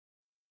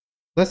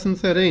Lesson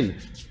 13.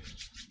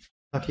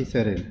 Lucky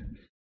 13.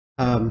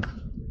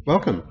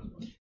 Welcome.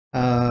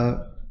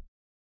 The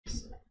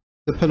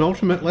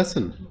penultimate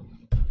lesson.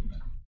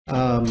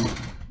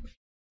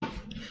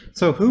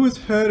 So who has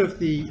heard of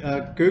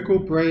the Google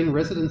Brain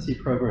Residency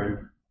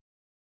Program?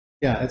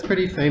 Yeah, it's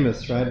pretty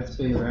famous, right? It's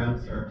been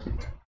around for,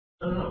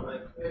 I don't know,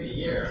 like maybe a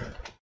year.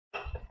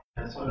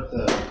 It's one of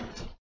the,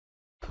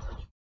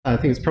 I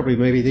think it's probably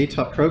maybe the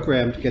top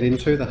program to get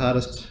into, the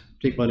hardest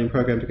deep learning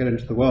program to get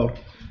into the world.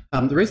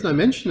 The reason I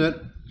mention it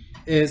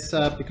is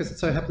because it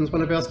so happens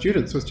one of our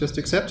students was just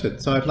accepted.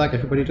 So I'd like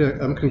everybody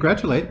to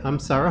congratulate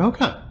Sarah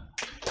Hooker.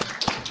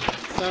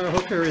 Sarah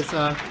Hooker is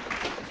a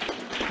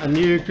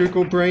new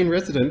Google Brain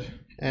resident,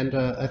 and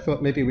I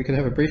thought maybe we could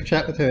have a brief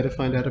chat with her to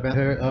find out about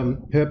her,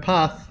 her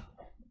path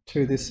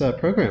to this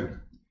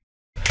program.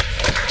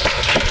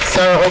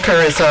 Sarah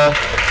Hooker is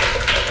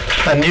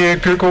a new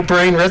Google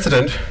Brain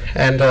resident,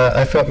 and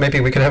I thought maybe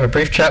we could have a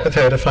brief chat with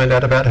her to find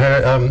out about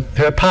her,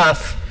 her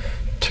path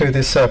to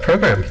this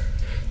program.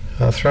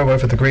 I'll throw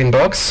over the green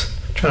box.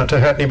 Try not to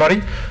hurt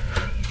anybody.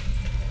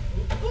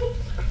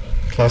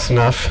 Close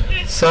enough.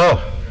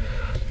 So,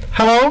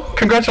 hello,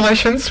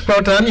 congratulations,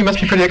 well done. You must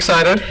be pretty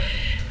excited.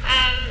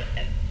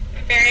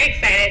 Very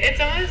excited.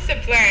 It's almost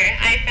a blur.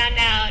 I found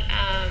out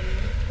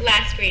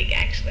last week,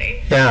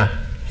 actually. Yeah,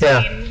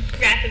 yeah.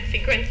 Rapid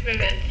sequence of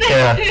events.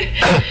 Yeah.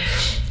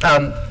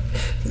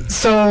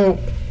 So,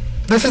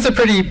 this is a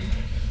pretty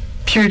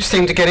huge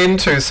thing to get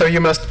into, so you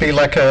must be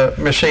like a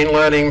machine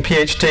learning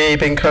PhD,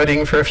 been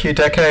coding for a few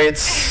decades,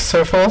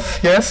 so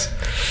forth, yes?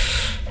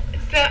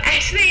 So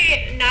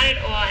actually, not at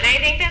all. And I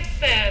think that's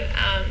the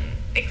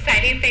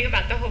exciting thing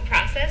about the whole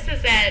process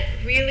is that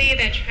really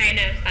they're trying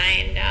to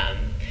find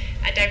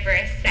a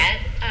diverse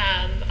set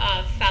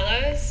of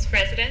fellows,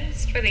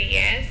 residents for the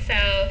year.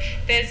 So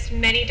there's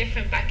many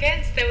different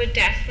buckets. There were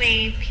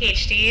definitely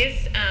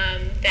PhDs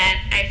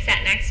that I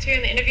sat next to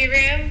in the interview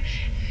room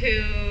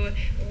who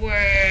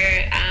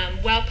were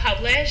well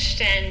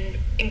published and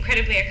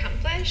incredibly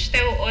accomplished.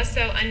 There were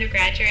also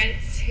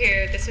undergraduates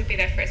who this would be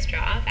their first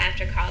job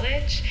after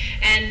college.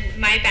 And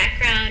my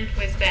background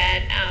was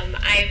that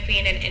I've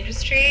been in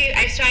industry.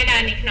 I started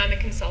out in economic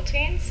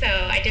consulting, so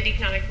I did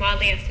economic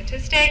modeling and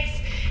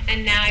statistics,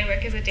 and now I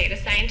work as a data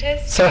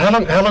scientist. So how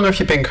long have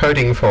you been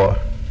coding for?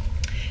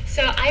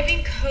 So I've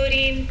been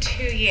coding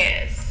 2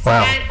 years.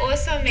 Wow. That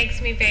also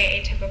makes me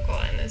very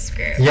atypical in this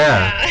group.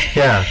 Yeah,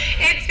 yeah.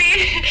 It's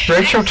been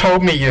Rachel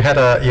told me you had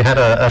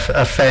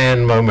a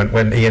fan moment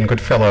when Ian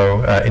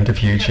Goodfellow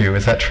interviewed you.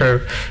 Is that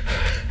true?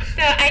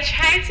 So I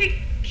tried to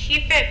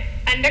keep it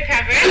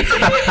undercover,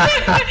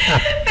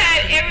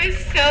 but it was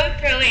so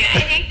thrilling. I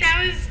think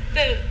that was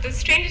the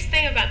strangest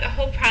thing about the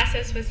whole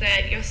process was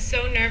that you're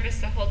so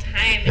nervous the whole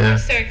time and you're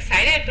so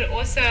excited, but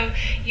also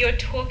you're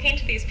talking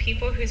to these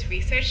people whose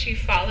research you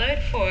followed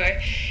for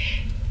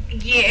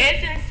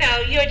years, and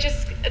so you're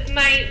just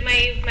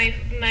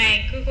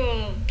my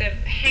Google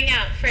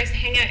first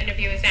Hangout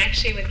interview was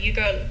actually with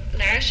Hugo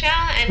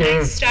Larochelle, and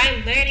I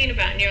started learning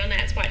about neural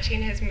nets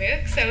watching his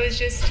MOOC. So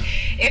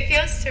it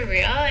feels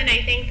surreal, and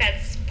I think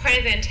that's part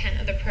of the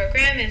intent of the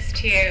program is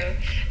to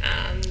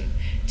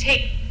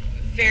take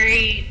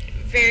very,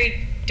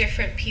 very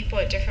different people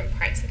at different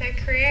parts of their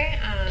career.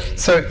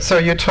 So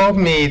you told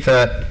me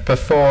that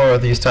before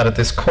you started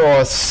this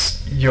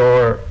course,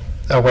 your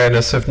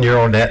awareness of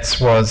neural nets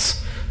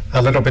was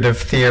a little bit of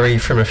theory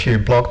from a few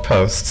blog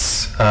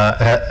posts.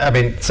 I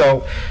mean,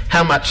 so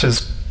how much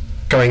has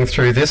going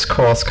through this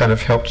course kind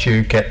of helped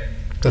you get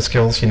the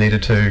skills you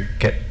needed to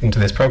get into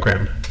this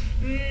program?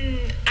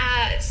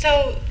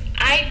 So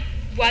I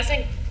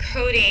wasn't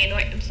coding or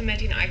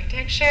implementing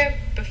architecture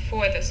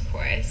before this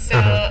course. So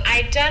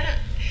I'd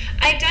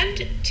done,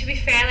 to be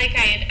fair, like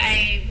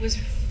I was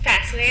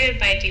fascinated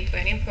by deep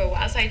learning for a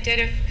while, so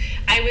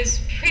I was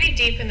pretty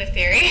deep in the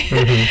theory.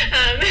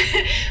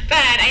 But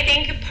I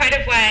think part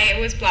of why it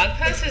was blog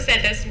posts was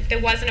that there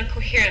wasn't a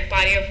coherent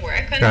body of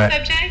work on the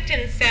subject,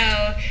 and so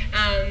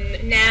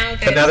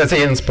now there's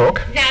Ian's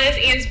book. Now there's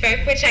Ian's book,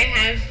 which I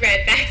have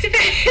read back to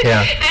back. Yeah.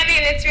 I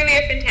mean, it's really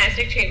a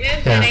fantastic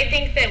treatment, but I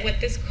think that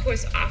what this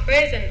course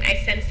offers, and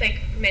I sense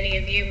like many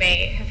of you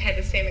may have had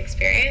the same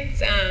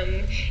experience,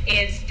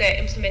 is the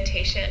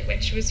implementation,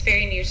 which was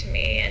very new to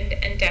me,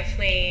 and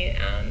definitely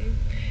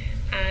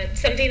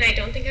something I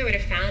don't think I would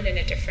have found in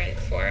a different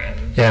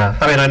forum. Yeah,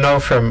 I mean, I know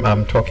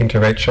from talking to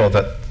Rachel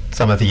that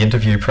some of the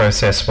interview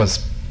process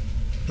was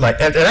like,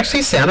 it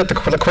actually sounded,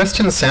 the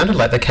questions sounded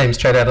like they came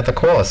straight out of the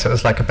course. It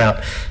was like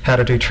about how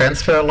to do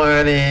transfer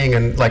learning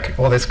and like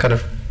all this kind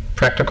of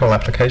practical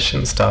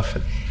application stuff,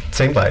 it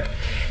seemed like.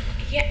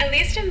 Yeah, at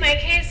least in my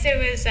case, it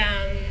was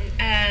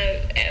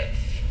a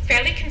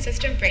fairly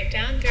consistent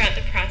breakdown throughout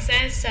the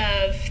process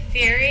of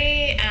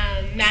theory,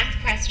 math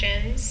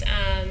questions,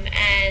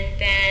 and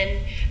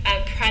then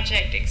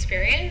project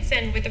experience.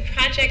 And with the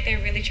project,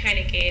 they're really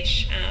trying to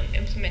gauge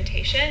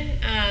implementation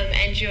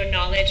and your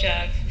knowledge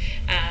of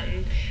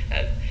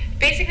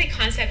basically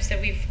concepts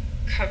that we've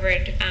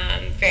covered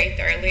very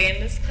thoroughly in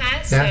this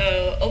class. Yeah.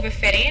 So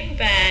overfitting,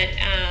 but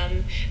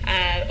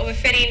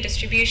overfitting,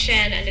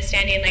 distribution,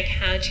 understanding like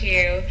how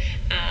to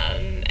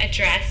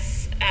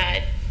address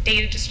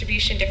data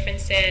distribution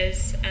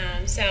differences.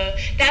 So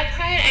that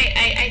part,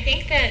 I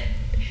think that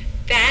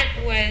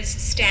was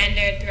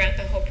standard throughout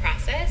the whole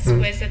process,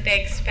 was that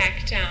they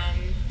expect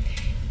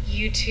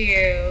you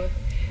to,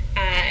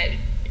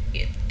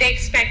 they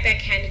expect their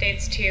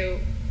candidates to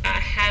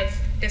have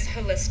this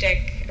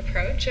holistic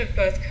approach of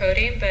both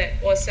coding, but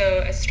also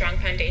a strong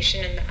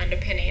foundation in the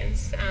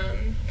underpinnings.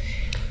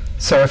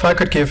 So if I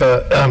could give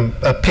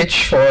a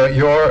pitch for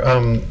your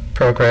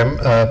program,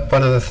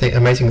 one of the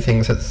amazing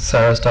things that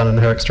Sarah's done in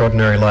her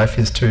extraordinary life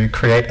is to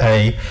create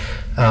a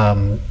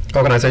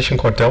organization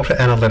called Delta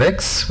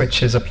Analytics,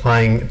 which is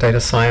applying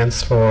data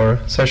science for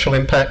social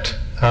impact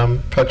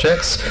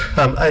projects.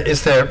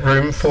 Is there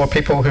room for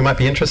people who might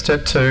be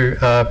interested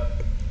to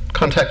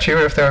contact you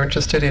if they're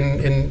interested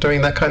in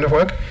doing that kind of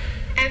work?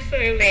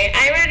 Absolutely.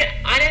 I would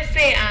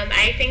honestly,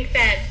 I think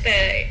that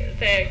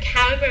the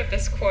caliber of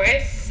this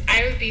course,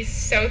 I would be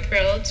so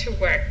thrilled to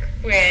work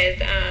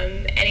with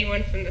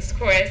anyone from this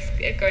course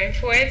going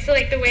forward. So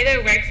like the way that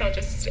it works, I'll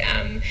just,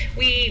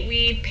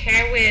 we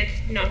pair with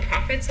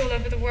nonprofits all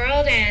over the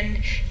world, and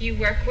you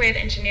work with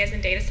engineers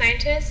and data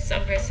scientists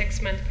over a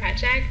 6-month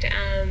project.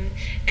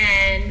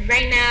 And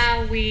right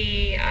now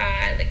we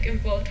are like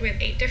involved with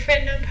 8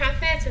 different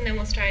nonprofits, and then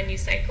we'll start a new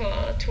cycle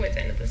towards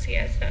the end of this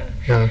year. So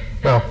yeah.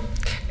 Well,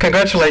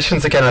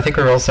 congratulations again. I think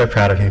we're all so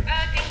proud of you.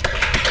 Thank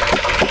you.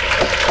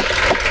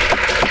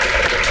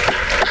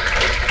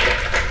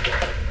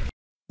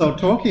 So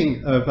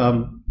talking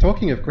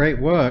of great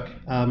work,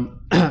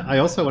 I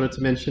also wanted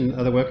to mention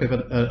the work of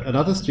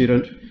another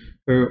student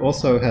who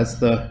also has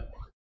the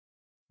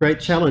great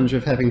challenge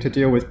of having to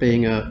deal with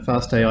being a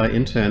Fast AI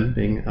intern,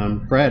 being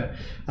Brad.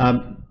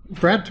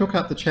 Brad took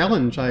up the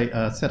challenge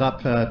I set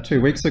up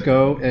 2 weeks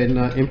ago in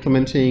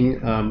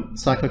implementing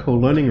cyclical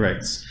learning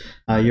rates.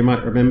 You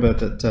might remember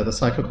that the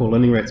cyclical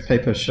learning rates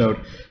paper showed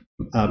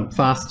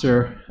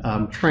faster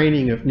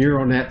training of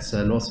neural nets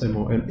and also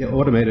more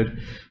automated.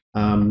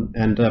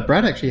 And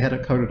Brad actually had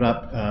it coded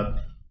up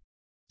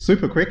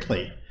super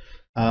quickly.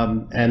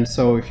 And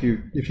so if you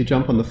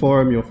jump on the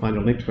forum, you'll find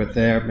a link to it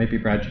there. Maybe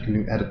Brad, you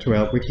can add it to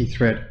our wiki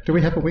thread. Do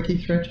we have a wiki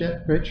thread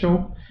yet,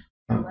 Rachel?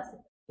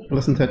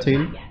 Lesson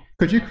 13?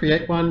 Could you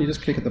create one? You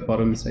just click at the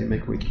bottom and say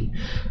make wiki.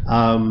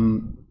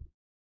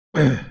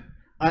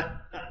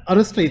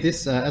 Honestly,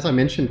 this, as I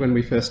mentioned when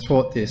we first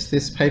taught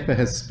this paper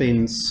has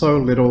been so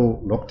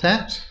little looked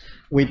at.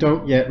 We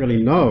don't yet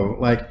really know.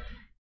 Like,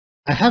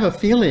 I have a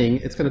feeling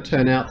it's going to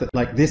turn out that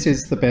like this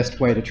is the best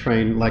way to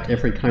train like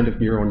every kind of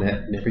neural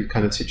net in every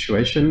kind of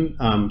situation.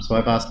 So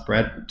I've asked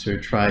Brad to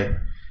try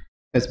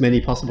as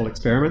many possible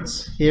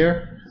experiments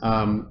here,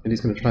 and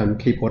he's going to try and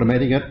keep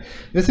automating it.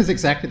 This is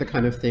exactly the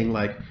kind of thing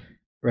like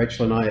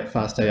Rachel and I at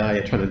Fast AI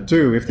are trying to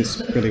do, if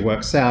this really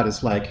works out,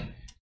 is like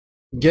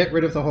get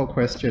rid of the whole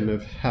question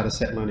of how to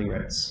set learning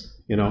rates,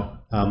 you know,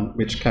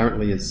 which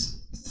currently is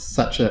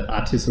such an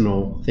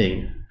artisanal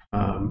thing.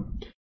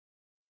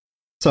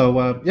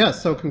 Yeah,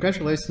 so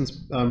congratulations,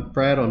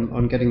 Brad,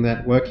 on getting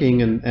that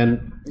working,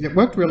 and it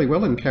worked really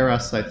well in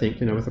Keras, I think,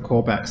 you know, with the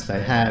callbacks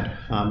they had.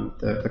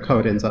 The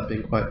code ends up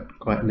being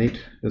quite neat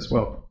as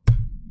well.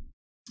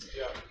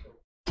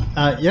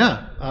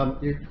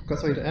 You've got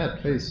something to add,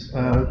 please.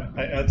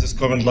 I had this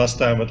comment last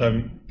time, but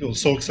I'm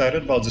so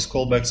excited about these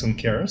callbacks in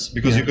Keras,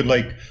 because you could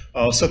like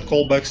set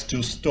callbacks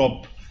to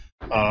stop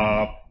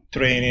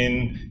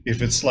training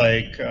if it's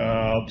like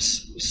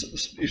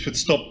if it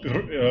stopped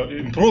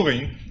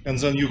improving, and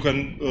then you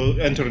can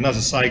enter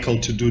another cycle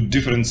to do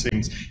different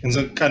things, and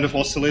then kind of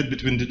oscillate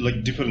between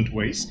like different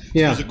ways.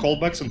 Yeah. So the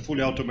callbacks and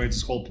fully automate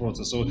this whole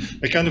process. So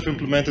I kind of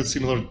implemented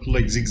similar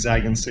like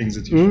zigzagging things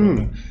that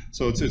you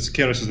so it's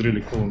Keras is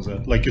really cool in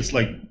that. Like it's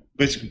like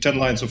basically 10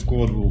 lines of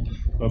code will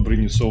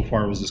bring you so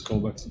far with this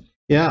callbacks.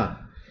 Yeah,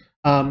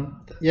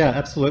 yeah,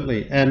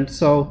 absolutely. And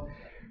so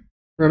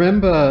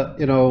remember,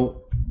 you know,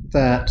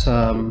 that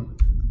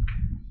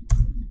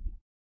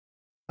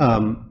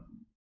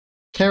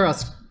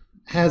Keras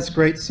has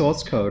great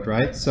source code,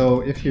 right?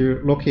 So if you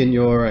look in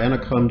your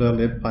Anaconda,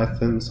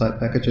 libpython, site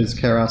packages,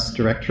 Keras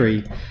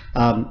directory,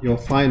 you'll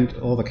find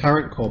all the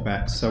current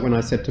callbacks. So when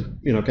I said to,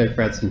 you know, gave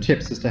Brad some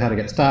tips as to how to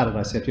get started,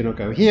 I said, you know,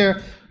 go here,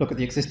 look at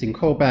the existing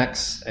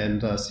callbacks,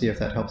 and see if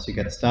that helps you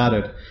get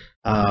started.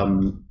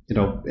 You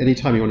know,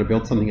 anytime you want to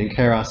build something in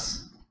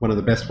Keras, one of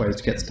the best ways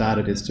to get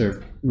started is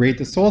to read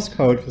the source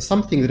code for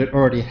something that it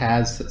already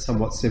has that's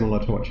somewhat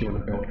similar to what you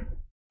want to build.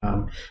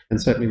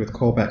 And certainly with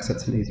callbacks,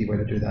 that's an easy way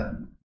to do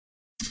that.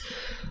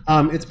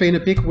 It's been a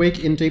big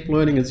week in deep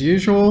learning as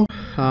usual.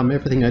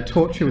 Everything I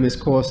taught you in this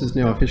course is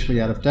now officially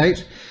out of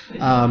date.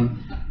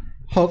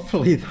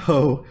 Hopefully,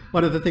 though,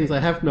 one of the things I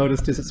have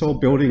noticed is it's all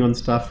building on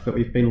stuff that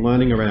we've been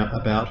learning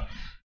about.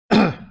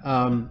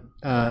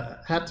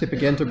 Hat tip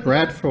again to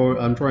Brad for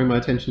drawing my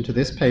attention to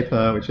this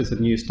paper, which is a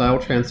new style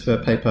transfer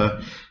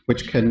paper,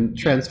 which can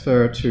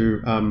transfer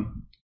to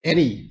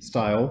any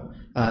style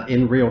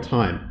in real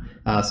time.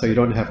 so you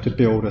don't have to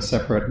build a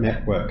separate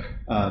network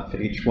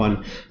for each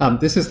one.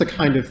 This is the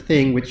kind of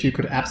thing which you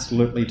could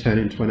absolutely turn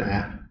into an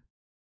app.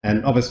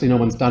 And obviously no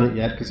one's done it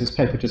yet because this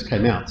paper just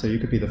came out, so you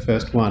could be the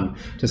first one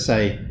to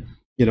say,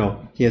 you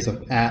know, here's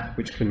an app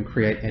which can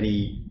create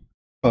any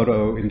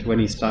photo into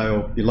any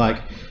style you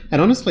like. And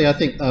honestly, I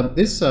think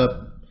this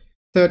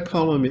third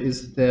column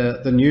is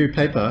the new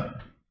paper.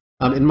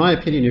 In my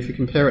opinion, if you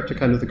compare it to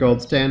kind of the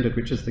gold standard,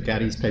 which is the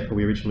Gaddy's paper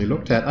we originally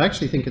looked at, I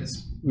actually think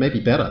it's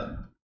maybe better.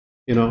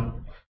 You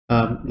know,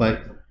 like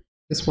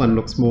this one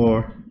looks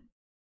more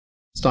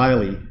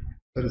styly.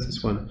 So does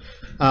this one.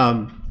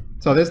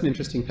 So there's an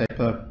interesting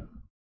paper.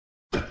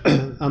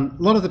 A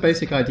lot of the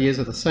basic ideas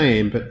are the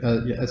same, but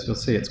as you'll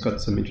see, it's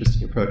got some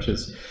interesting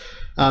approaches.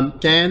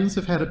 GANs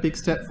have had a big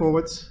step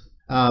forwards.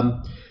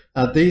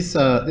 This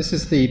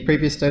is the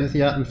previous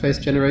state-of-the-art in face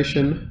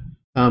generation.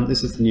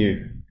 This is the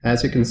new.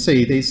 As you can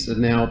see, these are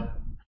now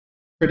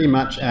pretty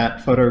much at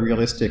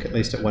photorealistic, at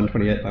least at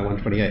 128 by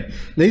 128.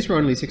 These were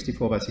only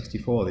 64 by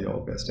 64, the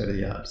old best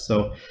state-of-the-art.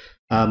 So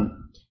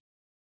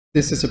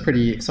this is a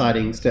pretty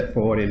exciting step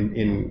forward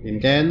in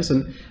GANs.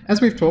 And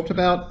as we've talked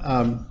about,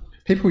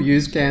 people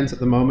use GANs at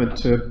the moment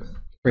to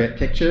create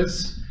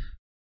pictures,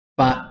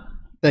 but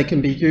they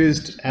can be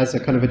used as a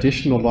kind of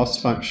additional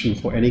loss function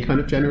for any kind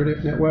of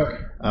generative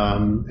network.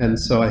 And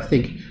so I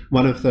think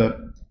one of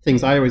the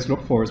things I always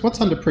look for is what's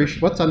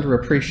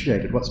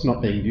underappreciated, what's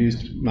not being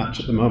used much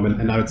at the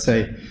moment. And I would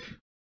say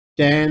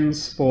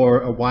GANs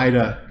for a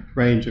wider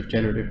range of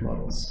generative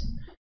models.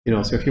 You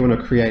know, so if you want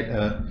to create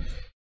a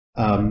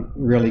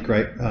really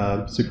great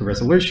super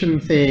resolution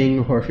thing,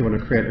 or if you want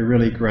to create a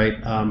really great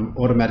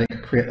automatic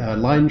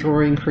line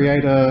drawing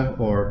creator,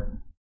 or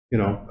you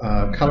know,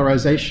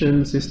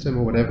 colorization system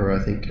or whatever,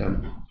 I think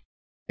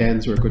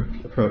GANs are a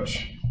good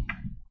approach.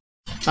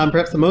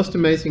 Perhaps the most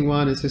amazing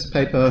one is this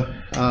paper,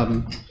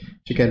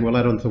 which again we'll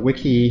add onto the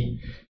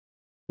wiki,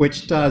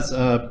 which does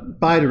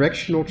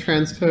bidirectional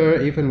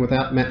transfer even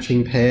without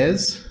matching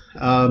pairs.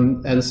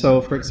 And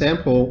so, for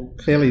example,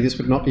 clearly this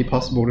would not be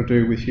possible to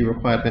do if you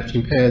required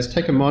matching pairs.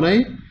 Take a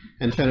Monet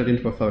and turn it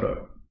into a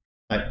photo.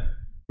 Like,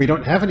 we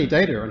don't have any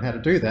data on how to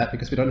do that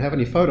because we don't have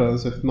any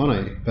photos of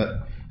Monet,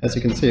 but as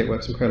you can see, it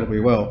works incredibly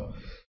well.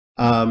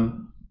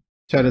 Turn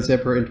a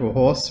zebra into a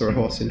horse, or a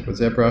horse into a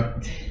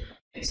zebra.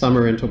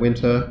 Summer into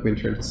winter,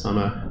 winter into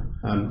summer.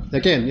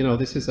 Again, you know,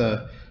 this is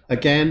a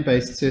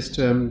GAN-based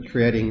system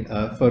creating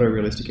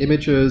photorealistic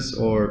images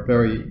or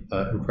very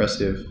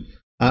impressive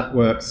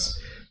artworks.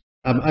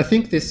 I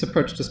think this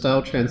approach to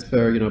style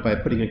transfer, you know, by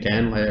putting a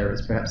GAN layer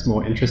is perhaps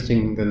more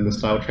interesting than the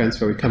style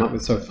transfer we've come up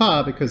with so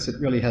far, because it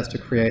really has to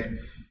create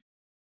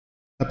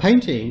a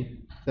painting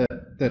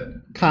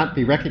that can't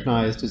be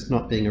recognized as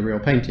not being a real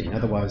painting.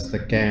 Otherwise, the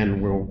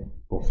GAN will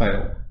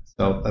fail.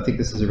 So I think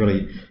this is a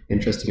really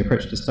interesting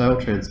approach to style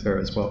transfer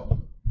as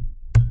well.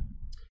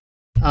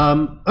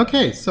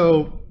 Okay,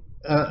 so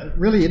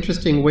really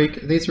interesting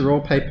week. These are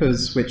all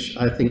papers which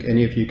I think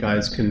any of you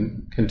guys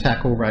can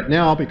tackle right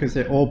now, because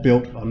they're all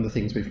built on the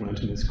things we've learned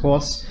in this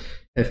course.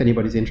 If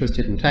anybody's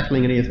interested in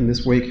tackling any of them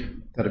this week,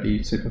 that'd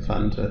be super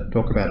fun to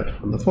talk about it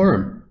on the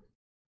forum.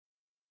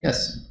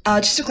 Yes?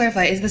 Just to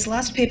clarify, is this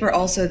last paper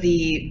also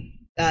the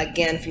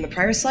GAN from the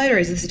prior slide, or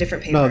is this a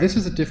different paper? No, this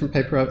is a different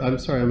paper. I'm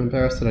sorry, I'm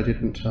embarrassed that I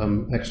didn't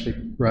actually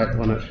write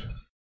on it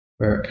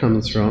where it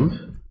comes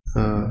from.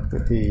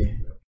 Let me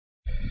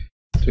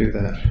do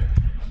that.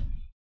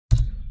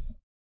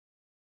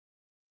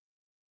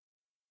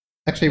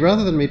 Actually,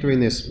 rather than me doing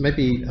this,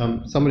 maybe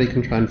somebody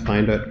can try and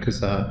find it,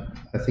 because I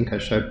think I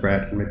showed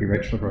Brad, and maybe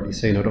Rachel have already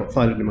seen it. I'll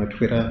find it in my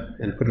Twitter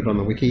and put it on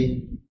the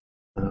wiki.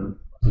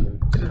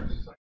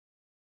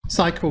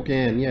 Cycle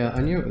GAN, yeah,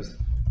 I knew it was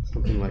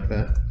something like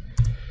that.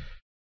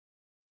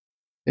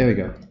 There we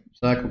go,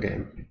 cycle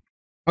GAN.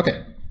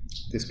 Okay,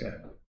 this guy.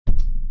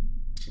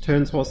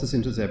 Turns horses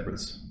into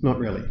zebras. Not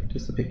really,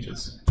 just the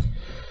pictures.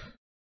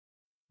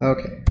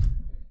 Okay,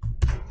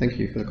 thank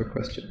you for the good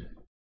question.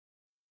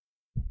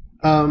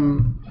 All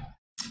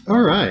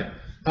right.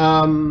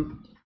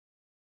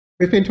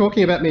 We've been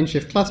talking about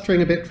min-shift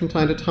clustering a bit from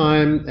time to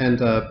time, and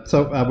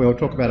so we'll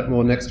talk about it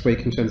more next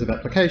week in terms of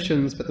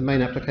applications, but the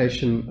main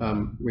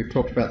application we've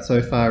talked about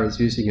so far is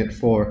using it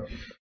for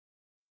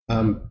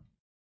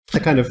a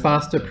kind of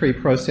faster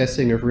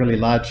pre-processing of really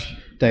large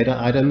data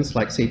items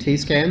like CT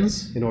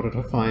scans in order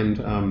to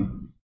find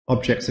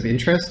objects of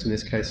interest, in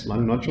this case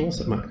lung nodules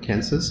that might be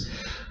cancers.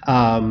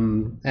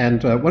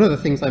 And one of the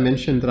things I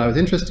mentioned that I was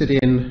interested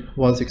in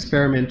was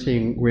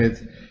experimenting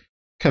with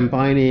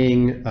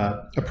combining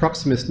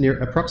approximate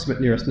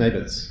nearest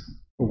neighbors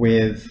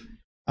with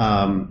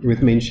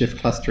mean shift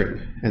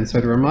clustering. And so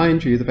to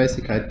remind you, the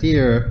basic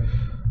idea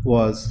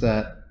was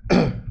that,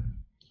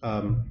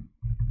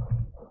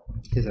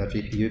 here's our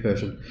GPU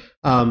version.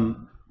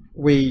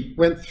 We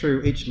went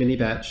through each mini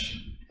batch,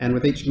 and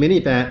with each mini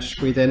batch,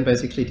 we then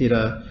basically did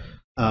a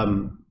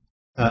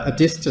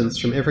distance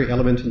from every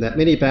element in that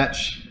mini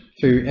batch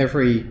to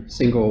every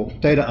single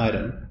data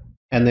item.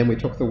 And then we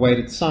took the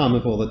weighted sum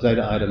of all the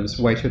data items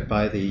weighted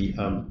by the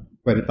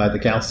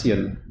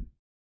Gaussian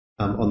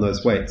on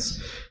those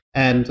weights.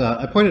 And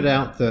I pointed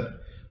out that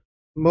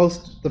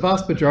the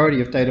vast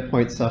majority of data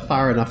points are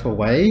far enough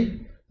away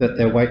that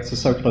their weights are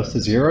so close to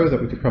 0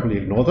 that we could probably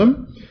ignore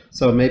them.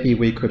 So maybe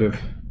we could have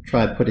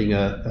tried putting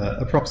a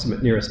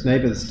approximate nearest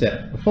neighbors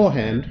step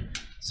beforehand.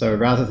 So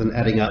rather than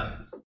adding up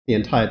the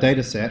entire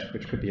data set,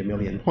 which could be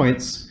 1,000,000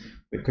 points,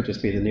 it could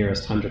just be the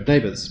nearest 100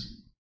 neighbors.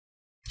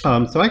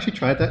 So I actually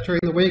tried that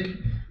during the week.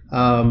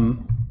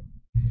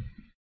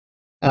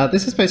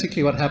 This is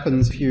basically what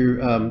happens if you,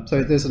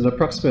 so there's an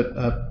approximate,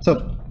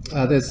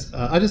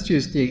 I just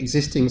used the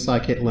existing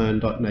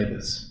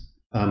scikit-learn.neighbors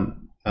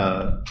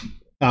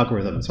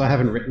algorithm, so I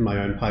haven't written my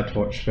own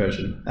PyTorch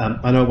version.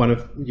 I know one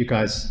of you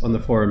guys on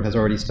the forum has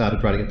already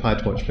started writing a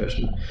PyTorch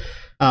version.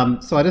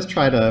 So I just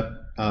tried a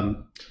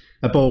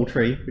ball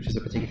tree, which is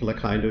a particular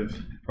kind of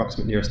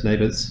approximate nearest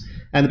neighbors.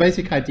 And the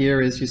basic idea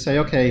is you say,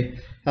 okay,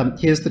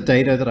 here's the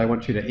data that I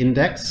want you to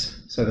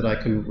index so that I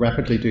can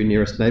rapidly do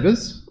nearest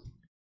neighbors.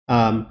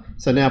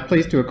 So now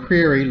please do a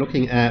query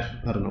looking at,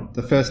 I don't know,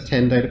 the first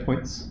 10 data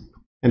points.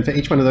 And for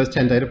each one of those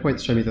 10 data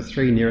points, show me the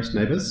 3 nearest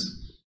neighbors.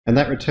 And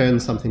that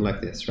returns something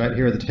like this, right?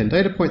 Here are the 10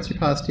 data points you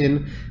passed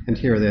in, and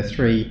here are their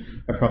 3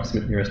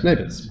 approximate nearest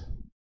neighbors.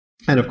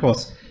 And of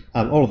course,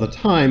 all of the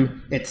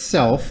time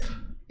itself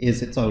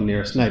is its own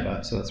nearest neighbor.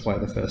 So that's why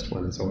the first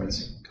one is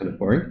always kind of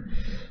boring.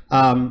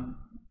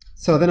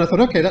 So then I thought,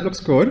 okay, that looks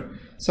good.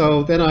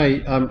 So then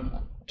I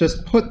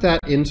just put that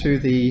into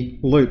the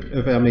loop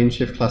of our mean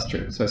shift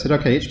clustering. So I said,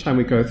 okay, each time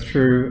we go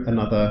through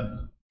another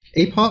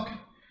epoch,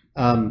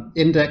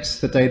 index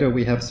the data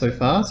we have so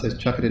far, so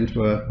chuck it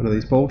into one of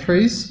these ball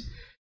trees.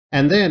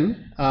 And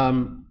then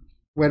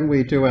when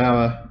we do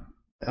our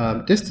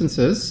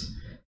distances,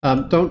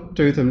 don't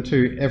do them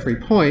to every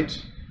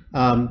point,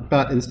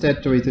 but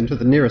instead do them to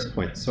the nearest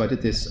point. So I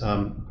did this,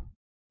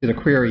 did a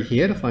query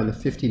here to find the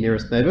 50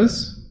 nearest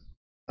neighbors.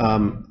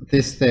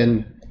 This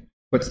then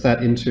puts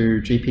that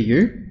into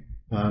GPU.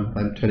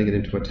 I'm turning it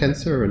into a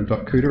tensor and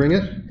 .cudering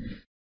it.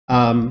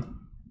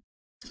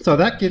 So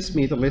that gives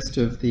me the list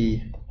of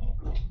the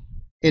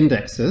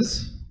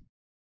indexes,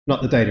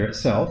 not the data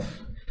itself.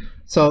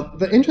 So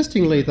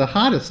interestingly, the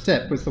hardest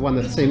step was the one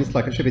that seems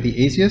like it should be the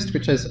easiest,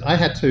 which is I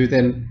had to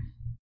then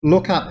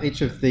look up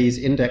each of these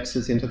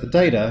indexes into the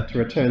data to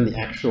return the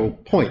actual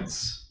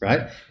points,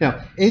 right?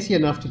 Now, easy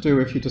enough to do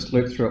if you just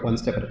loop through it one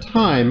step at a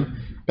time,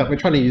 but we're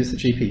trying to use the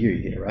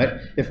GPU here, right?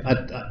 If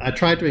I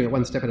tried doing it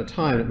one step at a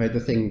time, it made the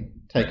thing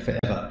take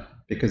forever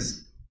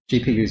because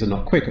GPUs are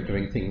not quick at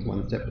doing things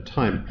one step at a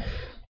time.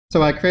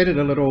 So I created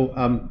a little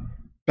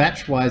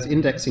batch-wise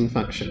indexing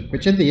function,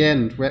 which in the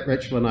end,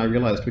 Rachel and I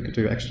realized we could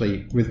do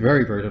actually with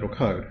very, very little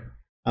code.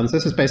 So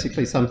this is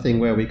basically something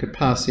where we could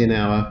pass in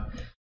our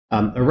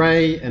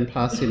array and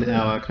pass in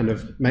our kind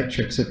of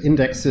matrix of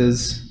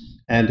indexes,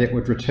 and it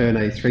would return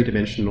a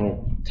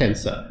 3-dimensional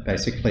tensor,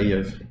 basically,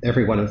 of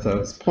every one of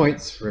those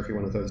points, for every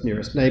one of those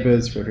nearest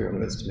neighbors, for every one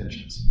of its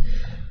dimensions.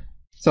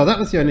 So that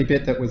was the only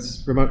bit that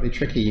was remotely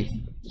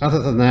tricky. Other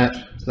than that,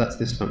 so that's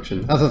this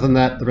function. Other than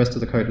that, the rest of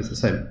the code is the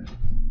same.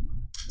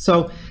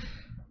 So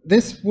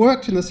this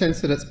worked in the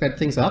sense that it sped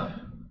things up,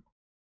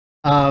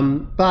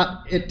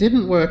 but it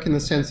didn't work in the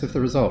sense of the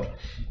result.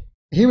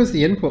 Here was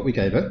the input we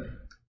gave it,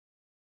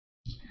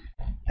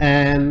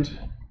 and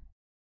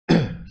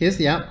here's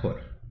the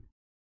output.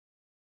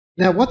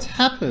 Now what's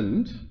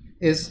happened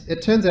is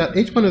it turns out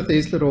each one of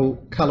these little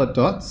colored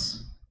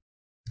dots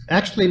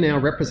actually now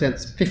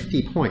represents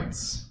 50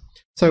 points.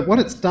 So what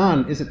it's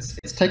done is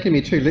it's taken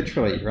me too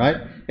literally, right?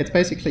 It's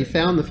basically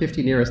found the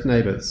 50 nearest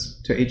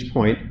neighbors to each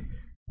point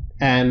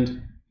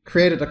and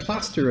created a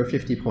cluster of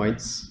 50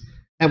 points.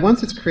 And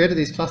once it's created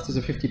these clusters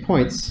of 50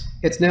 points,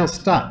 it's now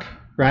stuck,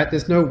 right?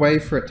 There's no way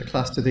for it to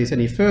cluster these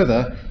any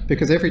further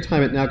because every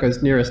time it now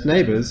goes nearest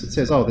neighbors, it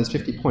says, oh, there's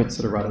 50 points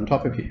that are right on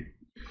top of you.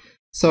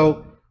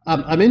 So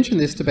I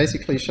mentioned this to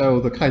basically show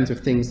the kinds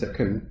of things that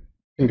can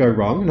go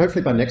wrong, and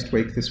hopefully by next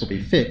week this will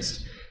be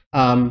fixed.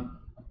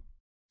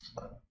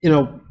 You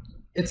know,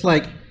 it's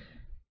like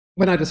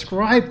when I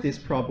described this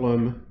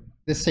problem,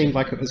 this seemed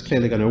like it was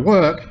clearly going to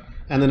work,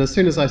 and then as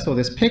soon as I saw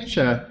this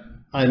picture,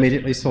 I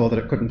immediately saw that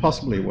it couldn't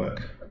possibly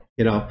work.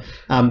 You know,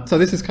 so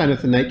this is kind of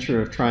the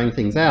nature of trying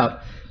things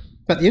out.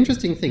 But the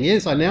interesting thing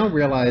is, I now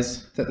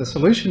realize that the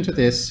solution to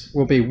this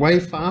will be way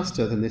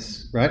faster than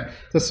this, right?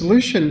 The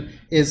solution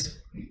is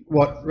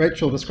what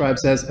Rachel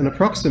describes as an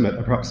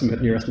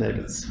approximate nearest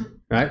neighbors,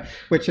 right?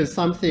 Which is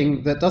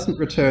something that doesn't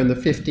return the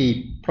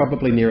 50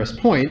 probably nearest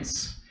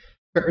points,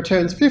 but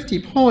returns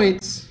 50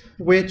 points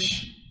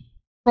which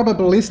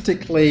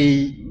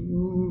probabilistically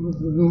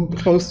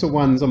closer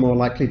ones are more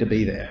likely to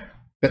be there.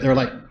 But there are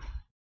like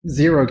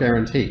 0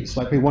 guarantees,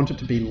 like we want it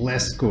to be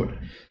less good.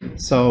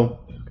 So,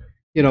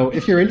 you know,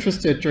 if you're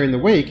interested during the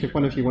week, if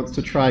one of you wants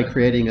to try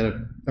creating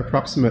an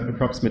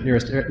approximate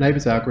nearest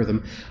neighbors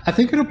algorithm, I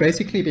think it'll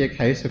basically be a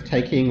case of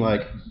taking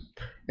like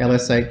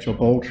LSH or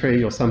ball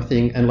tree or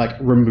something and like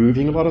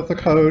removing a lot of the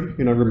code,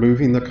 you know,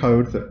 removing the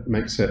code that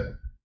makes it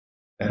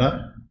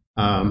better.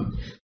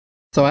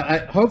 So I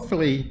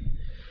hopefully,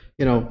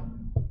 you know,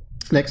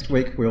 next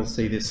week we'll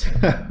see this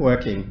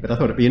working, but I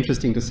thought it'd be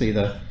interesting to see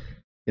the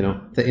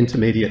the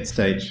intermediate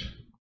stage.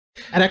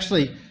 And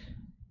actually,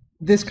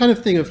 this kind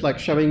of thing of like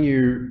showing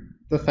you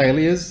the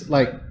failures,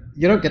 like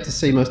you don't get to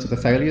see most of the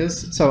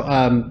failures. So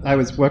I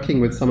was working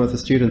with some of the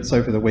students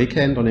over the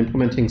weekend on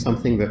implementing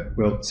something that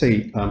we'll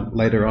see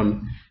later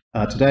on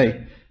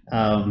today.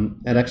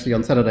 And actually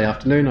on Saturday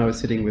afternoon, I was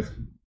sitting with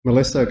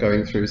Melissa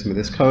going through some of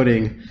this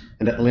coding,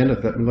 and at the end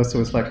of it, Melissa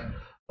was like,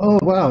 oh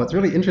wow, it's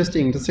really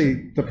interesting to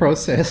see the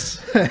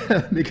process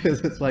because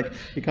it's like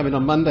you come in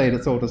on Monday and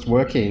it's all just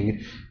working,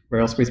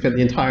 whereas we spent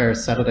the entire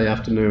Saturday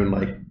afternoon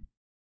like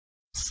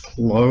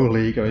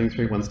slowly going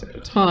through one step at a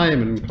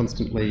time and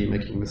constantly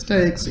making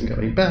mistakes and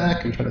going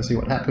back and trying to see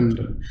what happened.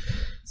 And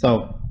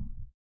so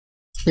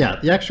yeah,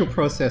 the actual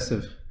process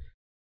of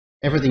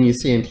everything you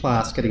see in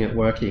class getting it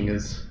working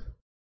is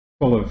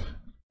full of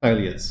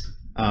failures.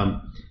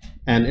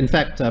 And in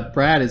fact,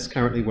 Brad is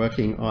currently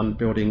working on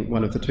building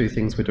one of the two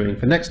things we're doing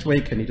for next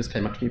week, and he just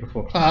came up to me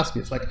before class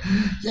and he's like,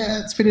 yeah,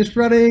 it's finished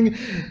running,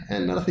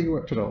 and nothing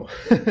worked at all.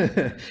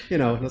 And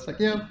it's like,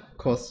 yeah, of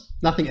course,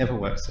 nothing ever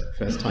works at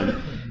first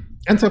time.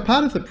 And so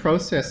part of the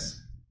process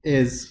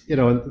is,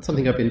 and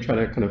something I've been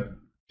trying to kind of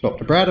talk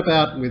to Brad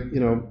about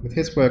with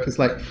his work is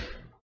like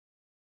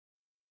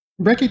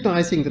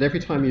recognizing that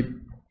every time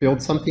you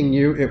build something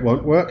new, it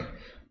won't work,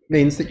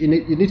 means that you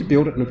need to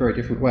build it in a very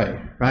different way,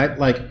 right?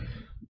 Like,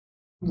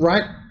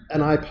 write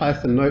an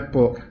IPython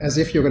notebook as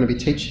if you're going to be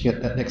teaching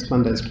it at next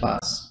Monday's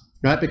class,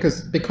 right?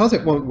 Because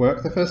it won't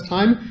work the first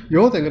time,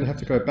 you're then going to have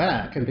to go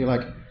back and be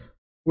like,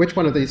 which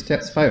one of these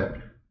steps failed,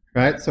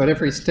 right? So at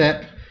every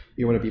step,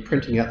 you want to be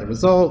printing out the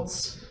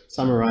results,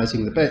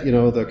 summarizing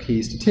the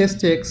key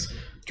statistics,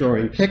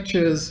 drawing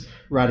pictures,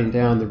 writing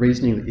down the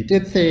reasoning that you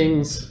did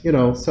things,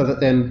 so that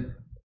then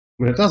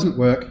when it doesn't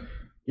work,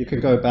 you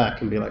can go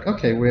back and be like,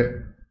 okay,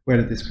 where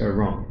did this go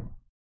wrong?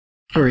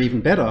 Or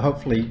even better,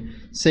 hopefully,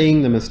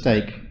 seeing the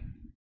mistake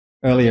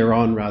earlier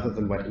on rather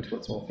than waiting until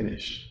it's all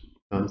finished.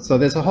 So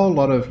there's a whole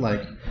lot of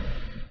like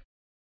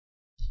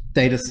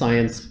data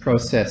science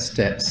process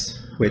steps,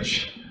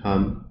 which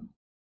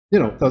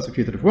those of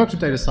you that have worked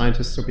with data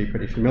scientists will be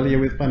pretty familiar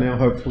with by now,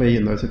 hopefully,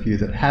 and those of you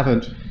that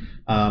haven't,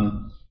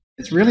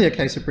 it's really a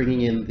case of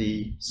bringing in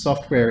the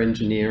software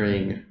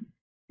engineering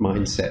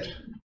mindset.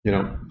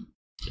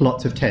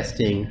 Lots of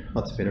testing,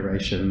 lots of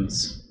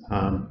iterations.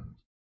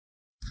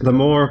 The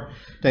more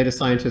data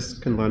scientists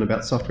can learn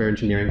about software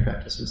engineering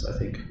practices, I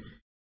think,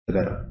 the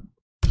better.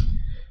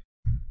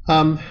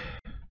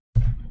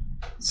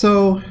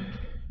 So,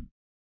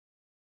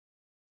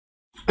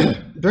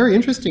 very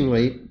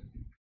interestingly,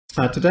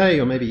 today,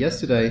 or maybe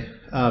yesterday,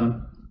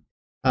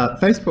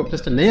 Facebook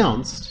just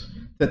announced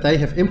that they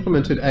have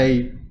implemented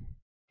an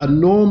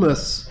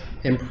enormous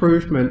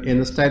improvement in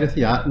the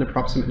state-of-the-art in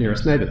approximate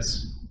nearest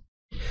neighbors.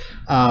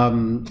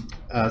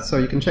 So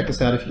you can check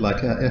this out if you like,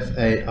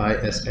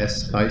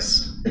 FAISS,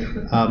 ICE.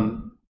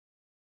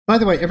 By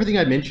the way, everything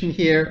I mentioned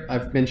here,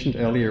 I've mentioned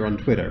earlier on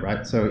Twitter,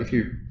 right? So if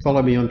you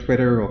follow me on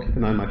Twitter or keep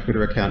an eye on my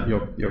Twitter account,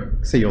 you'll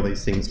see all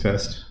these things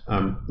first,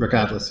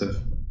 regardless of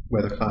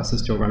whether class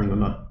is still running or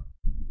not.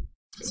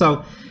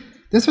 So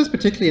this was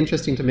particularly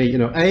interesting to me,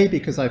 A,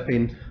 because I've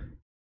been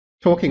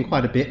talking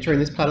quite a bit during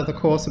this part of the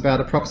course about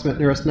approximate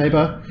nearest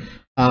neighbor.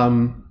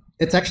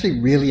 It's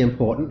actually really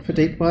important for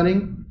deep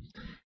learning.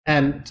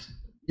 And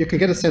you can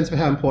get a sense of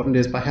how important it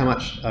is by how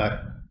much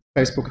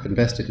Facebook have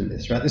invested in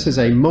this, right? This is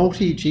a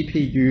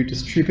multi-GPU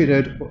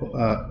distributed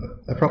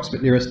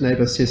approximate nearest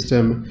neighbor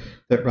system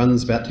that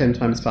runs about 10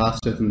 times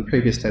faster than the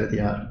previous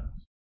state-of-the-art.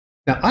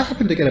 Now, I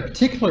happen to get a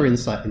particular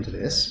insight into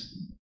this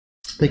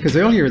because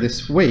earlier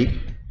this week,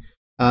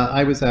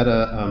 I was at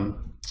a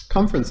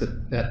conference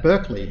at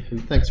Berkeley,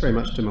 and thanks very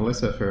much to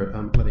Melissa for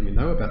letting me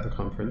know about the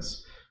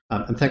conference.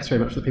 And thanks very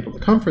much to the people at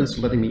the conference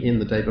for letting me in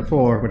the day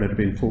before when it had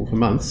been full for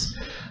months.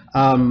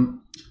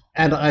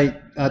 And I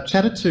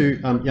chatted to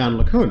Jan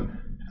LeCun,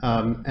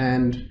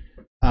 and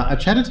I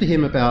chatted to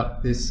him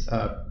about this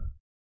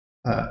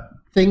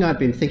thing I'd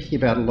been thinking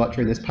about a lot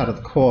during this part of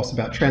the course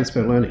about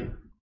transfer learning,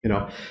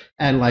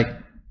 and like,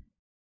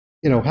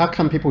 how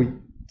come people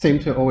seem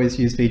to always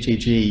use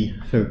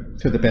VGG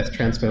for the best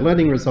transfer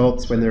learning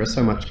results when there are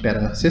so much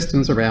better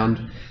systems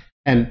around?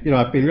 And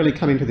I've been really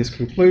coming to this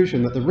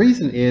conclusion that the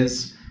reason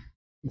is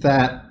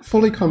that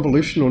fully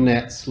convolutional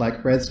nets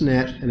like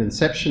ResNet and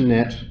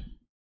InceptionNet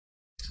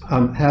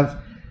have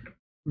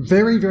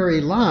very, very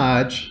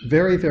large,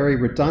 very, very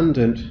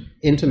redundant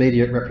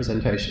intermediate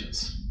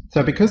representations.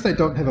 So because they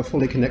don't have a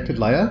fully connected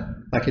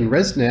layer, like in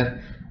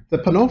ResNet, the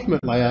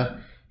penultimate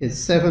layer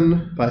is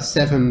 7 by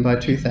 7 by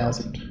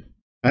 2000,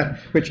 right?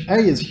 Which A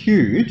is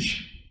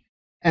huge,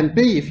 and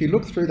B, if you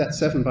look through that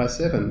 7 by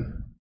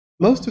 7,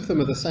 most of them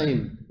are the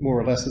same, more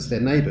or less, as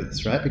their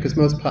neighbors, right? Because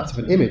most parts of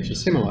an image are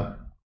similar.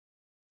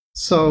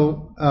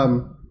 So,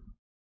 and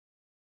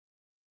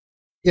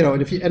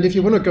if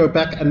you want to go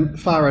back and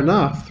far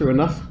enough through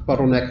enough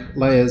bottleneck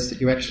layers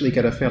that you actually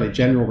get a fairly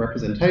general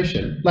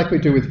representation, like we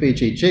do with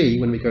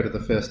VGG when we go to the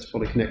first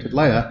fully connected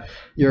layer,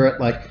 you're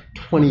at like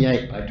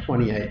 28 by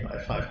 28 by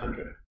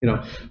 500.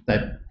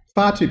 They're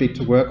far too big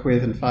to work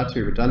with and far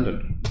too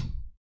redundant.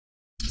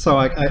 So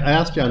I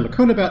asked Jan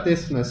LeCun about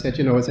this, and I said,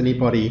 you know, is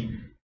anybody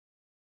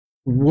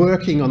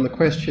working on the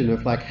question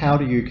of like, how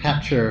do you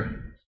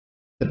capture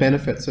the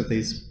benefits of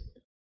these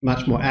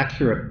much more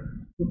accurate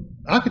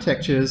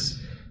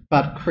architectures,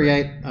 but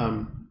create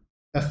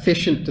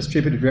efficient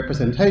distributed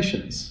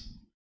representations?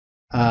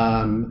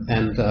 And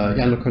Jan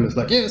LeCun is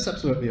like, yes,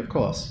 absolutely, of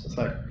course. It's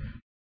like,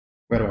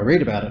 where do I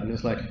read about it? And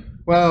it's like,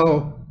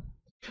 well,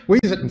 we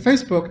use it in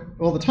Facebook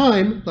all the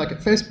time. Like at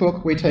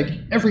Facebook, we take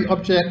every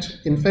object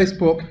in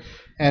Facebook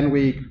and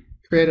we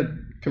create a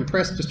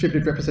compressed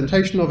distributed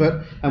representation of it,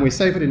 and we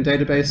save it in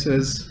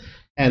databases,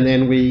 and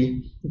then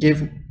we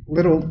give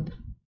little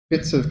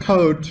bits of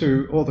code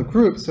to all the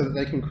groups so that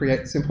they can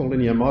create simple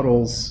linear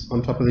models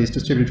on top of these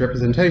distributed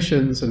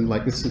representations, and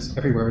like this is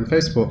everywhere in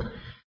Facebook.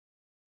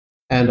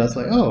 And I was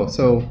like, oh,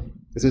 so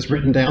is this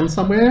written down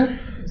somewhere?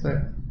 It's like,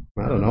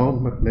 I don't know,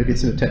 maybe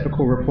it's in a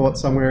technical report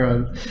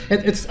somewhere.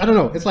 It's I don't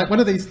know, it's like one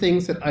of these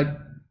things that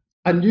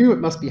I knew it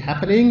must be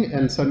happening,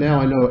 and so now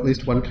I know at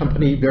least one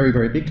company, very,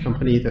 very big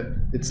company, that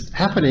it's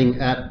happening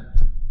at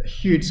a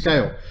huge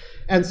scale.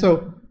 And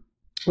so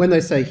when they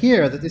say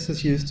here that this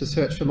is used to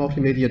search for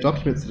multimedia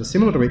documents that are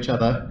similar to each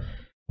other,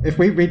 if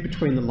we read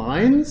between the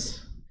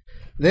lines,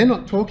 they're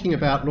not talking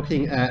about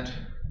looking at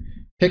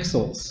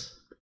pixels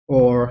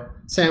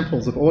or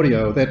samples of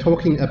audio. They're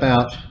talking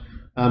about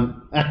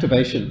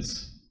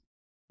activations,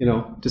 you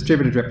know,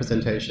 distributed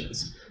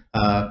representations.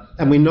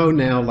 And we know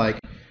now, like,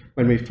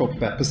 when we've talked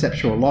about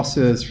perceptual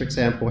losses, for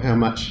example, how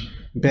much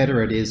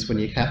better it is when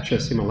you capture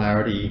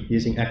similarity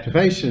using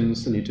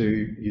activations than you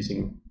do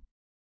using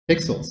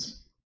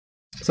pixels.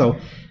 So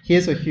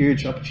here's a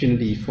huge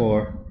opportunity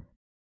for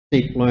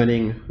deep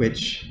learning,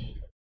 which,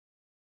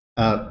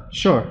 you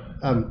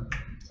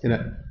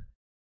know.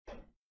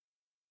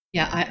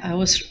 Yeah,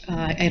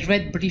 I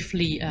read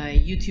briefly a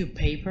YouTube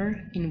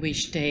paper in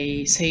which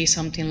they say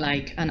something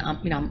like, and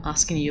I'm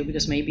asking you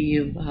because maybe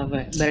you have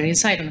a better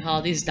insight on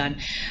how this is done.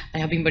 I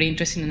have been very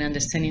interested in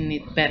understanding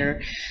it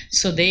better.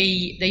 So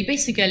they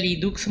basically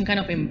do some kind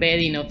of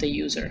embedding of the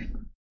user,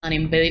 an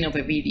embedding of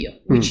a video,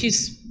 which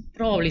is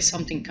probably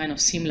something kind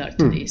of similar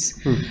to this.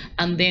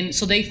 And then,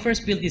 so they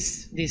first build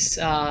this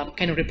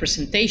kind of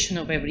representation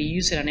of every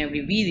user and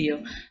every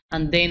video,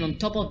 and then on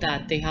top of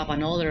that, they have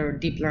another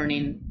deep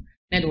learning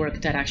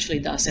network that actually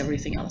does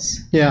everything else.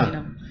 Yeah. You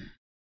know?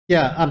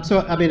 Yeah.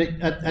 So I mean,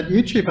 at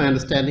YouTube, my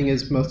understanding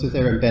is most of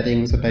their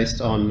embeddings are based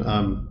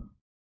on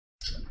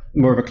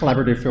more of a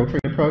collaborative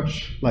filtering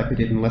approach, like we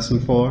did in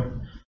lesson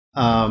 4.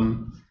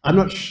 I'm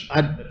not.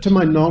 To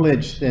my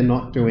knowledge, they're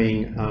not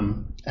doing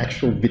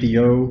actual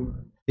video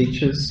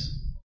features,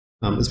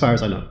 as far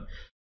as I know.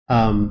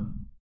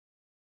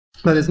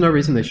 But there's no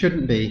reason they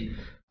shouldn't be.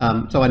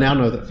 So I now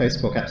know that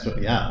Facebook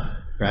absolutely are,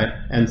 right?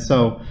 And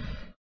so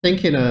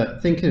thinking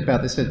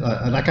about this,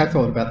 like I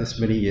thought about this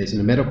for many years in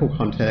a medical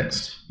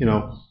context, you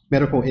know,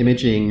 medical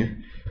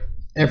imaging,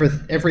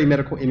 every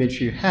medical image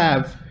you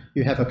have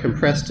a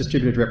compressed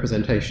distributed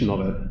representation of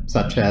it,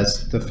 such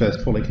as the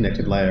first fully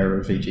connected layer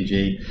of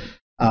VGG.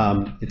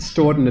 It's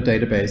stored in a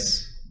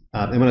database.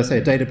 And when I say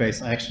a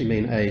database, I actually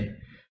mean a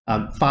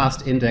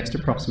fast indexed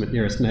approximate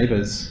nearest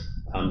neighbors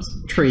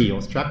tree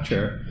or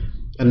structure.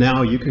 And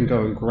now you can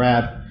go and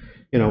grab,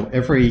 you know,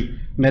 every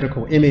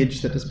medical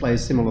image that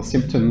displays similar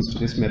symptoms to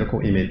this medical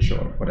image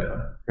or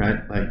whatever, right?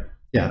 Like,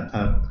 yeah,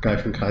 the guy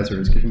from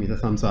Kaiser is giving me the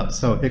thumbs up.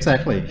 So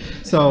exactly.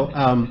 So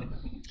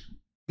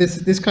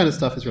this kind of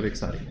stuff is really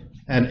exciting,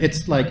 and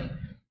it's like,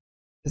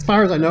 as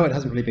far as I know, it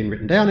hasn't really been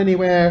written down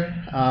anywhere,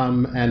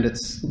 and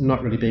it's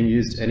not really being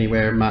used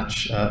anywhere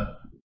much,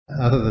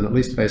 other than at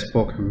least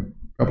Facebook, and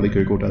probably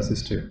Google does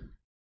this too.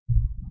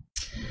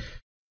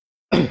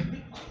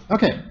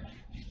 Okay,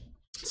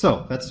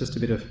 so that's just a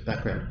bit of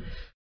background.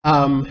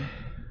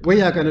 We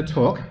are going to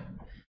talk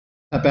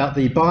about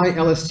the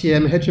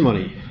bi-LSTM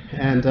hegemony,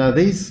 and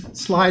these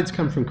slides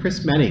come from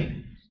Chris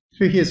Manning.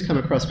 Who here has come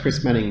across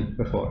Chris Manning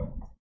before?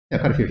 Yeah,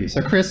 quite a few of you.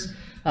 So Chris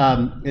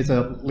is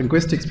a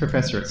linguistics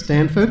professor at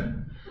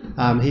Stanford.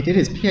 He did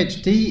his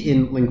PhD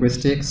in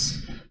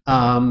linguistics,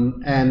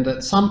 and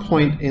at some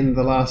point in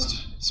the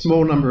last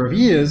small number of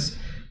years,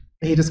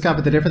 he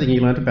discovered that everything he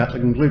learned about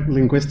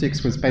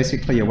linguistics was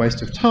basically a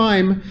waste of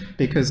time,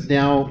 because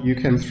now you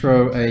can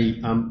throw a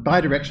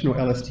bidirectional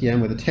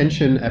LSTM with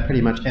attention at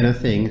pretty much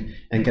anything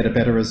and get a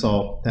better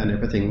result than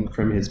everything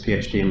from his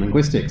PhD in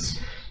linguistics.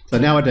 So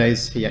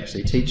nowadays he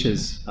actually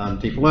teaches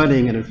deep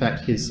learning, and in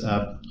fact his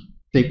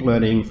deep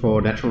learning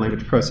for natural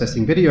language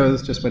processing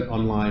videos just went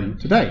online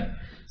today.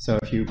 So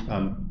if you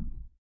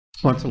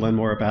want to learn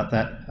more about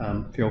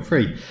that, feel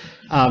free.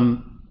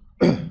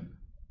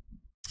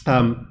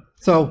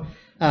 So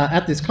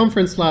at this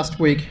conference last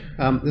week,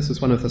 this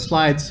was one of the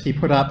slides he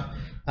put up.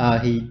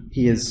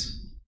 He has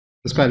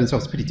described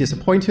himself as pretty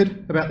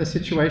disappointed about the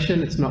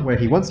situation. It's not where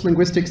he wants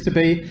linguistics to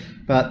be,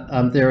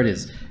 but there it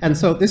is. And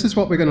so this is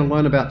what we're going to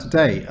learn about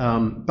today,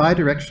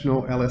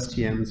 bidirectional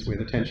LSTMs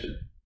with attention.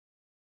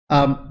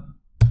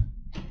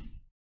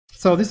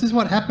 So this is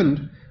what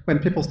happened when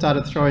people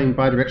started throwing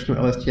bidirectional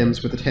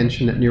LSTMs with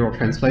attention at neural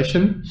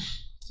translation.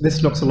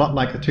 this looks a lot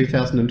like the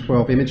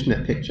 2012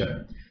 ImageNet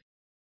picture.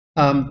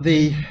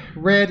 The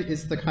red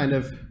is the kind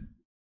of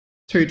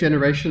 2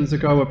 generations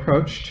ago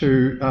approach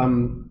to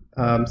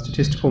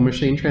statistical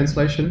machine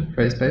translation,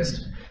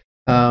 phrase-based.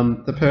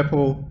 The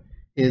purple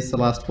is the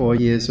last 4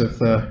 years of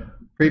the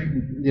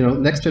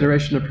next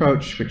generation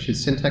approach, which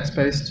is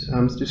syntax-based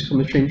statistical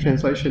machine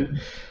translation.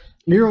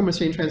 Neural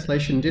machine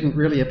translation didn't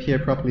really appear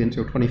properly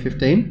until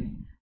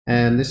 2015,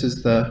 and this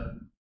is the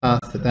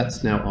path that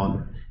that's now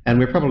on. And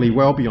we're probably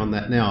well beyond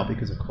that now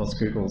because, of course,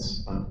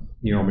 Google's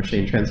neural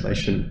machine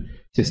translation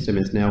system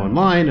is now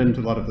online, and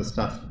a lot of the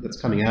stuff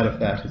that's coming out of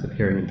that is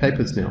appearing in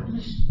papers now.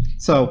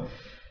 So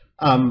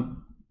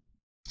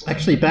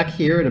actually back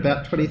here in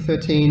about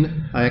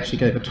 2013, I actually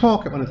gave a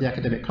talk at one of the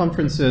academic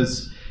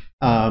conferences,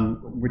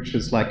 which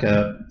was like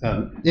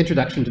an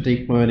introduction to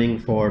deep learning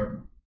for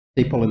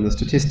people in the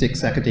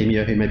statistics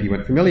academia who maybe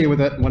weren't familiar with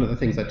it. And one of the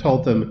things I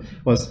told them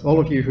was, all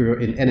of you who are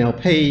in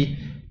NLP,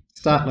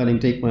 start learning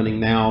deep learning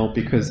now,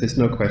 because there's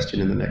no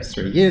question in the next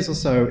 3 years or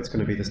so it's going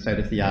to be the state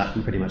of the art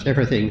in pretty much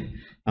everything.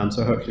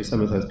 So hopefully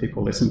some of those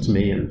people listened to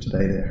me, and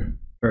today they're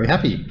very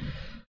happy.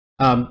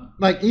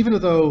 Like, even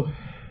though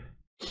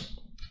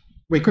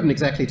we couldn't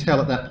exactly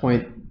tell at that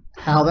point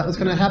how that was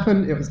going to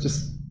happen, it was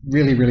just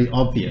really, really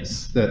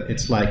obvious that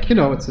it's like,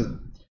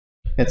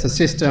 it's a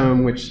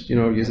system which,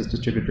 uses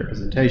distributed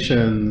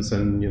representations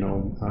and,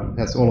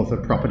 has all of the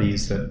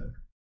properties that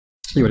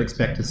you would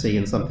expect to see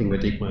in something where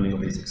deep learning will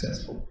be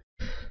successful.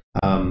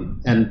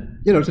 And,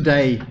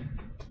 today,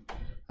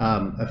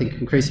 I think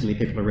increasingly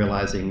people are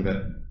realizing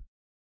that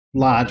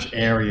large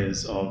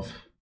areas of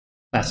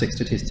classic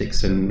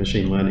statistics and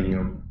machine learning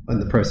are in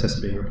the process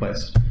of being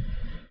replaced.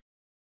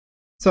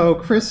 So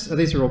Chris,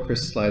 these are all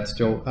Chris slides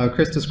still.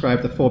 Chris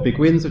described the 4 big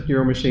wins of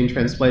neural machine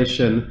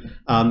translation,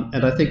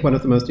 and I think one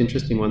of the most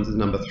interesting ones is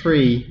number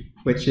 3,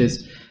 which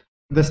is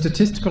the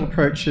statistical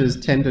approaches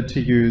tended to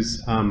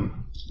use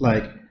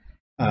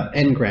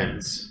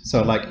n-grams.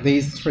 So like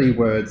these 3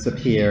 words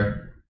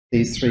appear,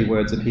 these 3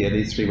 words appear,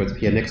 these 3 words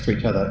appear next to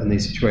each other in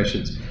these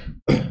situations.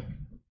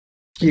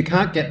 You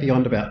can't get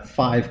beyond about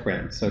 5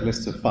 grams, so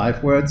lists of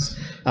 5 words,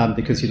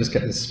 because you just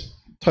get this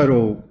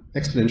total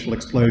exponential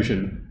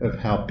explosion of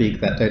how big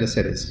that data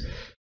set is.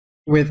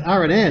 With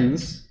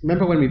RNNs,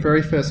 remember when we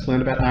very first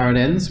learned about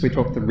RNNs, we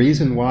talked the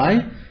reason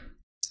why,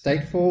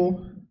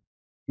 stateful,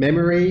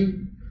 memory,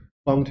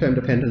 long-term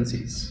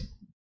dependencies,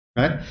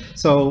 right?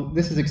 So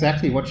this is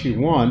exactly what you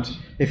want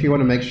if you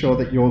want to make sure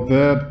that your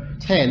verb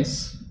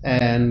tense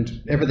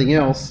and everything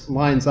else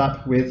lines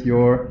up with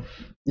your,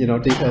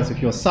 details of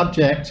your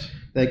subject.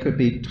 They could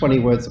be 20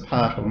 words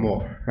apart or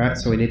more, right?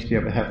 So we need to be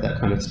able to have that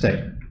kind of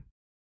state.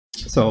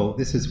 So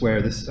this is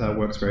where this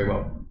works very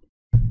well.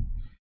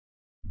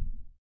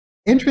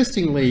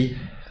 Interestingly,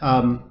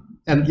 and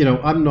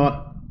I'm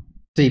not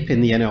deep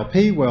in the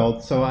NLP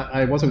world, so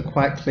I wasn't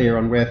quite clear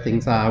on where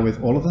things are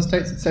with all of the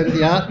states at state of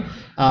the art.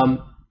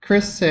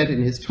 Chris said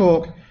in his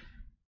talk,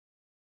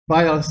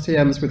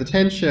 BioSTMs with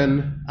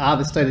attention are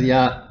the state of the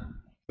art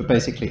for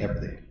basically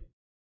everything,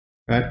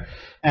 right?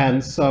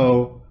 And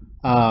so,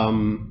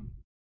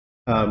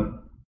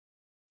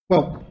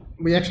 well,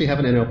 we actually have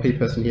an NLP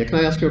person here. Can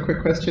I ask you a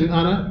quick question,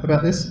 Anna,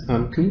 about this?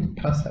 Can you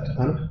pass that to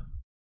Anna?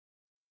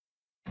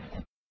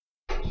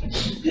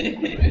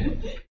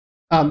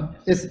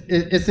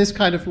 Is this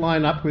kind of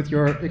line up with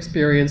your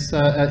experience?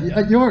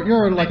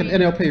 You're like an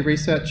NLP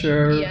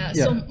researcher. Yeah,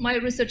 so my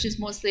research is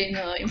mostly in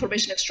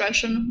information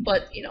extraction,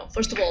 but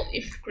first of all,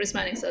 if Chris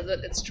Manning says that,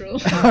 it's true.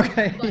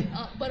 Okay.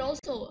 But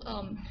also,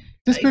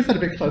 just move that a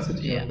bit closer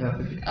to you.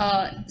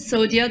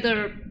 So the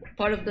other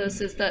part of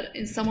this is that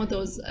in some of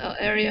those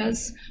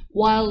areas,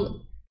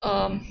 while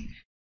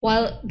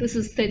this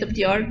is state of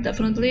the art,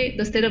 definitely,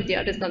 the state of the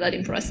art is not that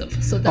impressive.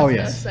 So that's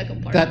the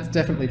second part. That's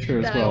definitely true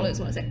as well. I always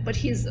want to say, but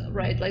he's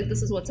right. Like,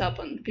 this is what's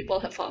happened. People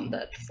have found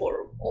that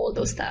for all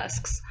those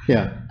tasks.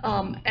 Yeah.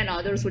 And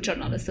others which are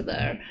not listed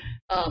there,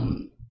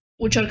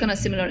 which are kind of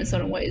similar in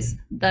certain ways.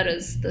 That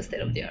is the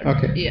state of the art.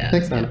 Okay. Yeah.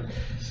 Thanks, Anna.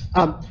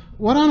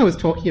 What Anna was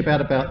talking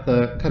about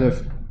the kind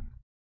of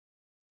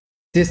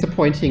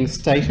disappointing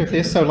state of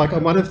this. So like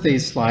on one of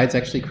these slides,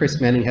 actually Chris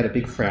Manning had a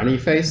big frowny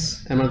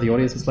face, and one of the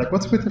audience is like,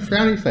 what's with the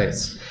frowny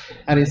face?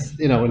 And he's,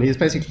 and he's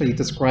basically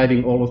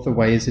describing all of the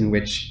ways in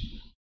which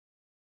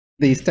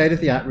the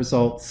state-of-the-art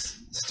results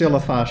still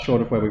are far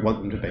short of where we want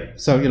them to be.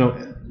 So,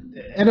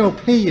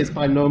 NLP is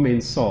by no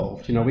means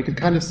solved. We could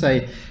kind of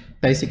say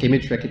basic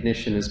image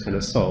recognition is kind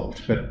of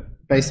solved, but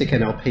basic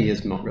NLP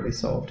is not really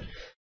solved.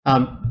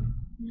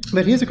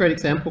 But here's a great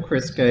example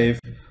Chris gave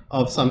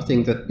of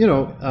something that,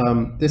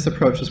 this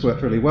approach has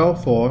worked really well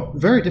for.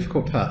 Very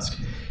difficult task.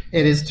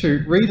 It is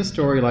to read a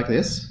story like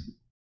this,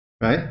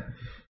 right?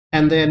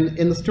 And then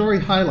in the story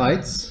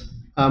highlights,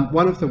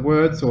 one of the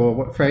words or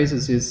what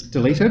phrases is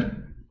deleted,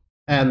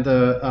 and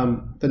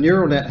the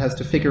neural net has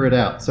to figure it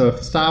out. So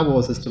if Star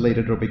Wars is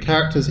deleted, it'll be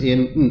characters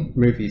in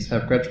movies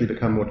have gradually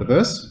become more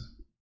diverse,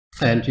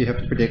 and you have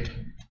to predict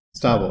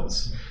Star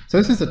Wars. So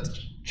this is a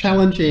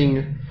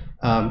challenging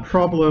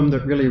problem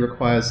that really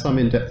requires some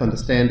in-depth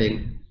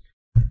understanding.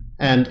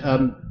 And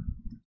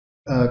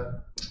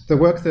the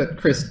work that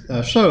Chris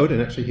showed,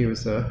 and actually he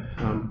was a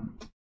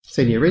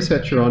senior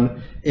researcher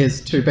on,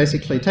 is to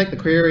basically take the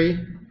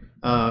query,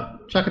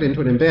 chuck it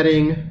into an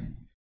embedding,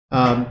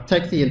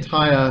 take the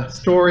entire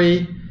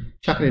story,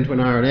 chuck it into an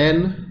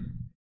RNN,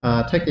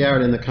 take the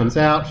RNN that comes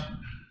out,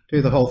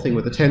 do the whole thing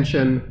with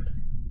attention,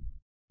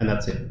 and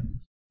that's it.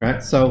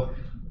 Right? So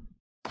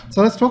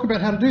let's talk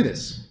about how to do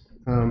this.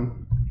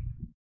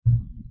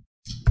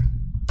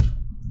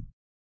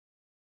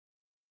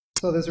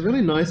 So there's a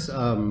really nice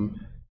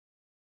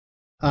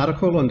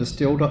article on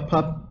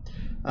distill.pub,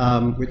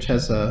 which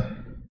has a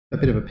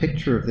bit of a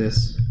picture of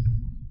this.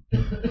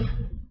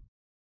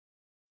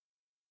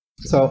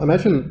 So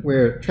imagine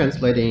we're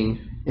translating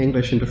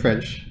English into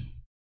French.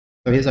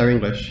 So here's our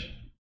English,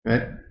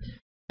 right?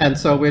 And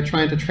so we're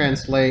trying to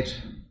translate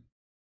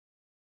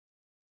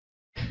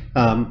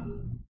the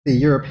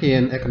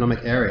European Economic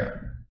Area.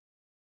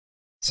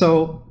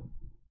 So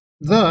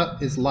the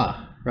is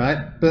la,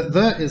 right? But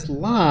the is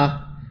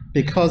la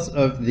because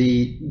of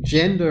the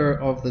gender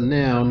of the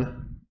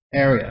noun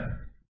area.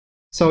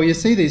 So you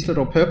see these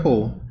little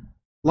purple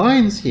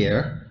lines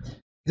here.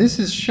 This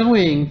is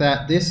showing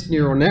that this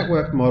neural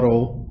network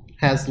model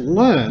has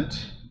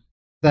learnt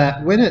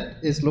that when it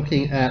is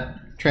looking at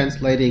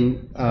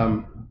translating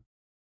the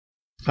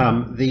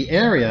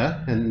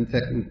area, and in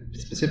fact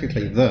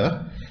specifically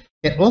the,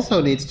 it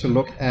also needs to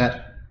look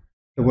at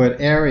the word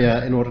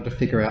area in order to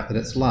figure out that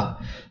it's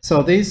la.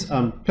 So these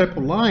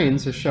purple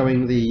lines are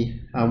showing the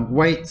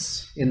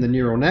weights in the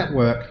neural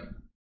network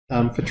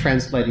for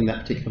translating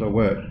that particular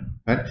word.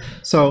 Right?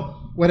 So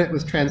when it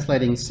was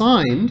translating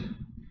signed,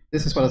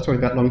 this is what I was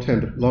talking about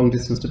long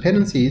distance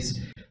dependencies.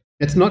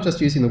 It's not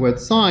just using the word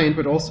signed,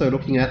 but also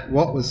looking at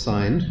what was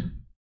signed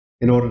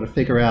in order to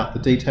figure out the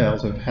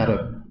details of how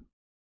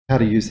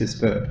to use this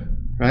verb.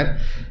 Right?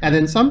 And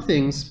then some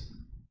things,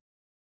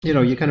 you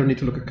know, you kind of need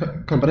to look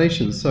at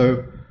combinations.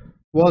 So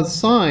was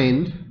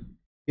signed,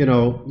 you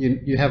know,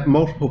 you have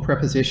multiple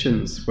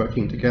prepositions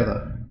working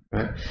together,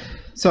 right?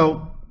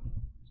 So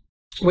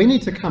we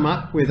need to come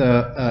up with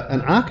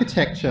an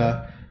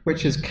architecture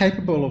which is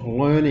capable of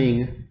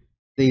learning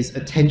these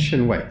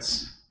attention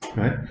weights,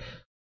 right?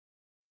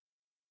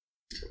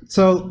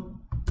 So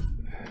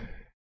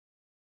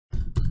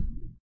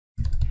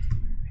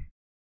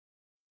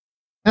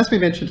as we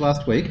mentioned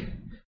last week,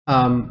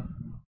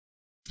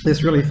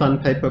 this really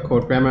fun paper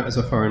called Grammar as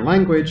a Foreign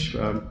Language,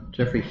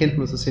 Jeffrey Hinton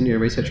was a senior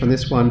researcher on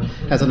this one,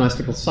 has a nice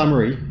little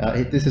summary.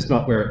 This is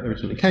not where it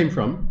originally came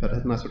from, but it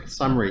has a nice little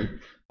summary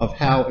of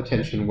how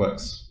attention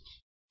works.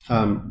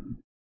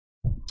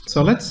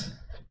 So let's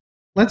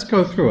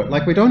go through it.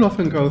 Like we don't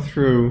often go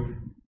through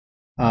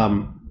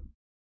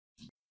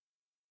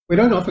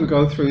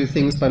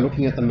things by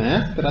looking at the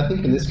math, but I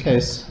think in this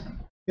case,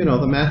 you know,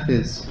 the math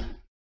is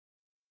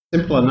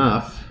simple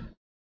enough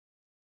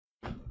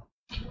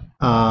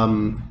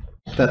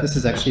that this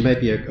is actually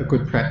maybe a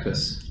good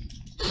practice.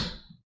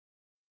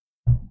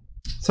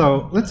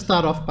 So let's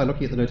start off by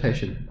looking at the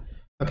notation.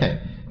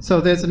 Okay, so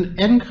there's an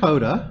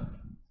encoder,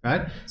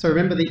 right? So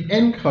remember the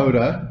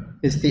encoder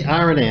is the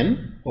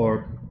RNN,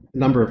 or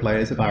number of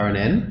layers of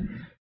RNN,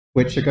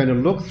 which are going to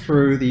look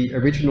through the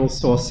original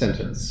source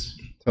sentence.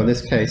 So in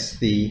this case,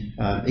 the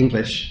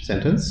English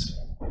sentence.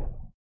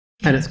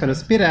 And it's going to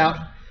spit out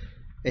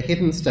a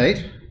hidden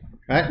state.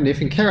 Right? And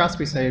if in Keras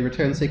we say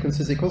return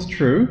sequences equals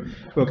true,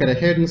 we'll get a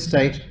hidden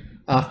state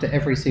after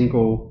every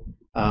single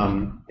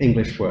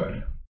English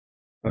word.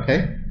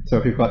 Okay? So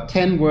if we've got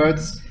 10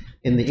 words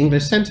in the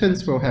English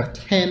sentence, we'll have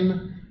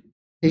 10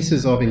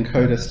 pieces of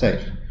encoder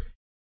state.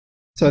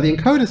 So the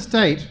encoder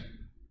state,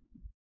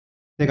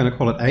 they're going to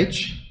call it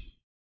H.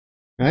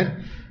 Right?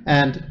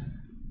 And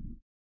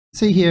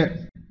see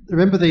here,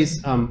 remember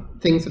these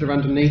things that are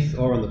underneath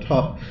or on the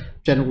top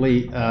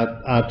generally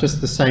are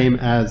just the same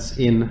as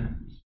in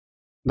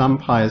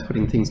NumPy is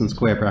putting things in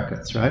square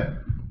brackets, right?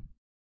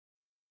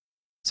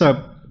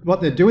 So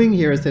what they're doing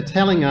here is they're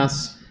telling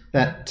us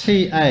that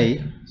TA,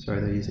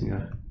 sorry, they're using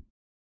a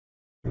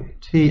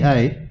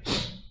TA,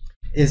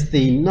 is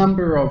the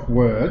number of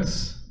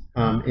words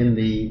in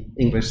the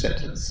English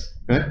sentence,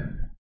 right?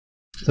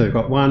 So we've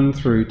got 1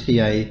 through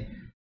TA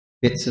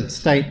bits of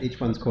state, each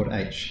one's called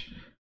H.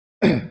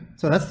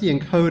 So that's the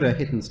encoder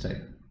hidden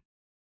state.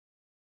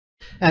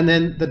 And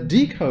then the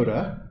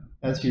decoder,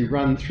 as you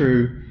run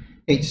through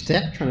each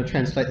step, trying to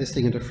translate this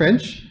thing into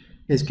French,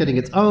 is creating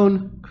its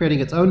own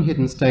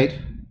hidden state.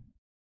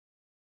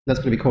 That's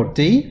going to be called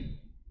D,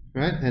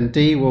 right? And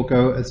D will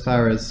go as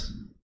far as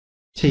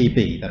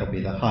TB. That'll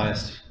be the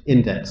highest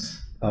index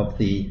of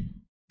the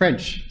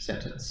French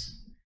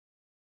sentence.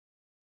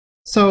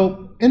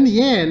 So in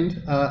the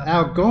end,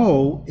 our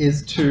goal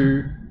is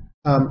to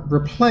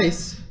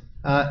replace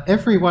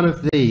every one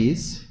of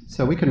these.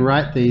 So we can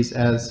write these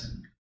as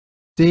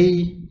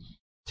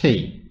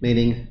DT,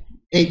 meaning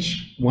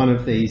each one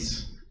of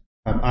these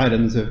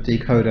items of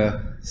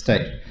decoder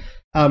state.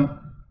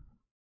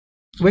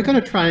 We're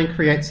going to try and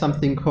create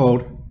something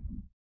called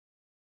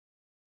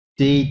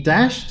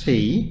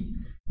D-T,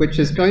 which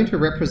is going to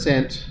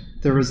represent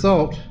the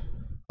result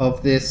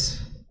of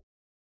this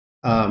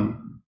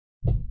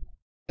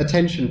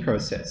attention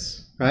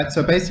process, right?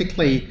 So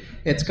basically,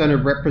 it's going to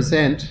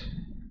represent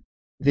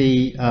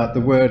the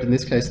word, in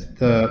this case,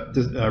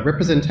 the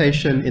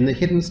representation in the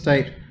hidden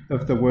state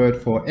of the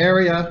word for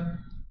area,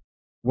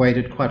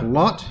 weighted quite a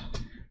lot,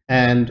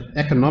 and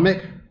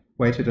economic,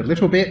 weighted a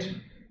little bit,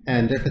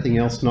 and everything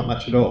else not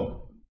much at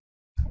all.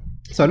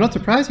 So not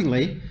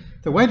surprisingly,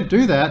 the way to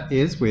do that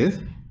is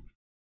with,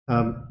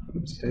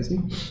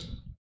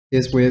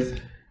 is with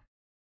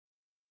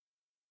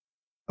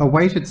a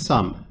weighted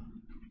sum,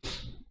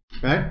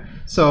 right?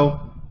 So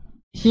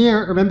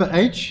here, remember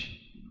H,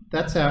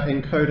 that's our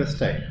encoder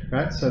state,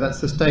 right? So that's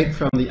the state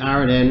from the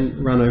R and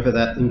N run over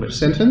that English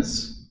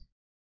sentence.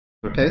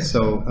 Okay,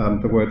 so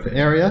the word for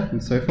area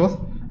and so forth.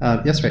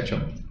 Yes,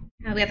 Rachel?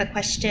 We have a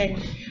question.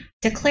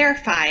 To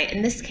clarify,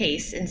 in this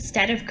case,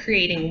 instead of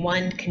creating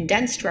one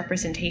condensed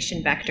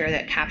representation vector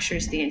that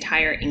captures the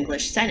entire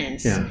English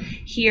sentence,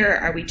 here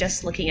are we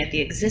just looking at the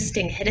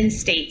existing hidden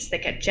states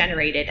that get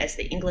generated as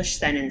the English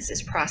sentence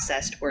is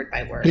processed word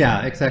by word?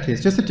 Yeah, exactly.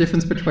 It's just a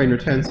difference between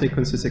return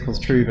sequences equals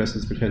true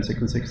versus return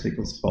sequences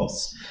equals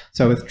false.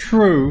 So with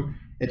true,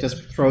 it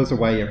just throws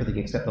away everything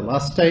except the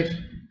last state.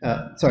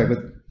 Sorry,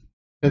 with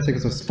return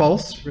sequence is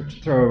false,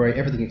 throw away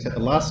everything except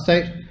the last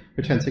state.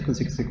 Return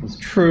sequence equals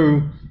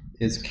true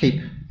is keep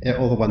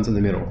all the ones in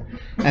the middle.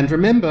 And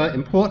remember,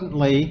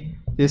 importantly,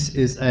 this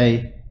is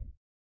a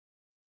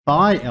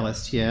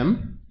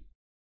bi-LSTM,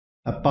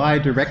 a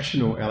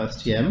bi-directional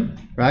LSTM,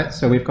 right?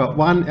 So we've got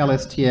one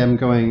LSTM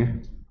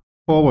going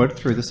forward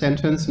through the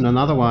sentence and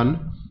another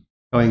one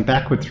going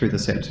backward through the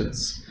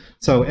sentence.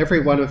 So every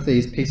one of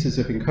these pieces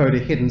of encoder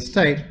hidden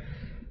state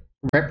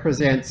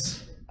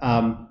represents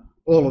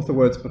all of the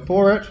words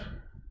before it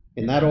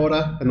in that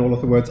order and all of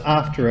the words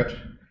after it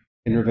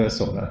in reverse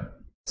order,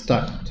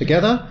 stuck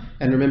together.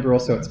 And remember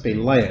also it's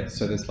been layered,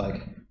 so there's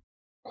like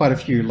quite a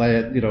few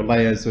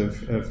layers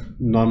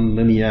of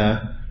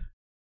non-linear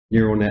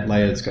neural net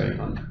layers going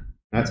on.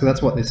 Right? So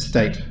that's what this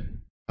state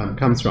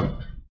comes from.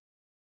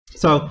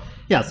 So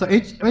yeah, so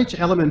each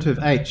element of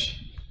H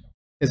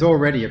is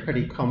already a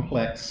pretty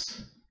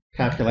complex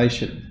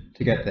calculation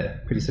to get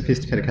there, pretty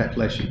sophisticated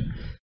calculation.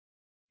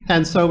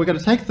 And so we're going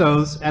to take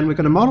those and we're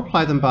going to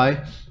multiply them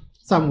by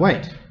some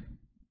weight.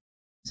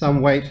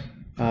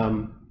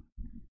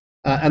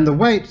 And the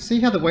weight, see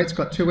how the weight's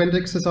got two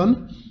indexes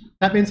on?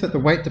 That means that the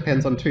weight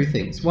depends on two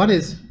things. One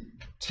is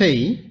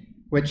T,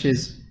 which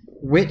is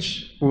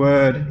which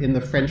word in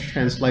the French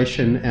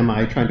translation am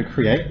I trying to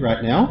create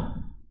right now?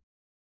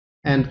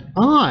 And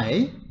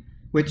I,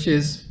 which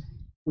is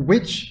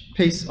which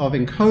piece of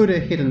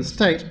encoder hidden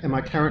state am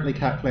I currently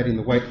calculating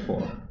the weight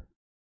for?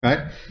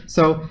 Right?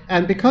 So,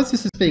 and because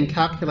this is being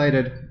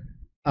calculated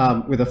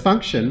with a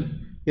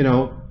function,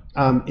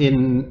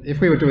 if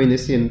we were doing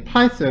this in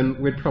Python,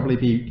 we'd probably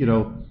be,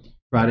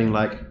 writing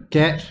like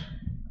get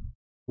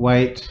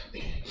weight,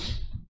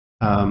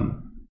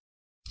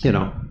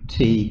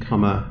 T,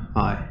 comma,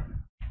 I,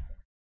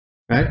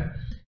 right?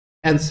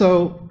 And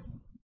so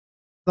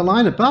the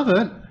line above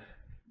it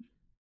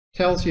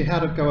tells you how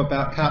to go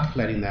about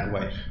calculating that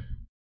weight,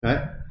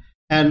 right?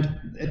 And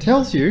it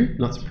tells you,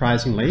 not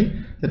surprisingly,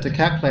 that to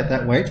calculate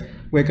that weight,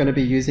 we're going to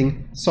be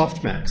using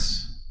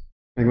softmax.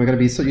 And we're going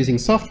to be using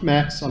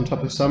softmax on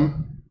top of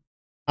some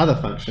other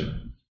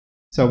function.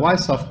 So why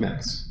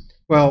softmax?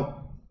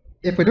 Well,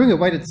 if we're doing a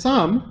weighted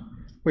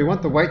sum, we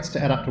want the weights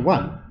to add up to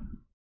 1.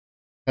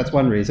 That's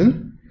one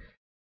reason.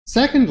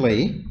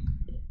 Secondly,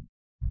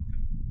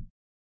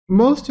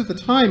 most of the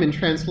time in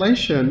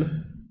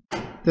translation,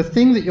 the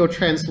thing that you're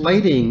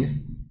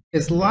translating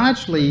is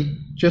largely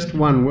just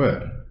one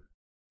word,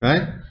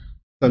 right?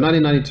 So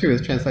 1992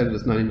 is translated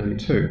as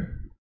 1992.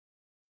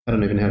 I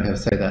don't even know how to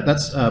say that.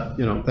 That's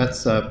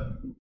that's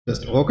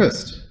just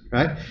August,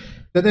 right?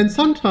 But then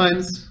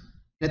sometimes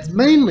it's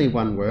mainly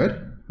one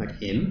word,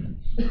 like in,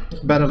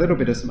 but a little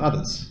bit of some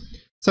others.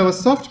 So a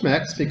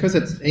softmax, because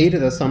it's e to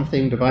the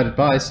something divided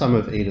by sum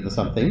of e to the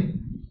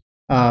something,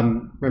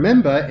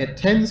 remember it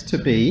tends to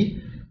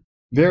be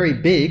very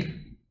big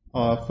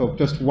for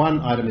just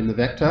one item in the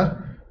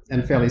vector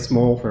and fairly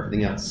small for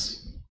everything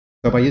else.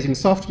 So by using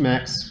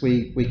softmax,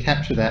 we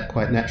capture that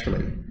quite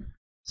naturally.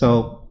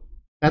 So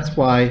that's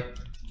why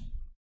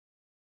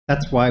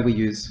we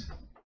use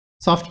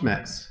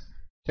softmax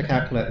to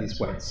calculate these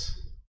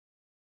weights.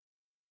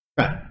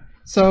 Right.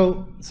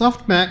 So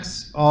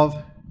softmax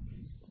of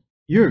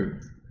u,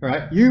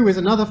 right? U is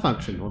another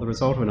function or the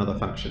result of another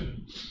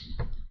function.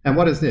 And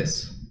what is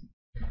this?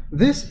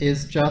 This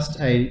is just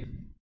a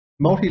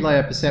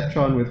multi-layer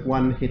perceptron with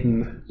one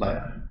hidden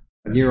layer,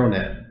 a neural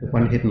net with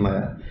one hidden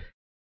layer.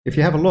 If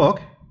you have a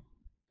look,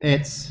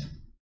 it's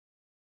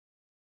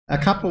a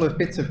couple of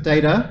bits of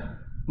data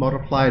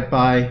multiplied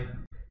by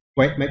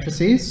weight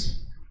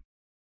matrices,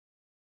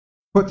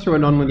 put through a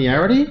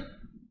nonlinearity,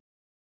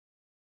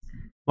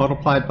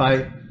 multiplied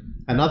by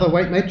another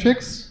weight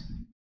matrix,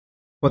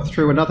 put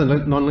through another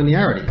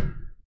nonlinearity.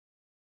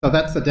 So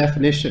that's the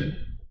definition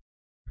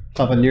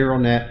of a neural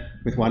net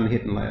with one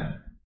hidden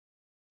layer.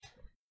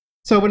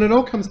 So when it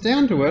all comes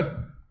down to it,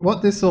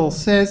 what this all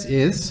says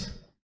is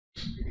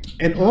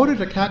in order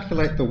to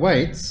calculate the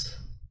weights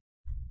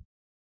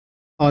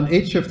on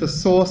each of the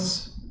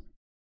source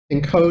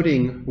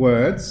encoding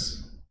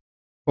words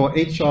for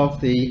each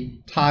of the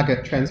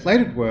target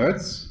translated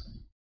words,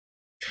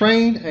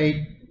 train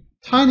a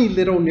tiny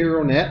little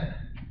neural net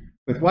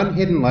with one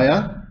hidden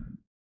layer,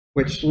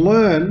 which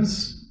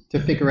learns to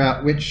figure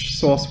out which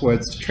source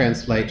words to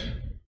translate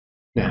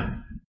now.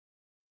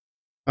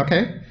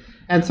 Okay?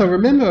 And so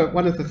remember,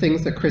 one of the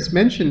things that Chris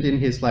mentioned in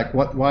his, like,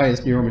 why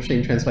is neural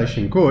machine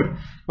translation good?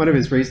 One of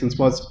his reasons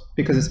was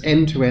because it's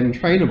end-to-end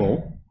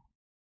trainable.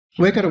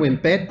 We're going to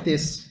embed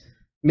this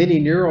mini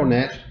neural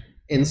net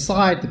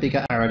inside the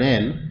bigger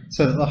RNN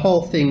so that the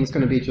whole thing's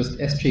going to be just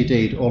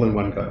SGD'd all in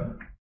one go.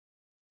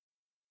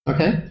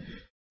 Okay?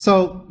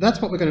 So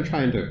that's what we're going to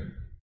try and do.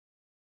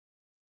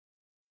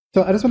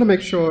 So I just want to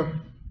make sure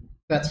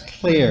that's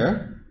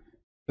clear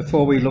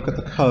before we look at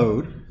the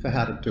code for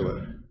how to do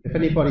it. If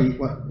anybody,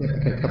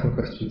 okay, a couple of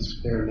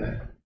questions there and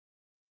there.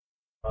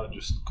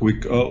 Just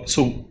quick.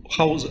 So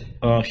how's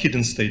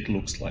hidden state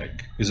looks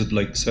like? Is it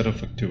like set of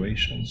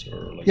activations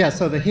or like? Yeah.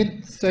 So the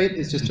hidden state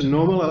is just a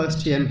normal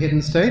LSTM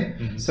hidden state.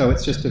 Mm-hmm. So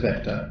it's just a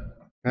vector,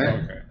 right?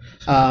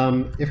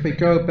 Okay. If we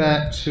go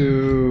back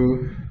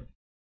to,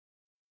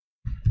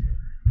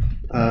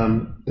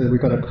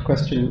 we've got a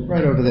question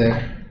right over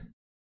there.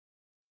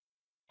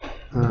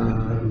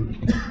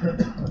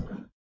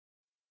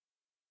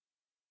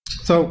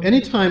 So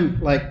anytime,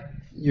 like,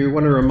 you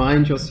want to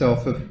remind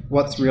yourself of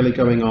what's really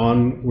going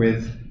on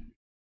with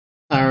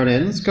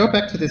RNNs, go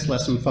back to this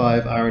lesson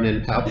 5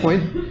 RNN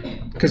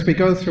PowerPoint, because we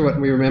go through it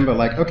and we remember,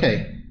 like,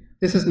 okay,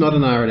 this is not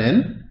an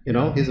RNN, you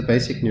know, here's a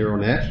basic neural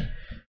net,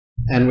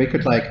 and we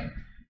could, like,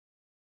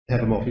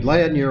 have a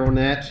multi-layer neural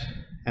net,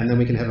 and then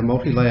we can have a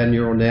multi-layer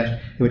neural net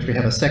in which we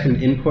have a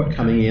second input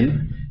coming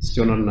in,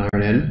 still not an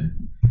RNN.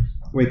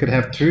 We could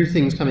have 2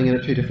 things coming in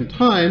at 2 different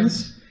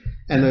times,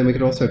 and then we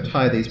could also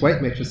tie these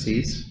weight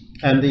matrices.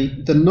 And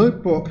the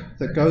notebook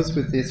that goes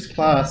with this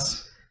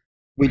class,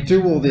 we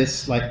do all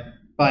this like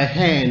by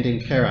hand in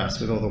Keras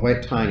with all the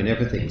weight tying and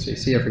everything, so you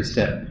see every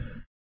step.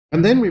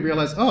 And then we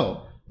realize,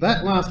 oh,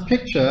 that last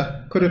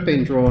picture could have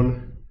been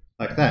drawn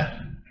like that,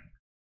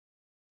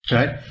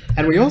 right?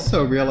 And we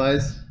also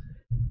realize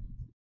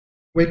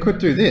we could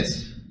do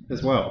this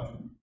as well,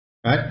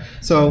 right?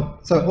 So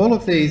all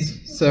of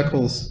these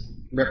circles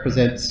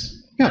represents,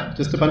 yeah,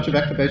 just a bunch of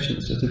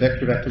activations, just a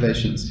vector of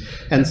activations.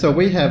 And so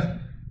we have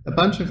a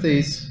bunch of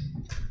these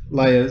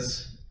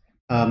layers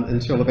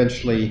until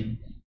eventually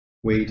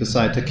we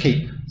decide to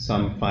keep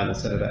some final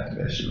set of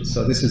activations.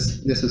 So this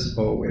is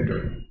all we're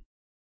doing.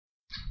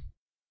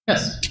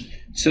 Yes?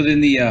 So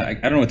then the, I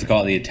don't know what to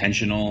call it, the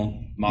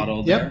attentional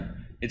model there. Yep.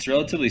 It's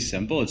relatively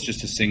simple. It's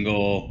just a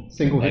single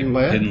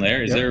hidden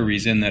layer. Is there a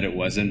reason that it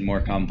wasn't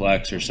more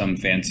complex or some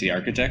fancy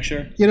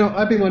architecture? You know,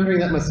 I've been wondering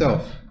that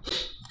myself.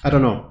 I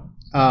don't know.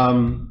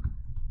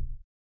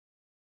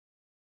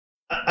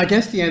 I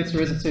guess the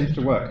answer is it seems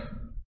to work.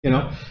 You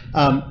know,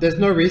 there's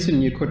no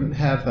reason you couldn't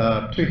have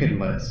 2 hidden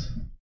layers.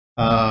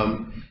 I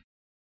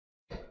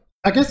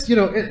guess, you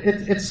know,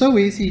 it's so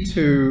easy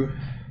to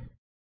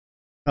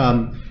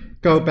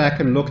go back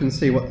and look and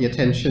see what the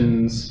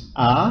attentions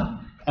are,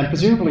 and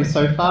presumably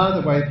so far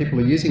the way people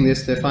are using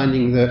this, they're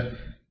finding that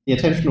the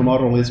attentional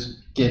model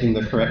is getting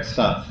the correct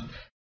stuff.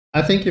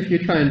 I think if you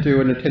try and do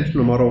an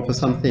attentional model for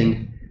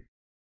something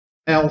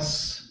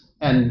else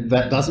and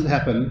that doesn't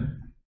happen,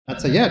 I'd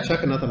say, yeah,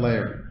 chuck another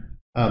layer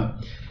in.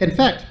 In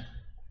fact,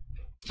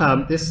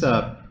 this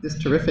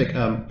terrific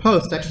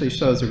post actually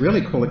shows a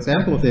really cool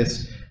example of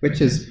this, which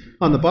is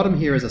on the bottom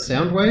here is a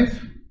sound wave,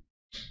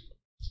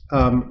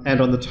 and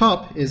on the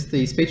top is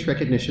the speech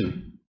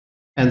recognition.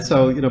 And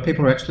so, you know,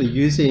 people are actually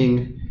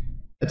using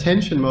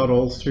attention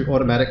models to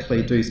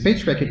automatically do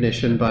speech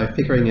recognition by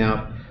figuring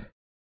out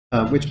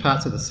which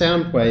parts of the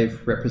sound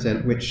wave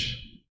represent which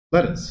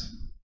letters.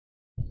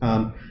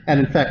 And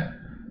in fact,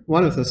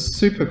 one of the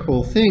super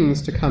cool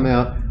things to come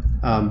out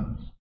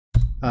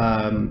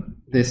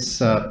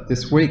this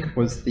week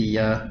was the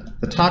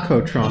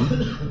Tacotron,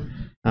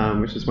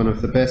 which is one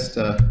of the best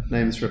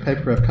names for a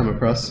paper I've come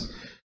across.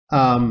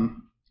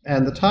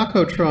 And the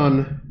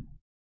Tacotron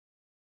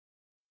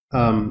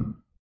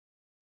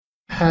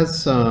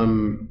has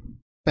some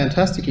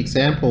fantastic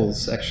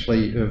examples,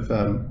 actually, of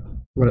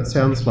what it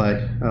sounds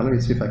like. Let me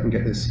see if I can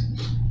get this.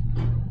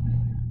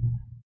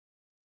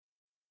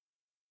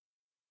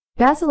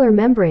 Basilar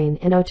membrane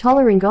and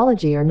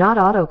otolaryngology are not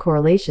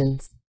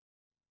autocorrelations.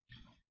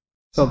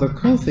 So the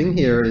cool thing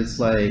here is,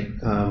 like,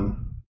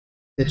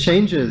 it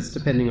changes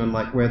depending on,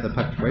 like, where the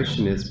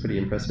punctuation is pretty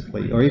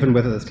impressively, or even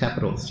whether there's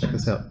capitals. Check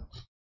this out.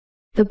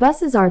 The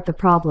buses aren't the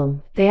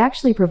problem, they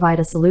actually provide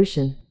a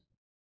solution.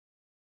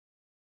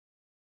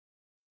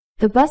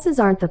 The buses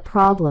aren't the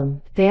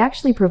problem, they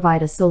actually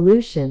provide a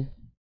solution.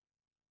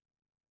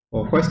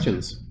 Or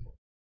questions.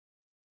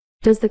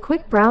 Does the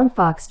quick brown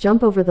fox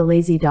jump over the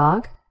lazy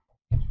dog?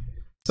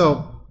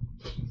 So,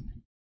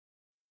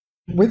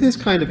 with this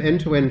kind of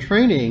end-to-end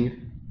training,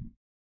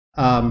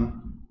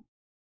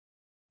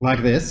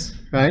 like this,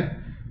 right,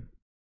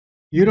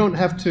 you don't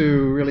have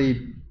to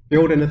really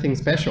build anything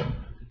special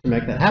to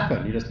make that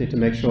happen. You just need to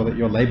make sure that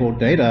your labeled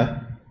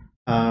data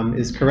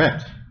is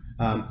correct.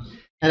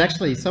 And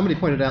actually, somebody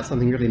pointed out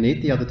something really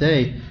neat the other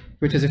day,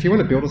 which is if you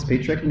want to build a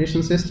speech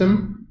recognition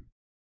system,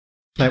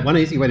 like one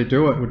easy way to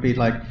do it would be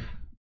like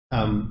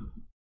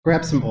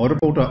grab some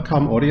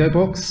audible.com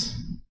audiobooks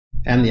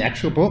and the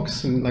actual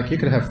books, and like you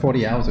could have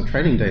 40 hours of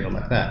training data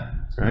like that,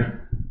 right?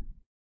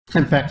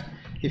 In fact,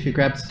 if you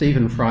grab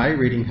Stephen Fry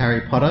reading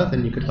Harry Potter,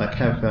 then you could like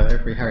have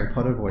every Harry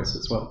Potter voice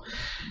as well.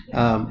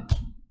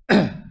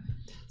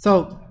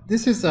 So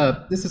this is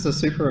a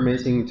super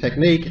amazing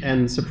technique,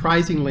 and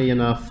surprisingly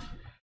enough,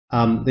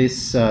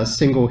 this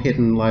single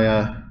hidden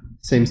layer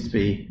seems to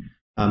be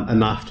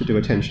enough to do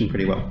attention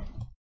pretty well.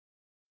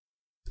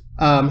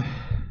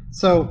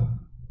 So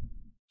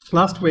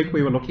last week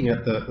we were looking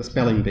at the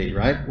spelling bee,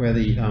 right, where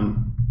the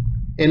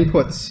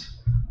inputs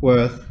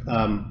were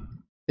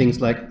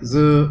things like z,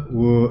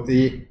 w,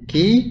 I,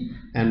 ki,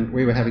 and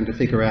we were having to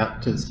figure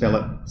out to spell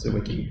it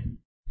Zwiki.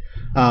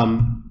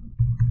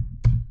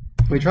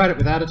 We tried it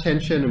without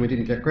attention and we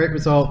didn't get great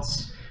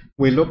results.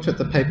 We looked at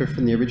the paper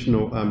from the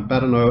original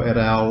Baronneau et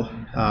al.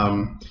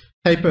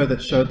 Paper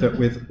that showed that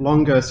with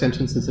longer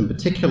sentences in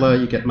particular,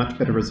 you get much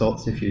better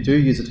results if you do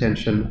use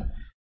attention.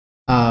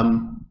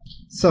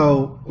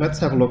 So let's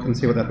have a look and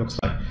see what that looks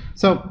like.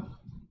 So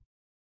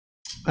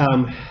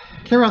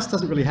Keras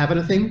doesn't really have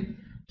anything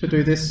to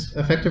do this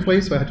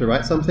effectively, so I had to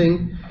write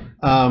something.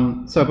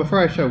 So before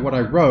I show what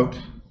I wrote,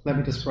 let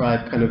me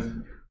describe kind of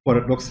what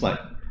it looks like.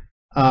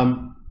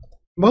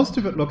 Most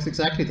of it looks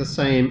exactly the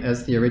same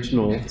as the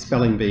original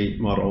spelling bee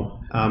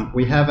model.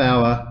 We have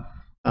our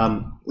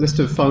list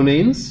of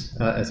phonemes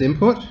as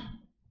input.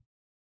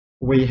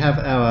 We have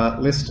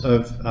our list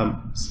of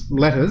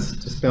letters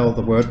to spell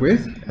the word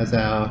with as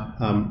our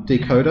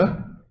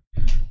decoder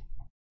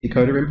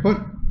input.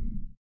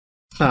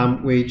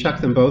 We chuck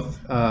them both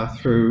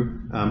through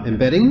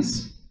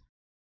embeddings.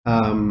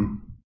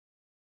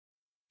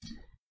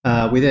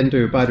 We then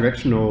do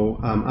bidirectional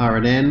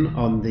RNN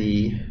on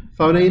the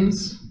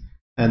phonemes,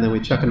 and then we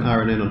chuck an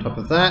RNN on top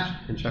of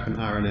that, and chuck an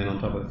RNN on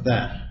top of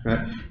that,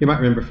 right? You might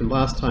remember from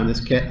last time, this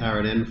get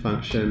RNN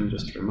function,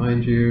 just to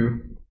remind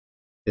you,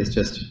 is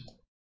just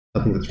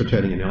something that's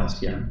returning an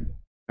LSTM,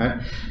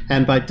 right?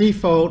 And by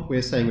default,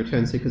 we're saying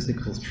return sequence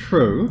equals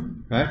true,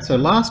 right? So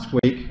last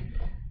week,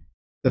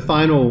 the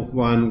final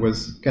one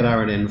was get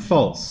RNN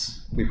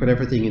false. We put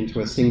everything into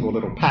a single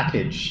little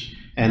package,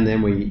 and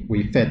then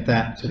we fed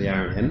that to the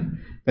RNN.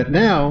 But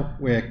now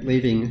we're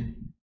leaving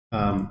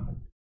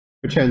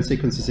return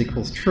sequences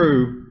equals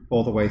true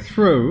all the way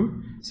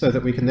through, so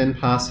that we can then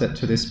pass it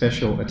to this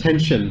special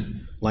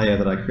attention layer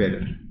that I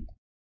created.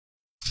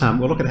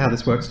 We'll look at how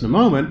this works in a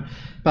moment,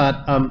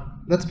 but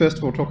let's first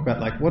of all talk about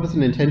like what does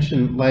an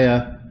attention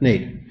layer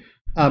need?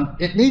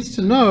 It needs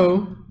to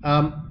know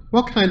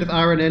what kind of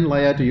RNN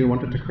layer do you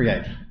want it to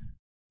create,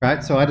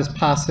 right? So I just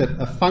pass it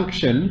a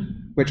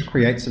function which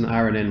creates an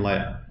RNN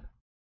layer.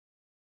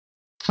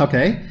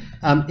 Okay,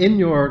 in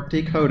your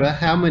decoder,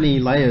 how many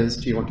layers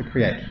do you want to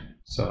create?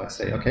 So I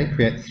say, okay,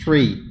 create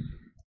 3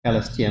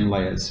 LSTM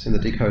layers in the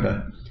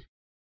decoder.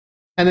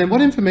 And then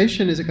what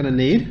information is it going to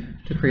need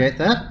to create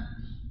that?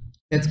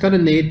 It's going to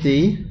need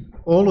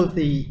all of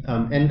the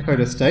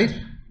encoder state,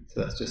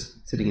 so that's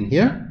just sitting in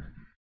here.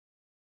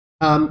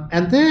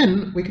 And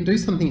then we can do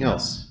something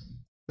else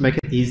to make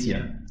it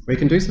easier. We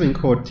can do something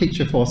called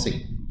teacher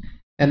forcing.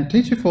 And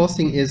teacher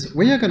forcing is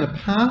we are going to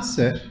pass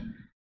it,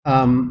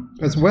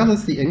 as well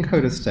as the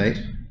encoder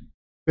state,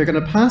 we're going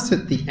to pass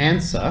it the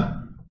answer,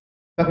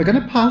 but we're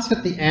going to pass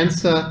it the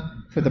answer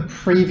for the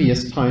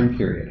previous time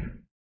period,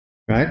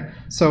 right?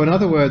 So in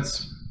other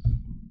words,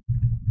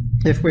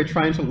 if we're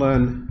trying to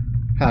learn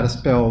how to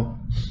spell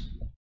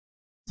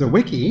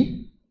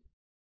Zwiki,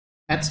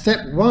 at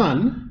step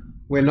 1,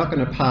 we're not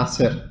going to pass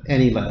it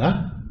any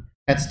letter.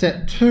 At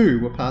step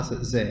 2, we'll pass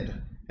it Z.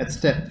 At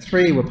step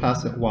 3, we'll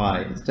pass it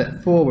Y. At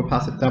step 4, we'll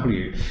pass it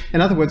W.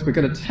 In other words, we're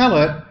going to tell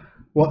it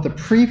what the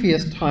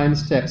previous time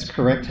step's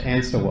correct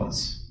answer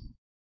was.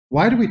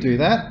 Why do we do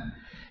that?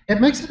 It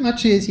makes it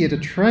much easier to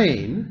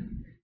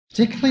train,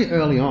 particularly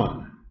early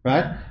on,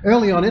 right?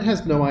 Early on, it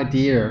has no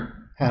idea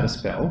how to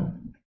spell,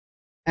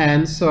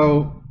 and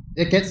so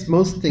it gets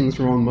most things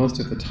wrong most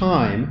of the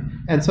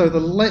time, and so the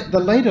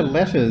later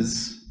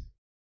letters,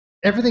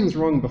 everything's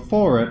wrong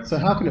before it, so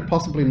how can it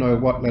possibly know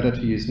what letter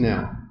to use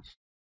now,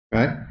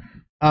 right?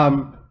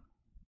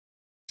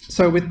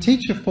 So with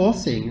teacher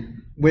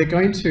forcing, we're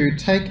going to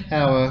take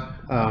our,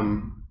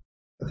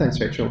 thanks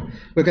Rachel,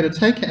 we're going to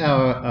take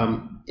our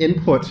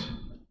input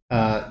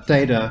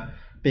data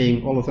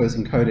being all of those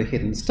encoder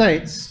hidden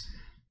states,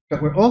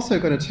 but we're also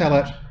going to tell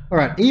it, all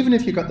right, even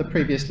if you got the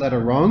previous letter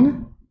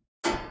wrong,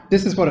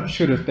 this is what it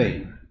should have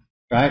been,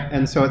 right?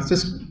 And so it's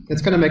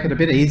going to make it a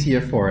bit easier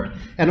for it.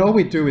 And all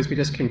we do is we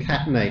just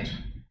concatenate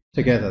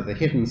together the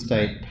hidden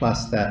state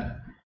plus that,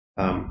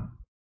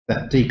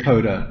 that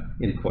decoder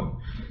input.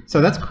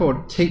 So that's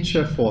called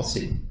teacher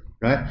forcing,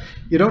 right?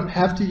 You don't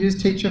have to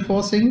use teacher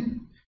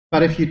forcing,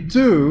 but if you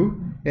do,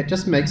 it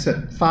just makes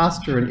it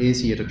faster and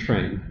easier to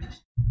train.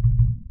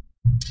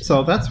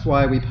 So that's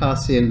why we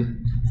pass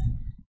in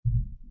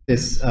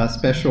this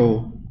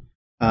special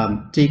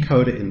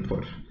decoder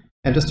input.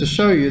 And just to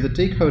show you, the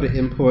decoder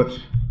input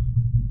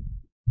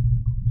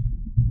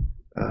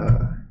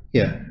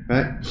here,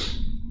 right?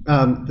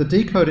 The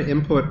decoder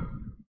input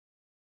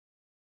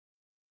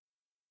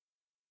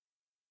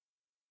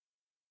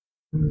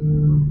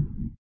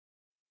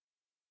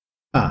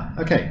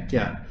okay,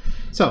 yeah.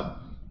 So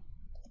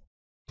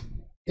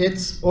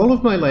it's all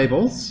of my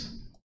labels,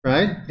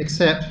 right?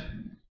 Except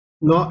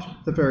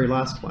not the very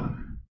last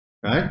one,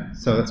 right?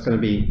 So that's going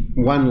to be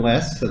one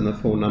less than the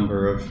full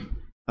number of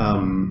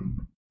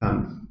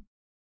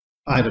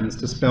items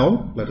to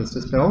spell, letters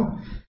to spell.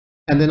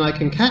 And then I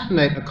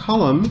concatenate a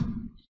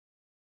column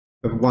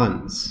of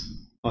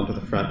ones onto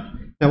the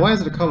front. Now, why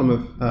is it a column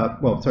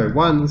of,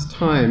 ones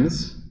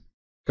times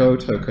go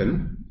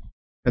token?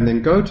 And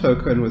then go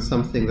token was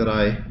something that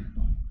I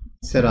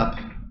set up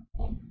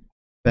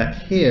back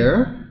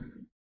here.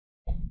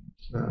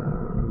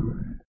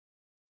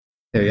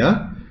 There we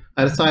are.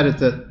 I decided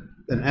that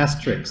an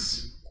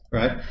asterisk,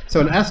 right?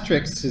 So an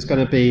asterisk is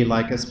going to be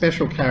like a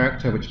special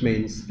character, which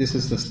means this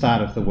is the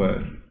start of the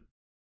word,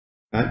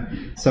 right?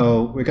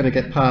 So we're going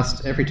to get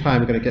past, every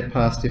time we're going to get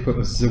past, if it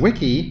was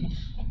Zwicky,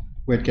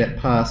 we'd get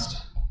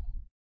past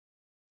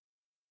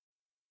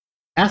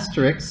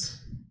asterisk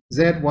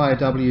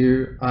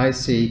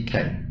Z-Y-W-I-C-K.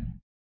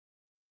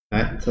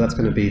 Right? So that's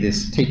going to be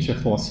this teacher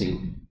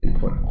forcing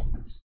input.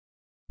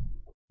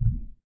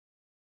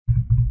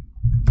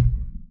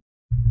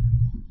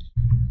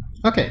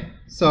 Okay,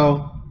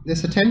 so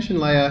this attention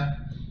layer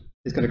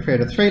is going to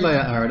create a 3-layer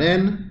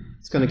RNN.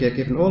 It's going to get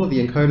given all of the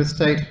encoder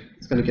state.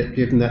 It's going to get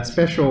given that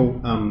special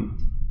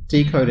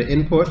decoder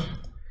input.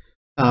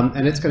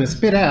 And it's going to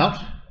spit out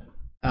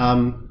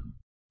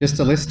just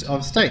a list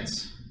of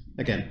states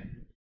again.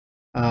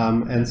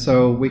 And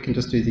so we can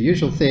just do the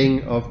usual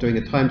thing of doing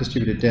a time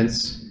distributed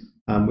dense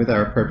with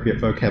our appropriate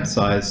vocab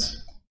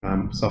size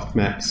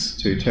softmax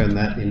to turn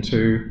that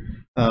into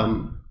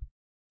our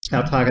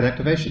target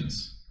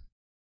activations.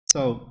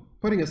 So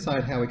putting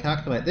aside how we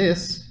calculate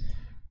this,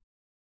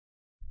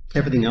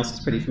 everything else is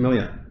pretty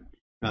familiar.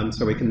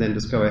 So we can then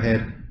just go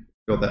ahead,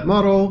 build that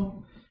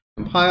model,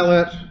 compile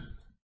it,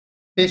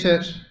 fit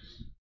it,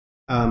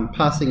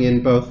 passing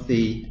in both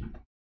the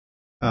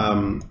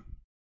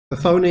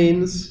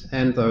phonemes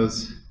and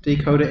those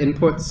decoder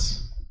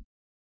inputs,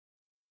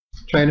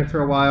 train it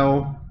for a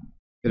while,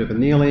 bit of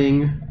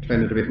annealing,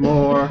 train it a bit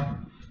more,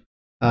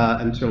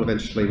 until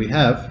eventually we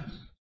have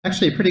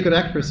actually pretty good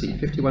accuracy,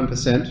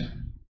 51%.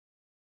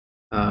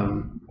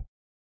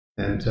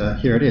 And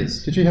here it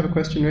is. Did you have a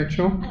question,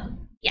 Rachel?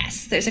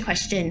 Yes, there's a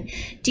question.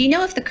 Do you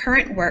know if the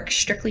current work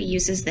strictly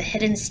uses the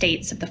hidden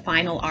states of the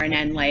final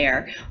RNN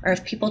layer, or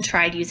if people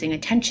tried using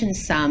attention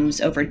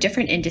sums over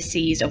different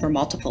indices over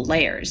multiple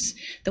layers,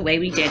 the way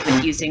we did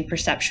with using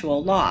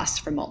perceptual loss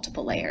for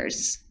multiple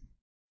layers?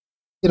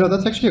 You know,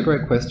 that's actually a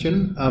great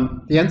question.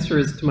 The answer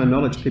is, to my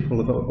knowledge,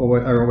 people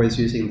are always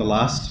using the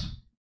last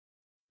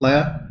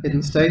layer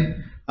hidden state.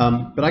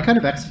 But I kind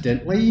of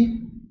accidentally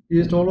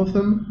used all of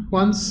them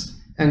once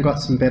and got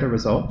some better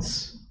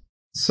results.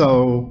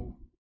 So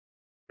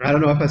I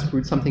don't know if I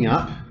screwed something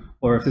up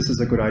or if this is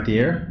a good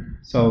idea.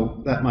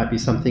 So that might be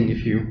something,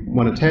 if you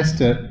want to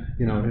test it,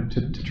 you know,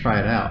 to try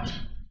it out.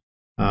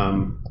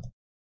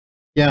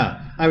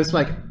 Yeah, I was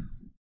like,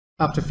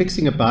 after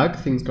fixing a bug,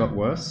 things got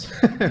worse,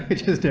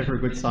 which is never a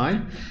good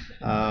sign.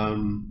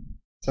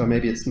 So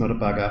maybe it's not a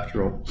bug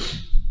after all.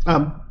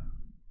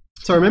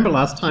 So I remember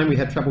last time we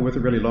had trouble with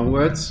the really long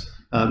words,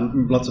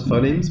 lots of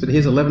phonemes, but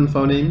here's 11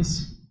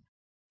 phonemes,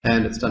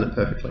 and it's done it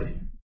perfectly.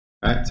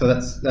 Right? So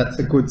that's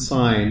a good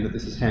sign that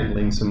this is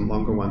handling some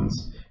longer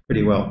ones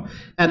pretty well.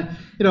 And,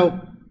 you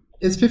know,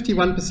 is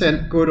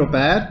 51% good or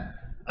bad?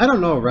 I don't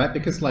know, right?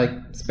 Because, like,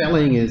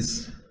 spelling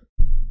is,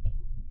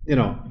 you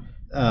know,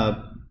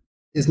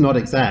 is not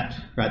exact,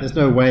 right? There's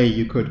no way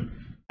you could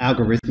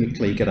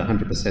algorithmically get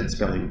 100%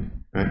 spelling,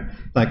 right?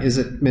 Like, is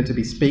it meant to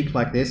be speak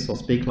like this or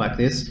speak like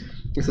this?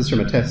 This is from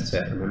a test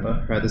set,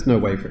 remember, right? There's no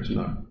way for it to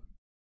know.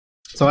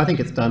 So I think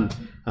it's done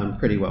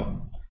pretty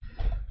well.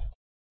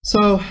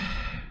 So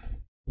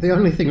the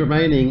only thing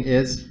remaining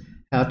is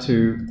how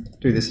to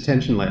do this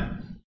attention layer.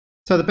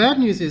 So the bad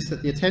news is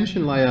that the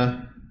attention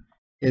layer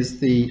is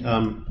the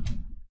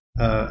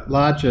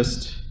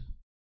largest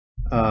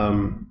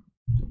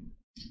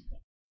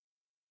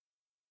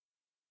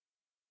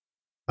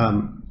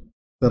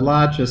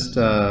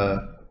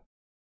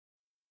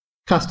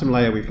custom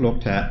layer we've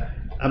looked at.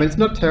 I mean, it's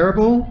not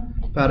terrible,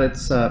 but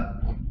it's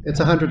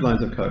 100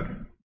 lines of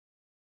code,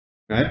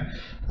 right?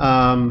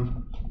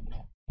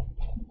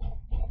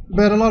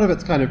 But a lot of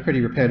it's kind of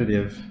pretty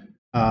repetitive.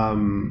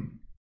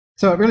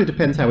 So it really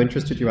depends how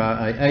interested you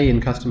are, A,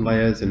 in custom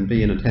layers, and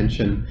B, in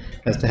attention,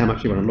 as to how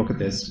much you want to look at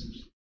this.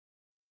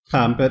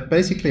 But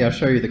basically, I'll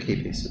show you the key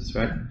pieces,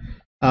 right?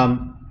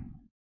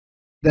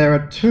 There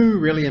are two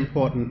really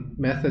important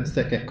methods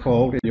that get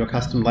called in your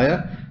custom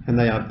layer, and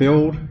they are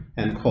build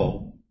and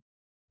call.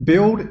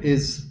 Build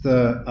is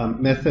the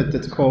method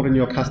that's called in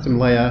your custom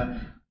layer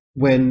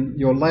when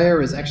your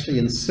layer is actually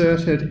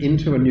inserted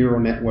into a neural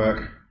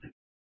network,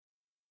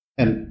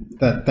 and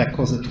that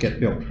causes it to get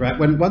built, right?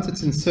 Once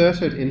it's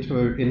inserted into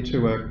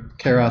a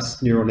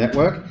Keras neural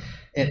network,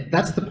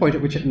 that's the point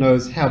at which it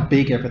knows how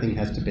big everything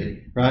has to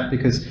be, right?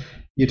 Because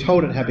you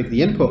told it how big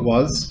the input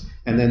was,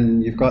 and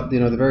then you've got the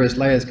various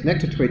layers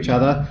connected to each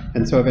other,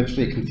 and so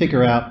eventually it can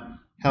figure out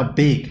how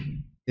big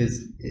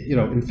is,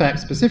 in fact,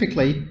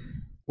 specifically,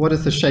 what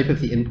is the shape of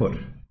the input,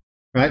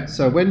 right?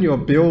 So when your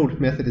build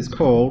method is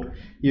called,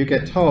 you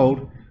get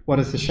told what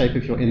is the shape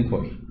of your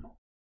input.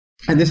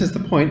 And this is the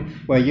point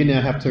where you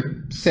now have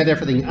to set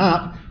everything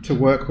up to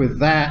work with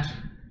that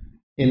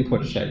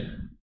input shape,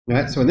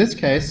 right? So in this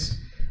case,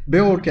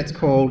 build gets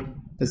called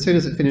as soon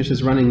as it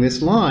finishes running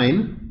this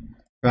line,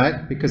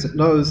 right? Because it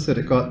knows that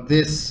it got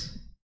this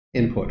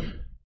input,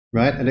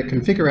 right? And it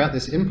can figure out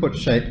this input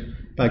shape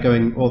by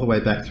going all the way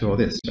back through all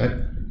this, right?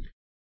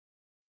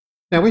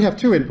 Now we have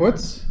two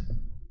inputs,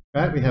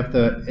 right? We have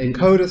the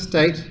encoder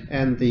state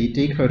and the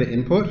decoder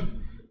input.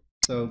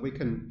 So we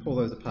can pull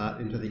those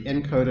apart into the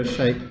encoder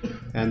shape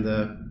and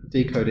the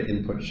decoder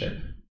input shape.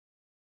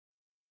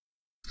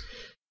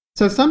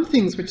 So some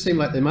things which seem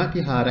like they might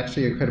be hard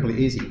actually are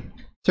incredibly easy.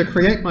 To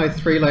create my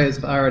 3 layers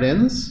of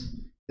RNNs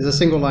is a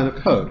single line of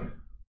code,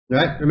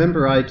 right?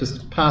 Remember, I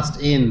just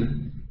passed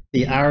in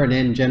the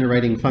RNN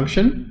generating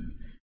function,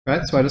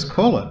 right? So I just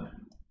call it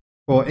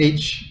for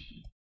each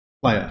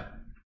layer,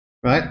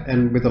 right?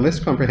 And with the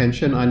list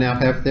comprehension, I now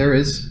have, there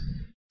is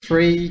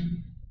 3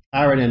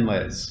 RNN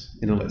layers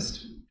in a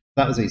list.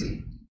 That was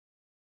easy.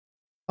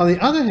 On the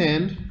other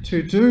hand,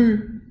 to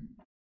do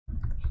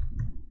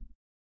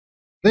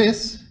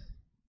this,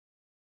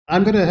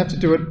 I'm going to have to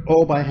do it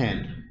all by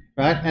hand,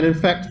 right? And in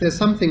fact, there's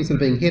some things that are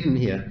being hidden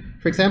here.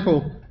 For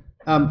example,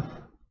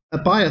 a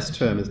bias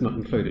term is not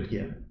included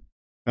here,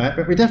 right?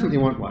 But we definitely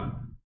want one,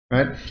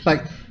 right?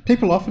 Like,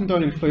 people often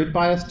don't include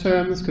bias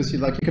terms because you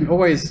can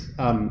always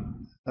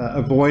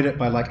avoid it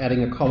by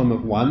adding a column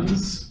of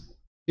 1s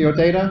to your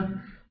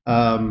data.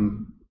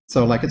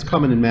 So it's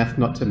common in math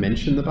not to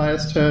mention the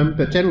bias term,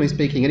 but generally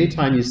speaking,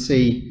 anytime you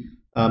see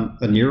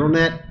a neural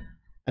net,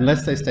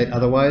 unless they state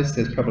otherwise,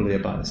 there's probably a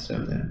bias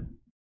term there.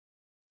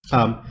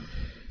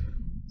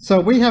 So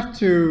we have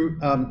to,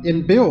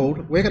 in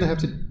build, we're going to have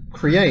to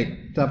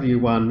create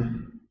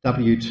W1,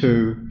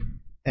 W2,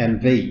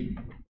 and V,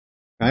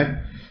 right?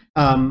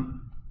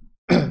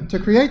 To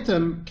create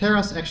them,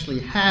 Keras actually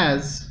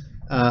has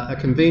a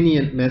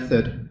convenient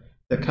method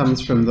that comes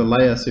from the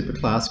layer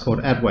superclass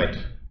called addWeight.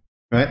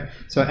 Right?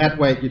 So at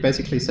weight, you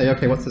basically say,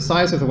 okay, what's the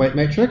size of the weight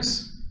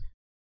matrix?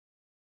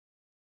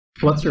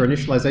 What's your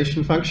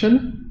initialization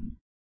function?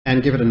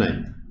 And give it a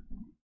name.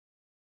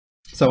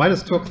 So I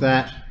just took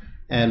that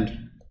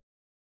and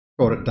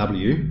called it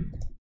W,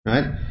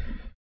 right?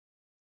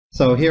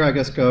 So here I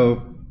just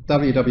go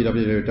W,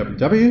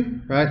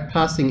 right?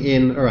 Passing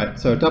in, all right,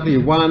 so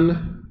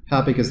W1,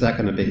 how big is that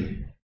going to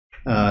be?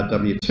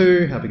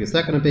 W2, how big is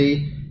that going to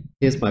be?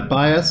 Here's my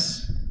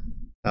bias,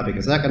 how big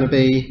is that going to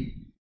be?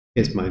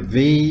 Here's my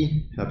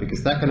V, how big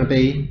is that going to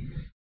be?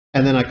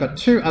 And then I've got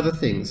 2 other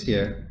things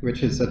here,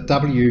 which is a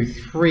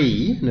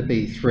W3 and a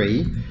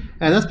B3.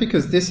 And that's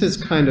because this is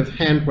kind of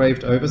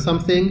hand-waved over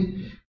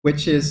something,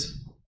 which is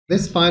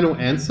this final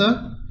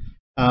answer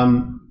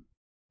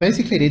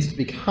basically needs to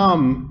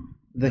become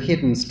the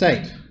hidden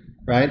state,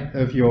 right,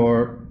 of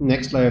your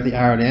next layer of the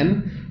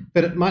RNN,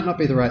 but it might not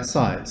be the right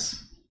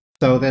size.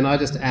 So then I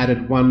just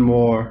added one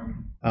more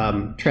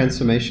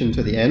transformation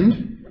to the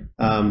end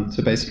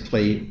to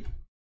basically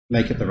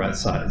make it the right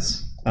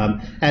size.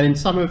 And in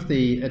some of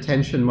the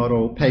attention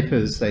model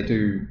papers, they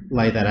do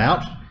lay that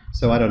out.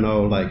 So I don't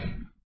know,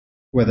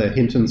 whether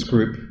Hinton's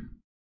group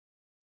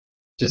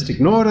just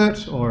ignored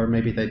it, or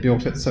maybe they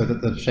built it so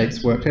that the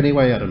shapes worked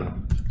anyway. I don't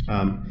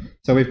know.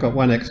 So we've got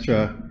one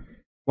extra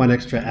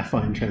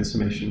affine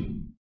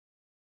transformation.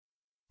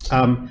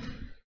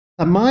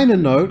 A minor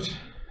note.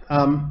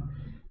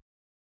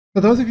 For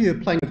those of you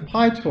playing with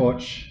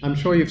PyTorch, I'm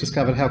sure you've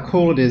discovered how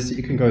cool it is that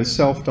you can go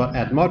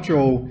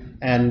self.addModule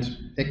and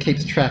it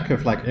keeps track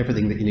of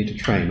everything that you need to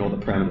train, all the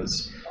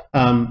parameters.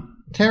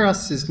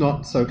 Keras is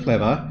not so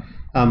clever,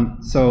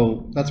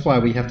 so that's why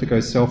we have to go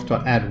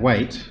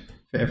self.addWeight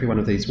for every one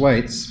of these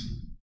weights,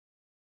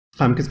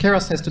 because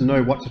Keras has to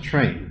know what to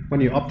train. When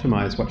you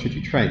optimize, what should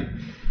you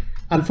train?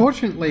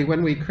 Unfortunately,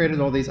 when we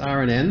created all these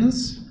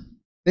RNNs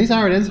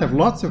have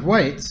lots of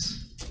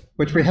weights,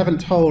 which we haven't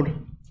told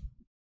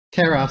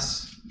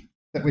Keras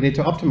that we need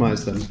to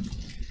optimize them.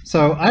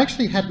 So I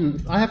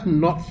have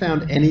not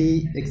found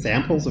any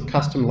examples of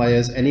custom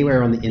layers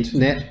anywhere on the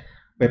internet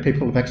where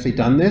people have actually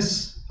done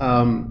this.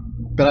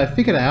 But I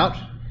figured out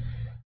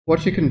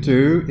what you can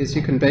do is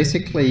you can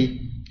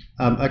basically,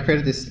 I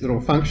created this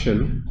little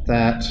function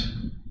that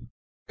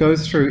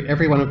goes through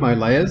every one of my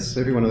layers,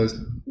 every one of those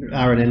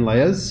RNN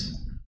layers,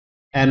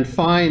 and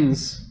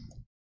finds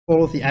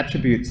all of the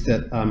attributes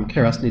that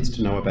Keras needs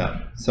to know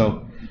about.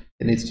 So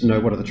it needs to know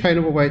what are the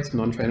trainable weights,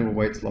 non-trainable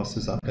weights,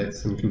 losses,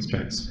 updates, and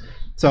constraints.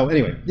 So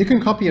anyway, you can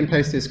copy and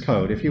paste this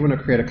code. If you want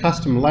to create a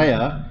custom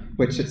layer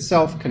which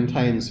itself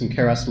contains some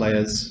Keras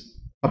layers,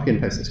 copy and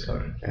paste this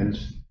code, and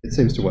it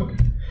seems to work.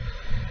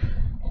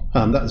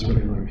 That was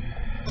really annoying.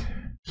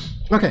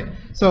 Okay,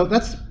 so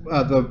that's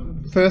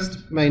the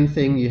first main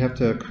thing you have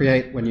to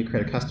create when you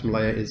create a custom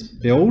layer is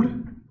build.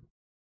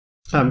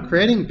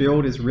 Creating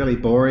build is really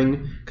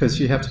boring because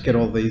you have to get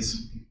all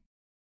these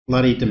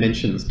bloody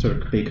dimensions to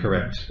be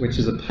correct, which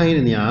is a pain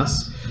in the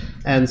ass.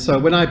 And so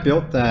when I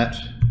built that,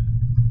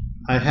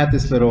 I had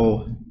this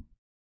little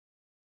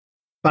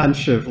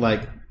bunch of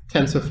like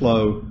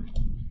TensorFlow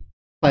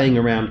playing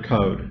around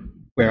code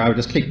where I would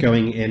just keep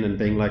going in and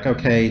being like,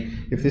 okay,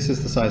 if this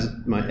is the size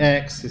of my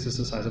X, this is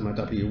the size of my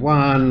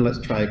W1,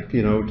 let's try,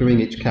 you know, doing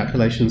each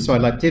calculation. So I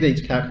like did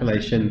each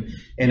calculation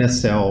in a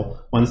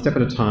cell, one step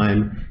at a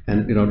time,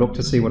 and, you know, looked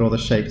to see what all the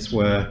shapes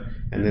were,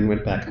 and then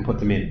went back and put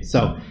them in.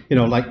 So, you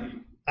know, like,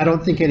 I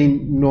don't think any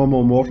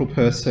normal mortal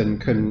person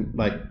can,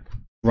 like,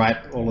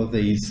 write all of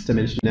these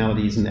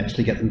dimensionalities and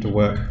actually get them to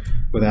work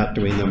without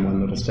doing them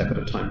one little step at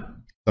a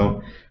time.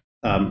 So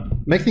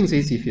make things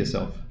easy for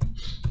yourself.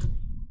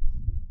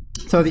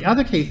 So the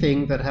other key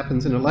thing that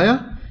happens in a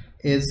layer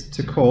is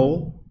to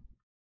call.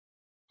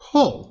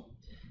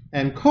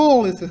 And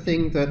call is the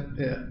thing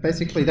that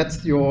basically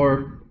it's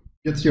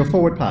your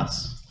forward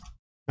pass.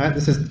 Right?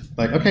 This is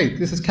like, okay,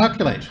 this is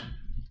calculate.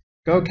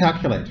 Go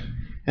calculate.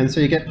 And so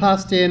you get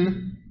passed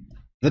in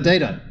the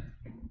data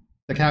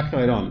to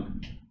calculate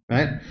on.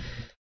 Right?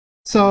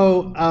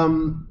 So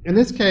in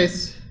this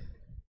case,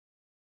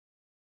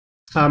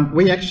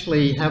 we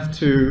actually have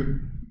to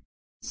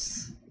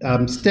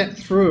step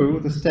through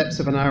the steps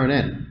of an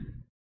RNN.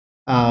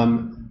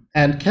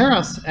 And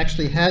Keras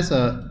actually has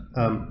a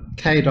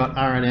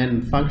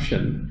k.rnn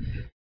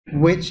function,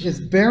 which is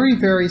very,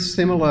 very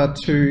similar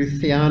to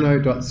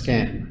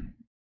theano.scan.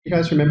 You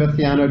guys remember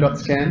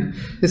theano.scan?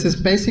 This is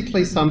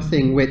basically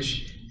something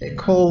which it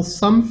calls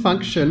some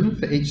function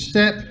for each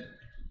step.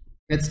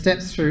 It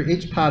steps through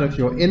each part of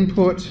your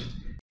input,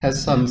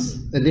 has some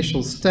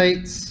initial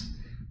states,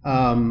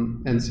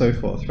 and so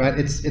forth, right?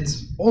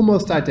 It's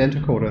almost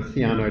identical to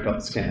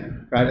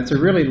theano.scan, right? It's a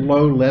really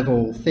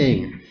low-level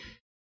thing.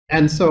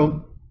 And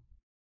so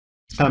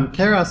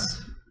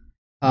Keras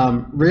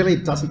really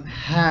doesn't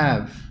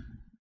have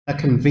a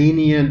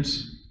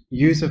convenient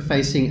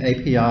user-facing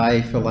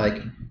API for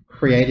like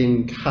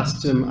creating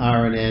custom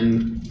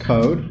RNN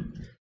code.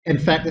 In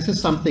fact, this is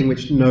something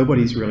which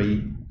nobody's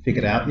really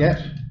figured out yet.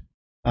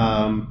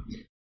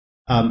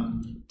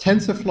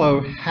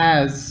 TensorFlow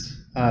has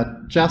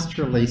just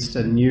released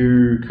a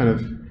new kind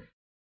of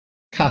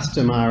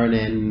custom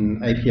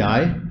RNN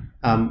API,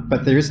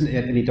 but there isn't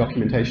any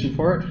documentation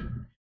for it.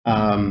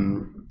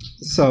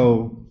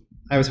 So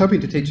I was hoping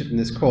to teach it in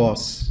this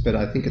course, but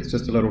I think it's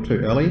just a little too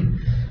early,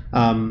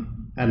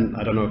 and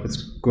I don't know if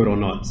it's good or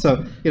not.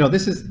 So, you know,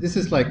 this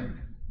is like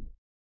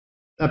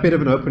a bit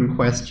of an open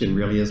question,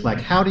 really, is like,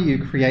 how do you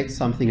create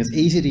something as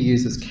easy to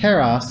use as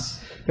Keras,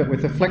 but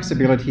with the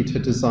flexibility to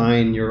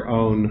design your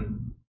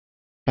own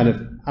kind of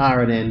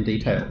RNN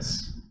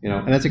details, you know?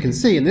 And as you can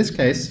see, in this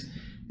case,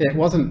 it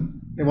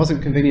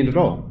wasn't convenient at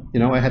all. You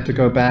know, I had to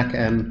go back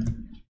and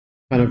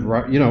kind of,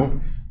 you know,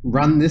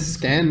 run this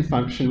scan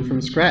function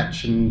from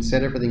scratch and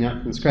set everything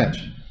up from scratch.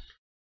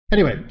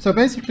 Anyway, so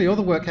basically all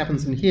the work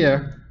happens in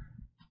here,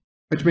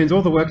 which means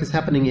all the work is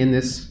happening in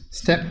this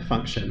step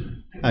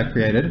function I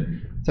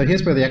created. So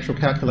here's where the actual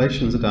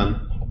calculations are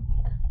done.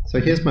 So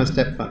here's my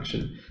step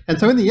function. And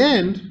so in the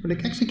end, when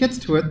it actually gets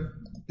to it,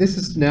 this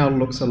is now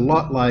looks a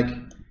lot like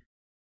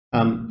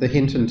the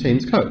Hinton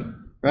team's code,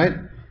 right?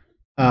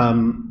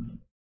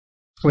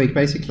 We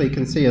basically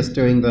can see us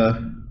doing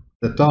the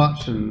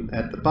dot and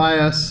add the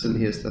bias, and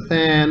here's the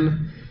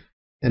than,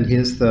 and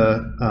here's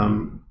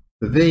the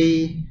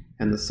V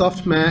and the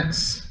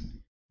softmax,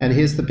 and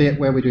here's the bit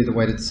where we do the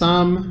weighted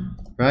sum,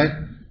 right?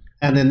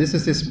 And then this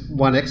is this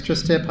one extra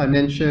step I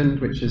mentioned,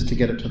 which is to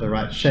get it to the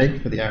right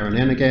shape for the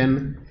RNN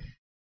again.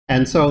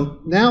 And so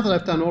now that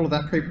I've done all of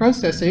that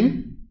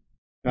pre-processing,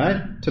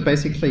 right, to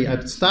basically, I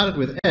started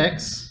with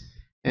X,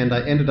 and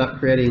I ended up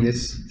creating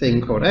this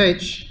thing called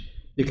H,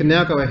 you can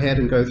now go ahead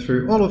and go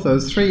through all of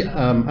those three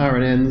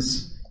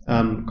RNNs,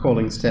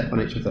 calling step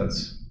on each of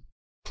those.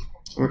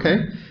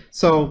 Okay,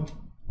 so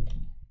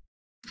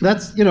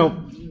that's, you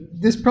know,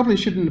 this probably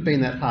shouldn't have been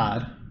that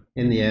hard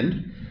in the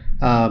end,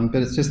 but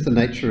it's just the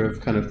nature of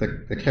kind of the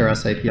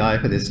Keras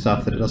API for this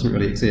stuff that it doesn't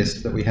really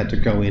exist, that we had to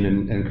go in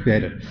and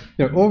create it.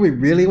 You know, all we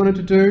really wanted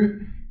to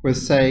do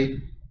was say,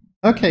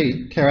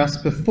 okay,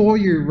 Keras, before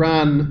you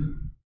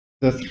run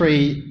the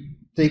three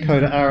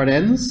decoder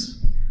RNNs,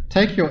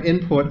 take your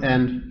input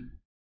and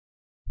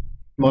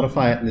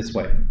modify it in this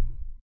way,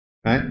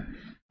 right?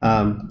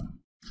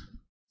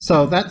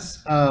 So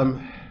that's,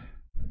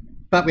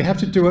 but we have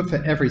to do it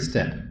for every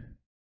step.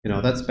 You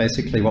know, that's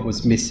basically what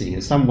was missing,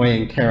 is some way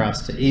in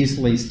Keras to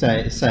easily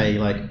say,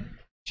 like,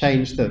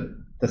 change the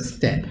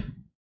step.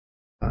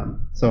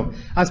 So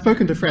I've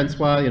spoken to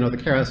Francois, you know, the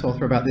Keras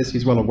author, about this.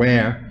 He's well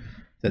aware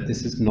that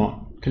this is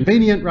not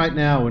convenient right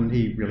now, and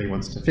he really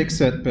wants to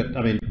fix it. But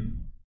I mean,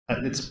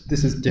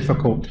 this is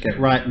difficult to get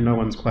right, and no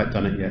one's quite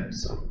done it yet.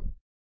 So.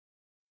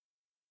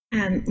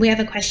 We have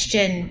a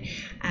question.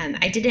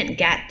 I didn't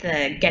get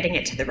the getting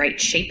it to the right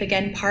shape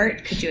again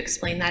part. Could you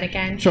explain that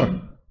again? Sure.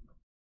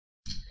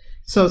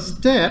 So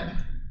step,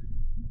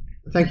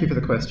 thank you for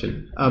the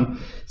question.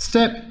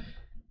 Step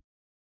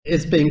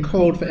is being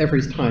called for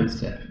every time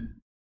step.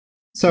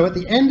 So at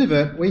the end of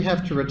it, we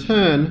have to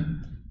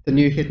return the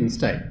new hidden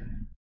state.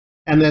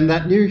 And then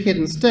that new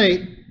hidden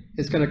state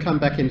is going to come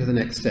back into the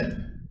next step,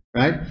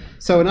 right?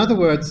 So in other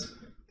words,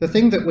 the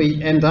thing that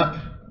we end up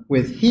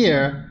with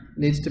here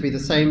needs to be the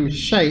same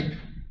shape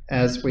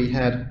as we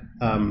had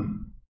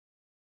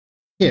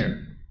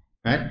here,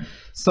 right?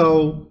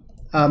 So,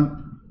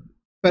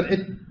 but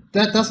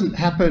that doesn't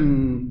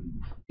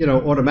happen, you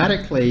know,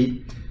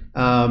 automatically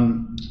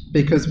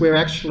because we're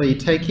actually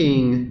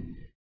taking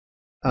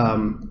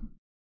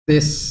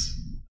this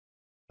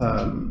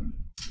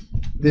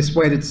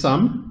weighted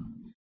sum,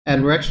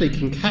 and we're actually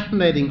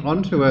concatenating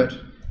onto it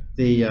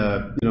the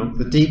you know,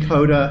 the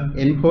decoder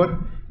input.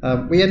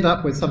 We end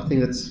up with something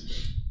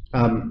that's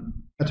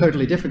a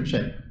totally different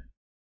shape.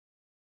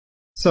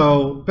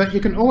 So, but you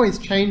can always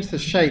change the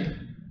shape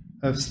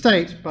of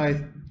state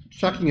by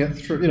chucking it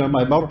through, you know,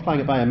 by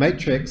multiplying it by a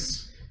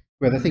matrix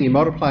where the thing you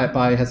multiply it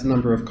by has a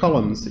number of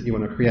columns that you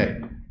want to create,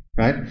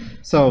 right?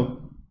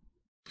 So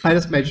I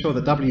just made sure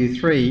that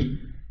W3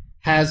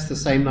 has the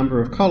same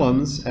number of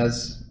columns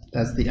as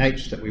the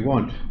H that we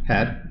want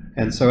had.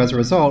 And so as a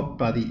result,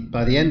 by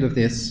the end of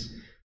this,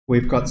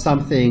 we've got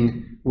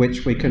something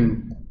which we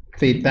can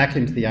feed back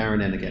into the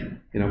RNN again.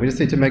 You know, we just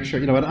need to make sure,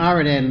 you know, an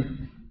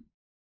RNN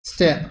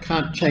step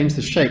can't change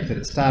the shape that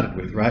it started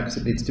with, right? Because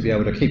it needs to be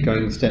able to keep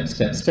going step,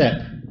 step,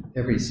 step.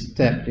 Every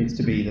step needs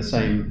to be the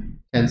same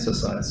tensor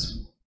size.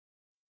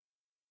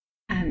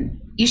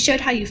 You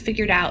showed how you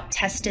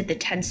tested the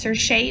tensor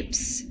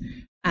shapes.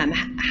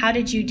 How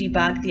did you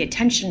debug the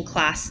attention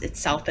class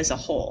itself as a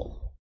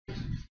whole?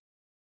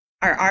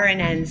 Are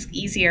RNNs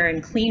easier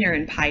and cleaner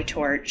in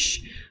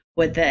PyTorch?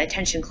 Would the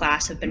attention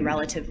class have been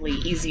relatively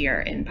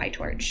easier in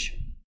PyTorch?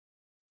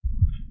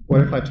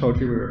 What if I told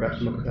you we were about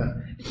to look at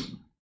that?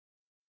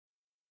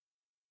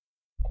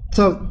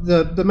 So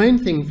the main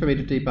thing for me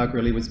to debug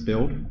really was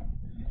build,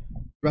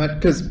 right?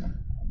 Because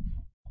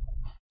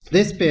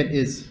this bit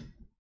is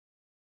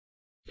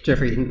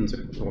Jeffrey Hinton's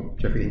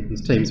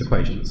team's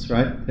equations,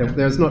 right?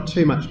 There's not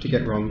too much to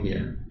get wrong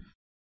here.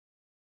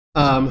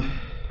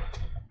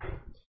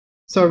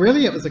 So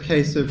really it was a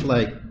case of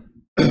like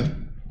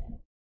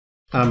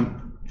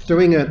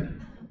doing it,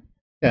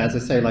 yeah, as I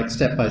say, like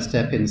step by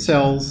step in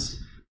cells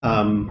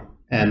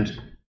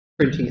and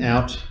printing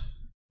out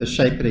the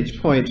shape at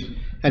each point.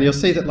 And you'll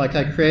see that like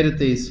I created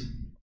these,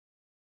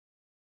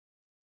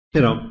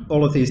 you know,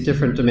 all of these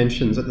different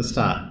dimensions at the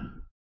start,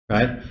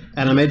 right?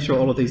 And I made sure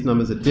all of these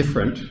numbers are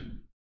different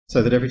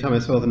so that every time I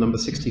saw the number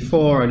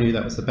 64, I knew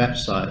that was the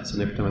batch size.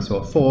 And every time I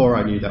saw 4,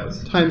 I knew that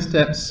was the time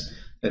steps.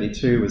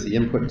 32 was the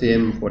input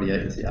dim,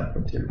 48 was the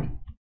output dim.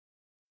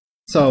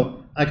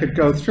 So I could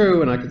go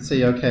through and I could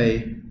see,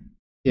 okay,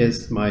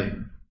 here's my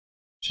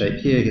shape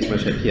here, here's my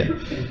shape here.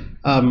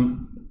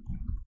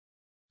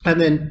 And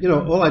then, you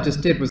know, all I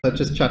just did was I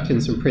just chucked in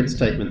some print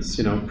statements,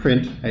 you know,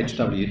 print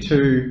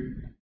HW2,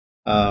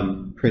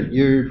 print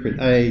U,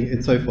 print A,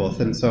 and so forth.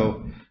 And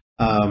so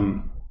I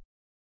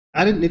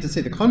didn't need to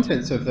see the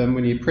contents of them.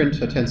 When you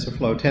print a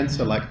TensorFlow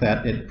tensor like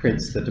that, it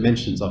prints the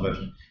dimensions of it,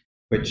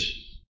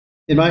 which,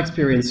 in my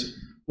experience,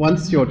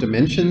 once your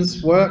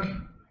dimensions work,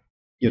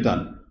 you're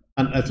done.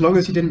 And as long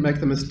as you didn't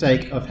make the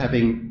mistake of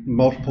having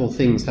multiple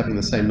things having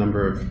the same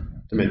number of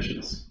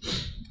dimensions.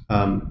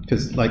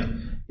 Because, like,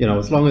 you know,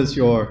 as long as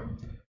your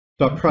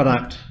dot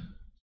product,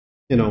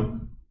 you know,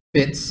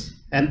 fits,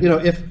 and, you know,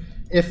 if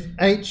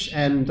H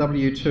and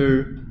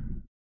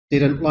W2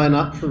 didn't line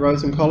up for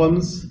rows and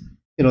columns,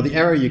 you know, the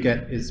error you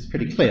get is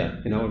pretty clear.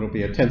 You know, it'll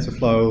be a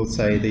TensorFlow,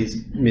 say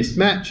these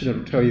mismatch, and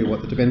it'll tell you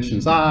what the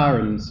dimensions are,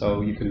 and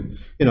so you can,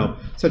 you know,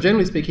 so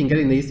generally speaking,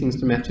 getting these things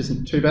to match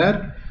isn't too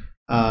bad.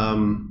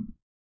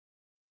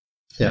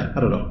 Yeah, I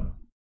don't know.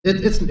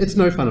 It's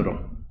no fun at all.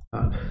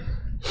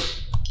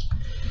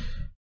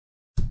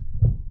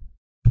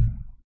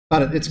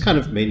 But it's kind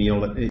of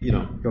menial, you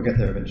know, you'll get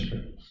there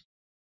eventually.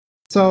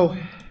 So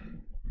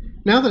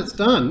now that it's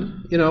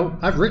done, you know,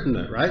 I've written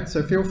it, right?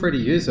 So feel free to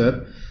use it.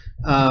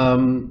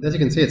 As you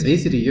can see, it's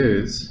easy to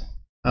use.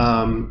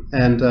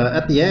 And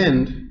at the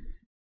end,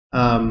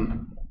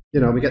 you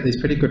know, we get these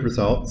pretty good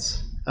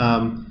results.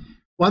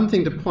 One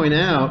thing to point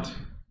out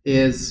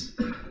is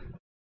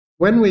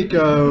when we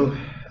go,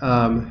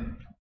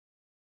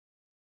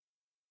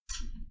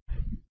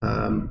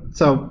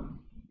 so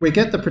we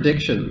get the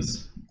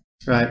predictions,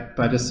 right,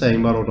 by just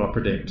saying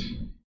model.predict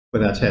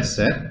with our test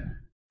set,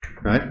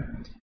 right?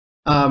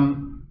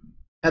 And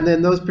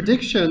then those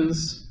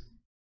predictions,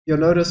 you'll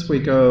notice we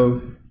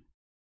go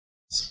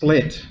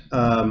split,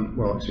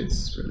 well, actually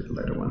it's really the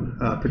later one,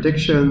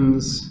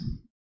 predictions,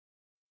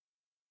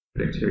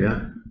 predict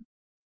here,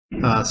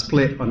 yeah,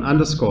 split on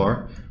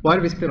underscore. Why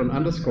do we split on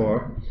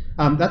underscore?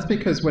 That's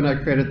because when I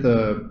created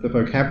the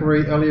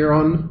vocabulary earlier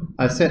on,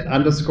 I set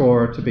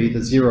underscore to be the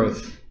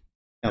 0th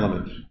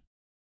element.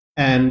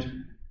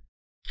 And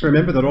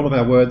remember that all of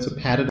our words are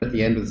padded at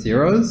the end with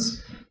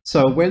zeros.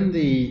 So when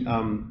the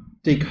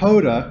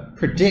decoder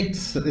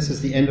predicts that this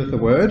is the end of the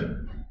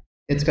word,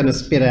 it's going to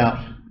spit out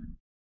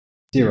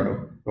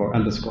 0 or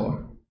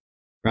underscore,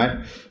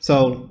 right?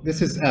 So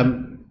this is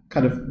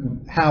kind of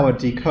how a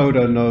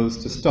decoder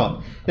knows to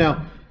stop.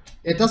 Now,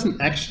 it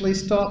doesn't actually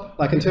stop.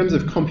 Like in terms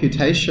of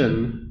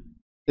computation,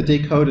 the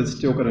decoder is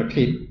still going to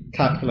keep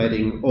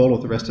calculating all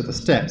of the rest of the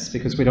steps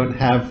because we don't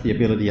have the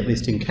ability, at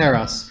least in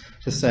Keras,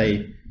 to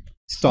say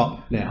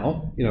stop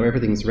now. You know,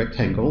 everything's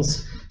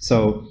rectangles.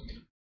 So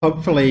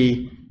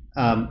hopefully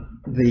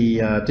the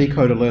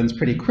decoder learns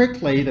pretty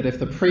quickly that if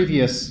the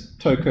previous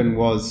token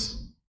was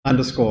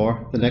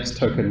underscore, the next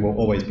token will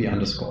always be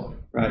underscore,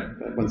 right?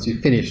 Once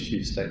you've finished,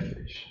 you stay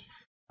finished.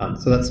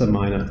 So that's a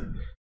minor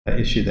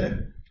issue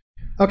there.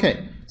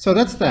 Okay, so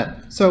that's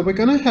that. So we're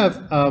going to have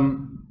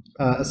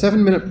a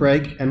 7-minute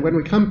break, and when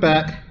we come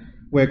back,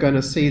 we're going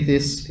to see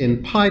this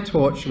in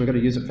PyTorch, and we're going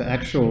to use it for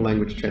actual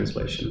language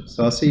translation.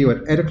 So I'll see you at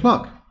 8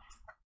 o'clock.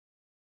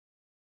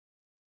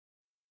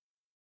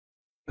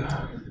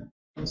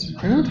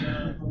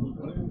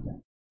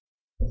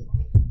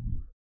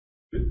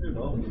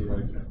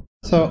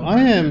 So I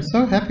am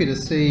so happy to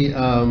see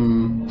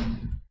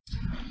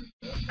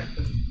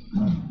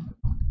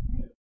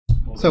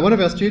so one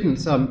of our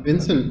students,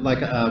 Vincent,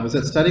 was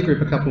at study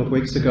group a couple of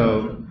weeks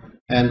ago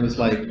and was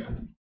like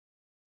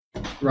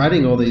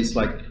writing all these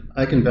like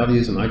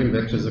eigenvalues and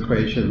eigenvectors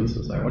equations. I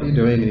was like, what are you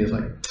doing? And he was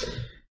like,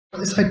 oh,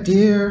 this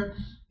idea,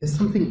 there's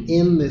something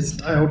in this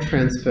style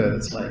transfer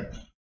that's like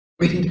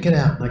waiting to get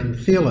out, and I can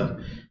feel it. I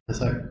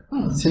was like,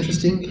 oh, it's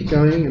interesting, keep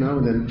going, you know.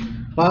 And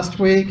then last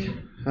week,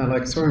 I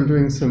like saw him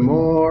doing some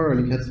more,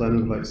 and he had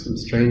some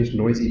strange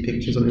noisy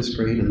pictures on his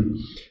screen. And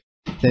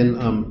then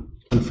on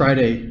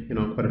Friday, you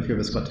know, quite a few of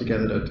us got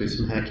together to do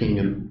some hacking,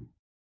 and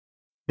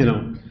you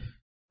know,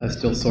 I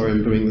still saw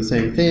him doing the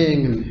same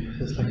thing,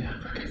 and it's like,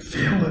 I can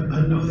feel it.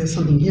 I know there's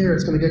something here.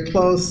 It's going to get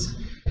close.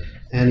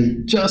 And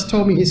he just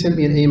told me he sent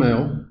me an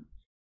email.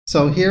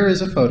 So here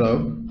is a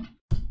photo,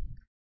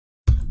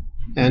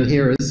 and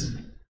here is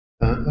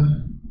a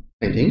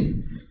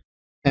painting,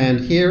 and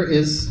here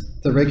is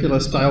the regular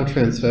style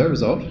transfer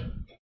result.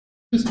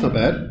 It's not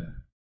bad.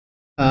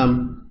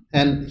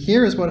 And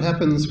here is what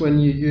happens when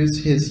you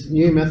use his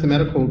new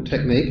mathematical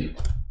technique.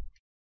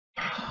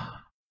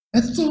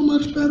 That's so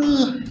much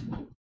better.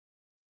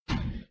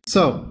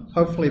 So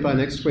hopefully by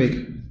next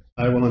week,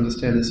 I will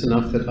understand this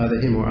enough that either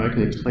him or I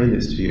can explain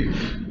this to you.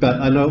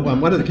 But I know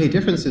one of the key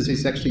differences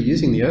is actually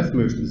using the Earth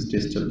movement's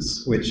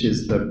distance, which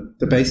is the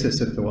basis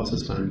of the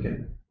Wasserstein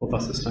game, or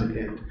Wasserstein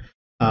game.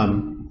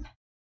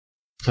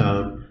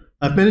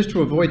 I've managed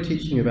to avoid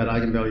teaching about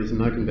eigenvalues and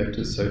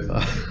eigenvectors so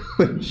far,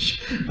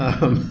 which,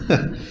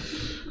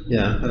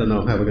 yeah, I don't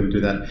know how we're going to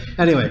do that.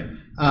 Anyway,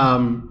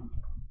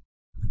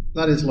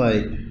 that is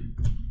like,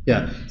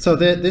 yeah. So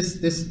this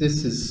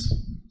is,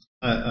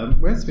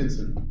 where's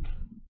Vincent?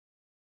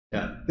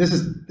 Yeah, this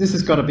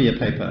has got to be a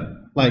paper.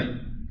 Like,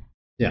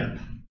 yeah,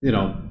 you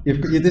know, you've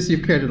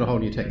created a whole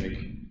new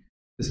technique.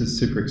 This is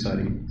super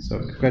exciting. So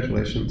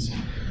congratulations.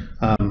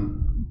 I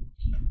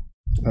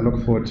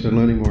look forward to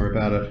learning more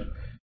about it.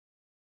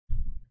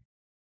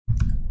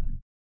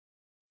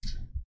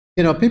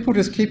 You know, people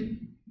just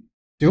keep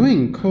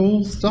doing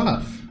cool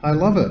stuff. I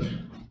love it.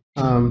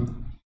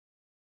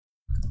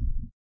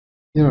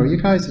 You know, you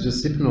guys are just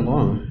zipping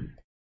along.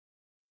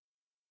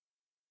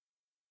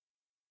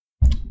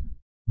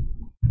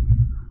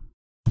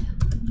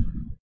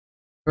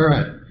 All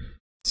right.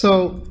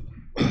 So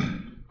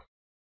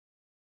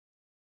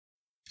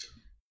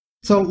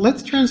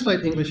let's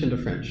translate English into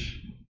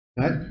French.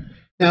 Right?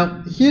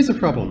 Now, here's a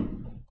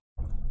problem.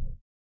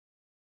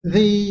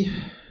 The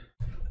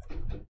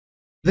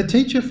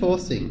teacher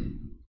forcing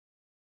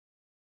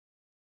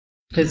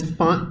is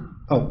fine.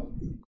 Oh,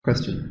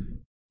 question.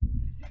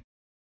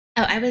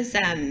 Oh, I was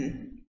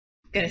going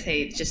to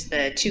say just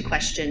the two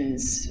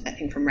questions, I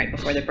think, from right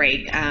before the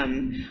break.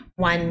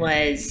 One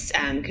was,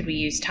 could we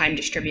use time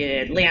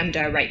distributed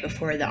lambda right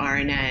before the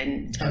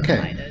RNN to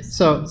apply those?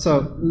 So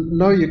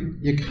no,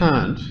 you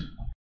can't.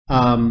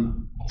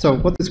 So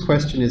what this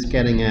question is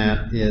getting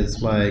at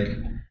is like,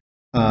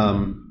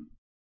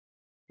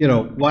 you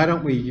know, why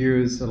don't we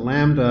use a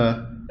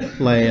lambda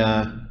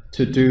layer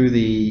to do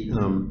the,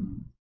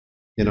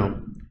 you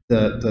know,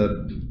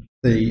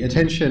 the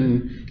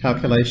attention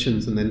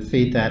calculations and then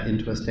feed that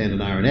into a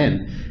standard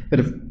RNN.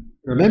 But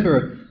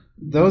remember,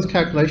 those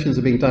calculations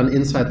are being done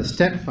inside the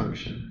step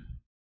function,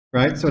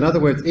 right? So in other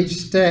words, each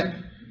step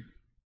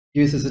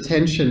uses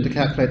attention to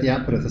calculate the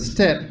output of the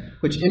step,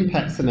 which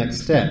impacts the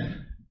next step.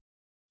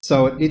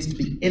 So it needs to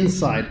be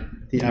inside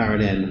the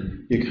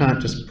RNN. You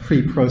can't just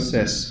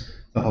pre-process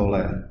the whole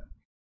layer.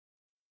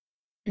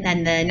 And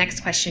then the next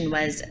question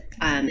was,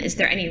 is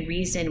there any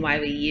reason why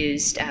we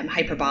used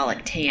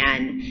hyperbolic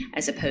tan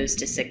as opposed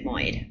to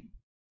sigmoid?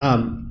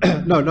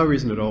 No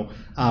reason at all.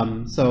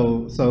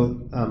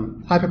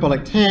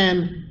 Hyperbolic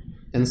tan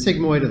and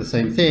sigmoid are the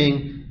same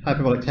thing.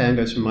 Hyperbolic tan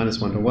goes from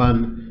 -1 to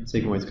 1.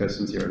 Sigmoid goes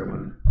from 0 to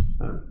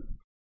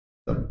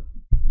 1.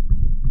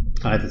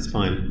 Either's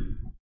fine.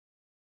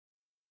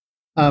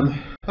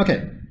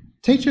 Okay,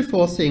 teacher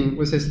forcing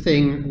was this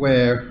thing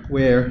where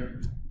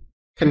we're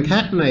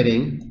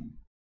concatenating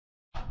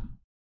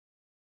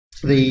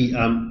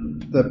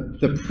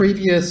the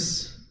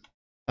previous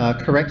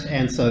correct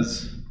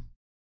answers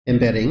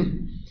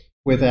embedding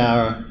with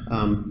our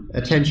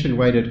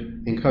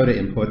attention-weighted encoder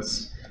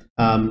inputs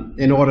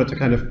in order to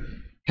kind of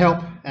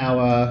help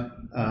our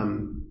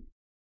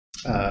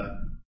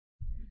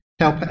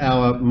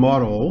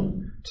model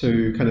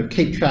to kind of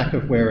keep track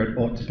of where it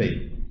ought to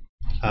be.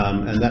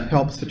 And that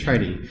helps for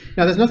training.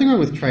 Now, there's nothing wrong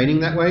with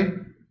training that way,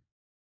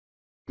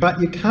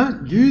 but you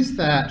can't use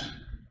that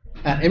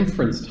at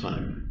inference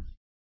time,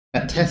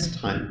 at test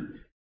time,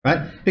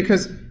 right?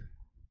 Because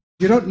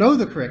you don't know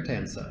the correct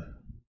answer.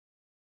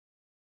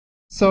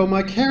 So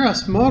my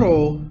Keras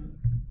model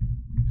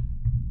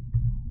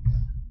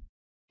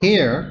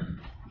here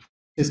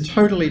is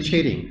totally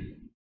cheating,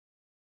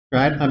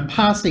 right? I'm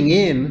passing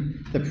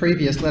in the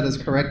previous letter's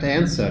correct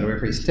answer to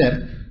every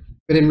step,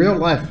 but in real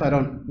life, I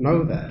don't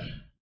know that.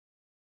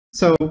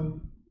 So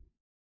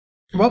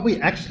what we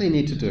actually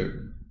need to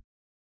do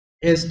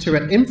is to,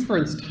 at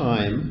inference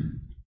time,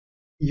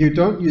 you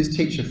don't use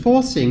teacher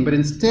forcing, but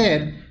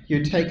instead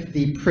you take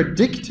the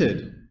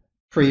predicted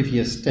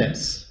previous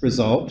step's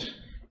result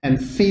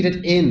and feed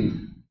it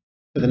in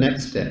to the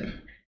next step.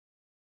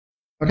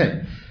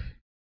 Okay,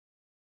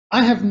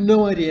 I have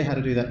no idea how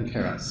to do that in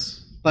Keras.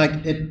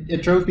 Like,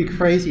 it drove me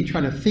crazy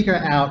trying to figure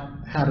out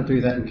how to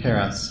do that in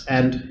Keras,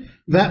 and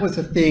that was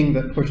the thing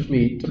that pushed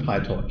me to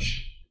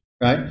PyTorch,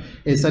 right?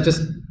 Is I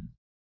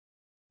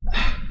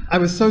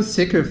was so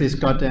sick of this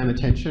goddamn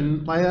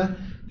attention layer.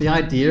 The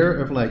idea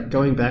of like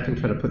going back and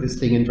trying to put this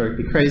thing in drove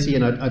me crazy,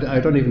 and I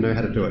don't even know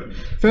how to do it.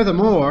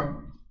 Furthermore,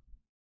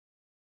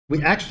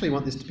 we actually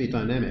want this to be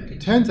dynamic.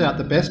 It turns out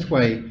the best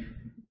way,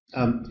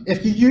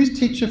 if you use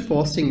teacher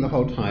forcing the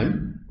whole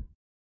time,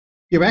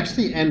 you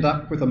actually end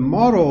up with a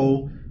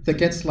model that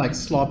gets like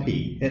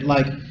sloppy. It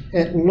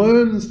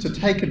learns to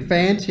take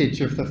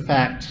advantage of the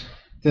fact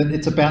that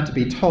it's about to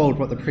be told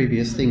what the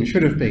previous thing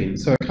should have been.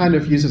 So it kind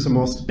of uses a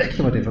more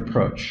speculative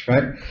approach,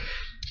 right?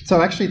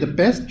 So actually the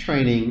best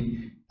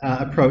training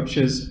approach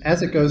is,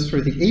 as it goes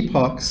through the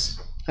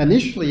epochs,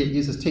 initially it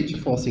uses teacher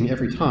forcing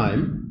every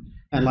time,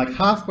 and like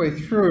halfway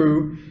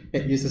through,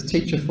 it uses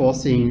teacher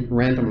forcing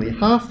randomly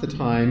half the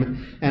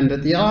time, and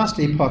at the last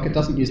epoch, it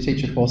doesn't use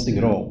teacher forcing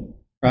at all,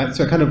 right?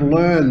 So it kind of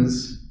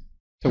learns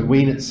to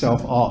wean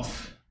itself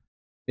off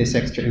this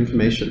extra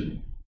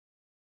information.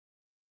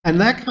 And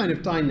that kind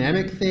of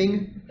dynamic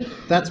thing,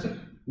 that's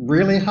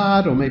really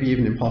hard or maybe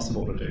even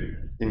impossible to do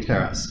in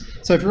Keras.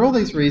 So for all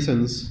these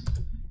reasons,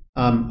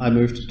 I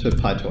moved to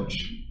PyTorch,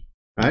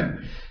 right?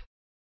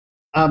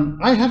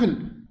 I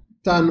haven't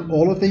done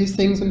all of these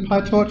things in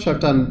PyTorch. I've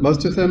done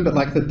most of them, but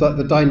like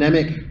the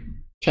dynamic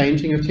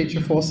changing of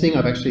teacher forcing,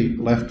 I've actually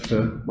left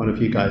for one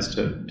of you guys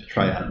to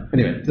try out.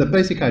 Anyway, the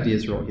basic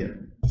ideas are all here.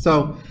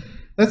 So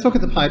let's look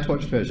at the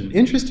PyTorch version.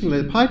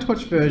 Interestingly, the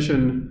PyTorch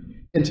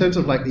version, in terms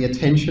of like the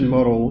attention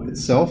model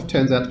itself,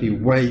 turns out to be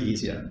way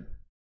easier.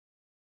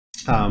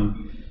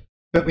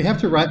 But we have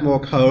to write more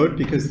code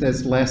because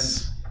there's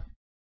less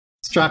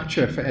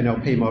structure for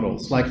NLP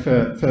models. Like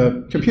for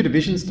computer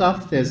vision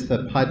stuff, there's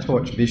the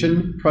PyTorch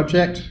Vision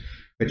project,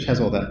 which has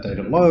all that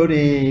data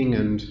loading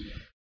and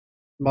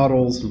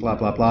models and blah,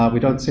 blah, blah. We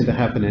don't seem to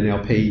have an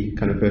NLP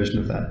kind of version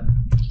of that.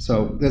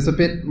 So there's a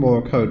bit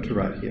more code to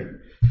write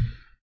here.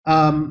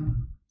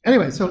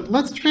 Anyway, so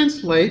let's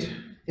translate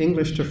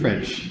English to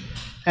French.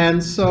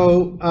 And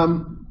so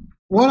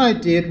what I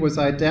did was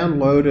I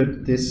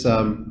downloaded this,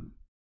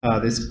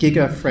 this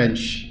Giga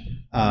French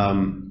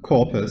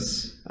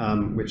corpus,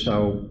 which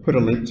I'll put a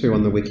link to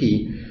on the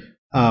wiki.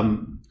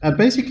 And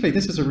basically,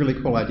 this is a really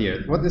cool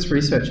idea. What this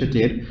researcher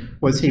did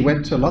was he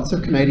went to lots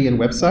of Canadian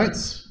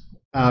websites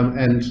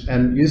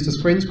and used a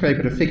screen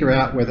scraper to figure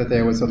out whether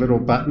there was a little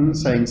button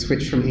saying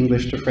switch from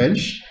English to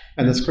French,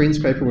 and the screen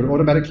scraper would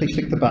automatically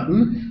click the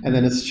button and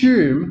then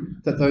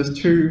assume that those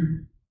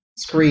two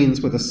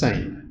screens were the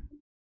same,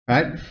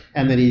 right?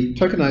 And then he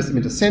tokenized them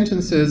into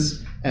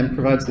sentences and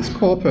provides this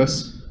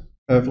corpus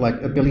of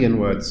like 1 billion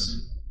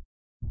words.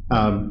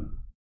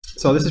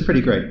 So this is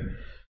pretty great.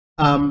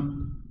 I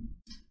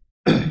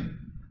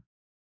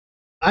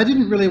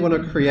didn't really want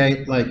to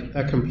create like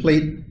a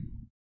complete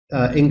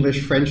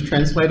English-French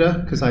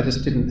translator because I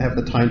just didn't have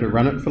the time to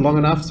run it for long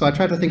enough. So I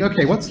tried to think,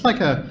 okay, what's like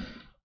an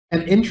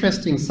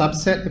interesting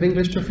subset of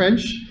English to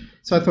French?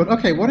 So I thought,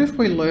 okay, what if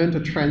we learn to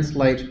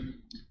translate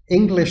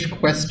English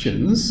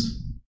questions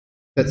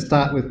that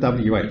start with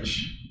WH?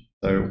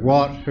 So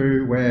what,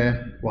 who,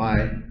 where,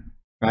 why,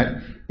 right?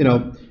 You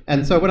know,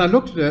 and so when I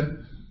looked at it,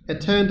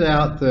 it turned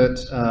out that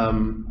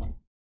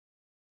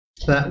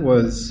that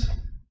was,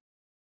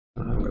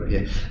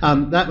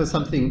 that was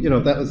something, you know,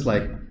 that was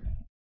like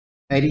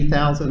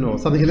 80,000 or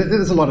something.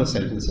 There's a lot of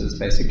sentences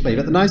basically,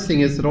 but the nice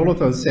thing is that all of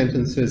those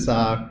sentences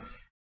are,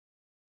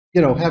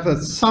 you know, have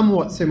a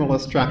somewhat similar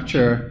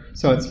structure.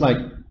 So it's like,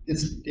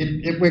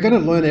 we're going to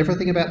learn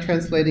everything about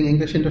translating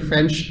English into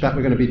French, but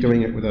we're going to be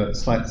doing it with a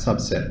slight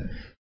subset.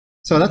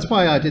 So that's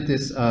why I did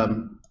this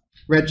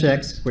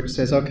regex, which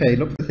says, okay,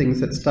 look for things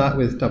that start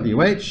with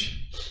WH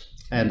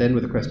and end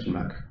with a question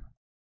mark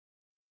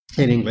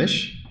in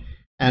English,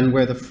 and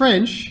where the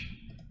French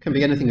can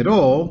be anything at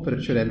all, but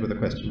it should end with a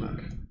question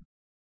mark.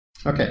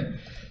 Okay,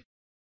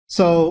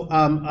 so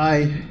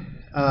I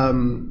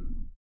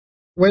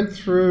went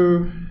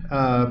through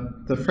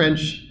the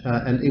French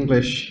and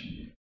English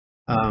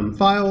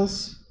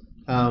files.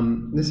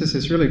 This is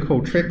this really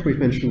cool trick we've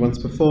mentioned once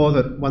before,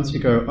 that once you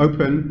go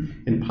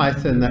open in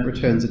Python, that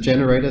returns a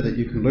generator that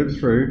you can loop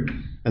through.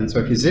 And so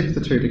if you zip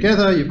the two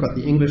together, you've got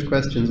the English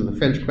questions and the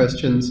French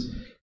questions,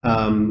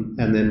 and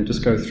then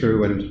just go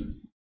through and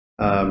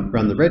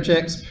run the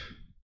regex,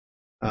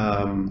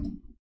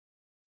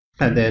 and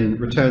then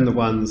return the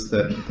ones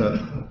that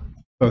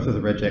both of the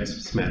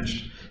regexes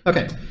matched.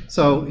 Okay,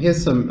 so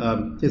here's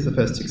the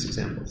first 6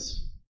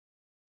 examples.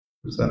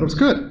 So that looks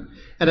good.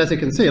 And as you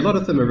can see, a lot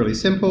of them are really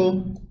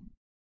simple,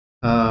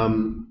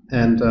 and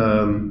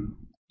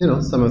you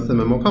know, some of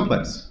them are more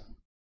complex.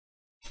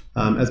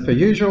 As per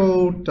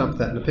usual, dump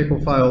that in a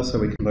pickle file so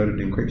we can load it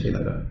in quickly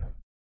later.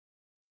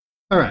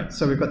 All right,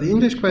 so we've got the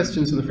English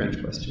questions and the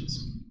French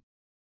questions.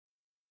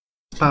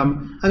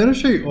 I'm going to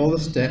show you all the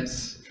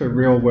steps for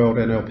real-world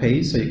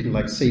NLP, so you can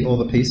like see all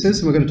the pieces.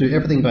 And we're going to do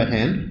everything by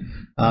hand,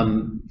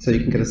 so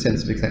you can get a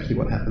sense of exactly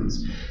what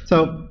happens.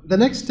 So the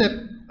next step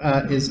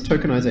is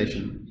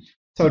tokenization.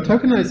 So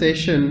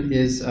tokenization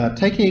is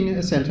taking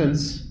a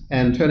sentence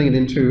and turning it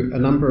into a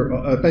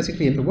number,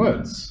 basically into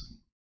words,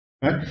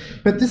 right?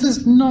 But this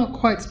is not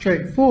quite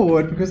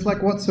straightforward because,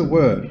 like, what's a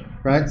word,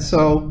 right?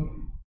 So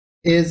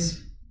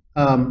is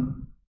that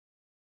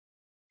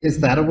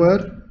a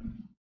word,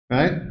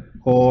 right?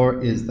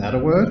 Or is that a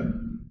word?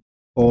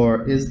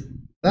 Or is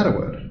that a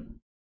word,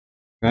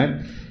 right?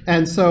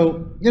 And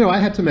so, you know, I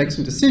had to make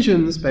some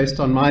decisions based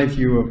on my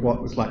view of what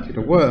was likely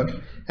to work,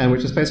 and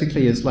which is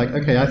basically is like,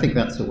 okay, I think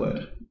that's a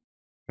word,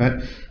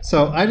 right?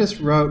 So I just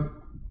wrote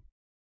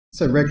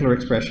some regular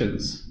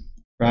expressions,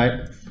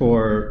 right,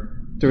 for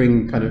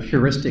doing kind of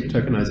heuristic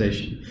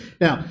tokenization.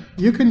 Now,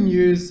 you can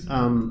use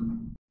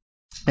an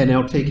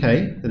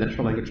LTK, the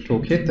Natural Language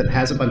Toolkit, that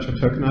has a bunch of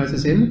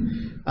tokenizers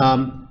in.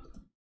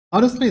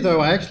 Honestly,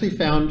 though, I actually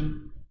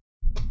found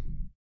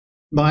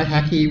my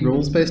hacky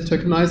rules-based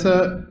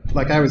tokenizer,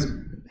 like, I was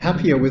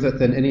happier with it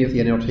than any of the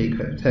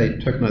NLTK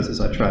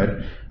tokenizers I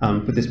tried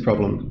for this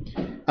problem.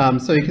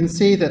 So you can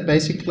see that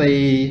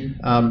basically,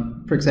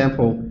 for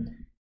example,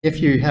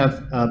 if you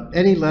have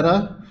any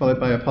letter followed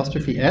by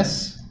apostrophe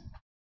S,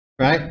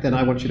 right, then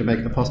I want you to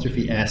make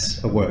apostrophe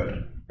S a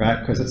word, right,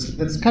 because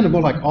it's kind of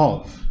more like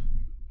of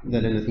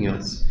than anything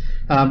else.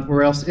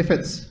 Or else if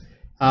it's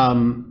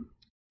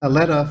a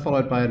letter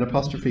followed by an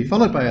apostrophe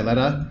followed by a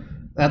letter,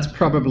 that's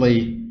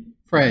probably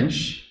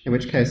French, in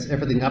which case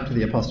everything up to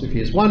the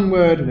apostrophe is one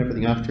word and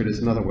everything after it is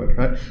another word,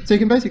 right? So you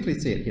can basically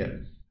see it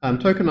here.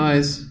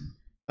 Tokenize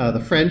the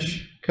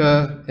French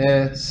que,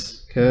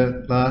 est,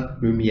 que, la,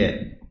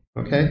 lumière,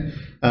 okay?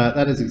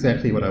 That is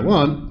exactly what I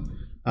want.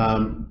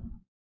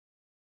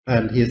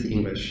 And here's the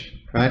English,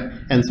 right?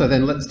 And so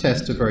then let's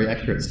test a very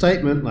accurate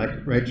statement like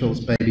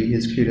Rachel's baby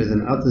is cuter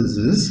than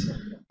others'.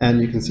 And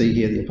you can see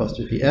here the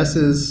apostrophe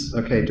S's,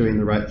 okay, doing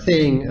the right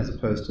thing as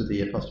opposed to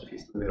the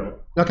apostrophes in the middle.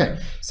 Okay,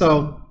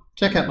 so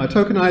check out my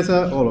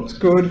tokenizer, all looks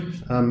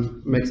good.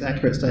 Makes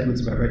accurate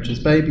statements about Rachel's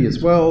baby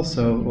as well,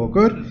 so all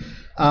good.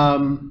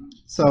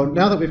 So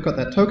now that we've got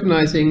that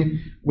tokenizing,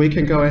 we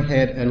can go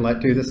ahead and like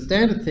do the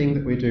standard thing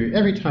that we do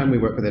every time we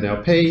work with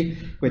NLP,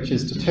 which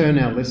is to turn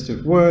our list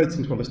of words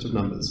into a list of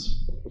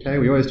numbers. Okay,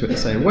 we always do it the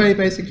same way,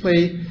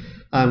 basically.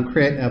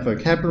 Create our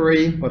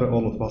vocabulary, what are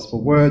all of the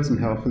possible words and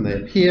how often they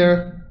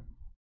appear.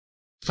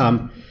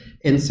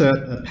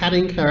 Insert a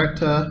padding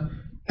character,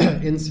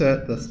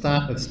 insert the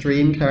start of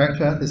stream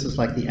character. This is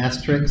like the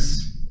asterisk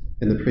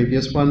in the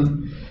previous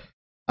one.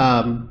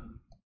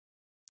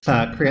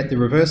 Create the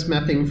reverse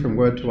mapping from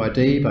word to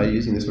ID by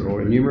using this little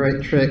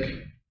enumerate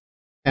trick,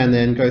 and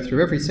then go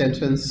through every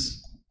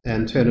sentence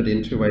and turn it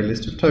into a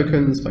list of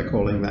tokens by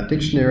calling that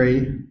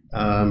dictionary.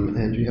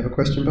 And you have a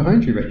question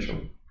behind you, Rachel.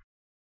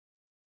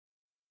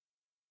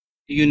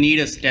 Do you need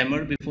a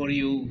stemmer before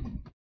you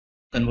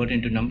convert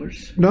into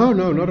numbers? No,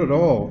 no, not at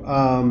all.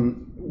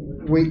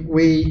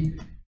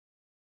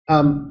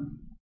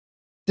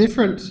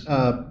 Different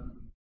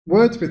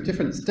words with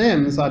different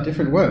stems are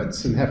different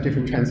words and have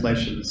different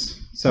translations.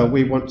 So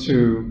we want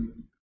to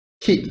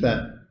keep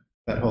that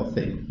whole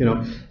thing. You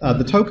know,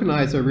 the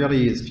tokenizer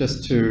really is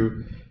just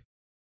to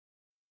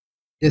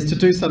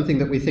do something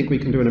that we think we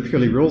can do in a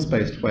purely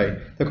rules-based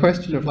way. The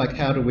question of like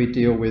how do we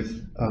deal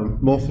with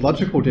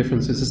morphological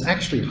differences is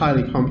actually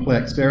highly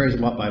complex, varies a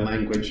lot by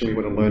language, and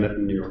we want to learn it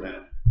in neural net.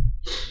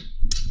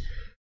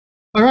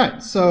 All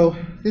right, so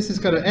this is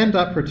going to end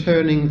up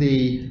returning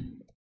the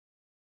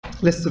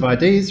lists of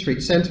IDs for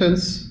each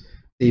sentence,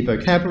 the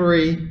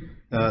vocabulary,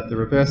 the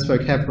reverse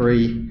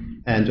vocabulary,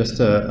 and just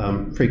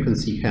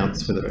frequency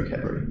counts for the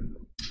vocabulary.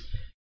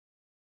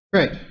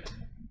 Great.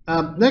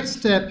 Next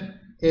step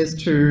is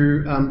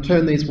to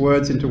turn these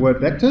words into word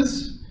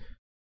vectors.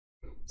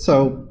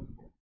 So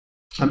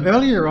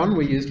Earlier on,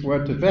 we used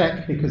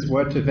word2vec because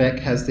word2vec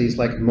has these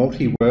like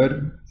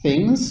multi-word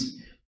things.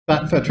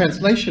 But for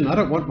translation, I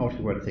don't want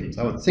multi-word things.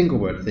 I want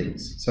single-word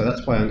things. So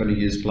that's why I'm going to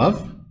use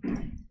glove.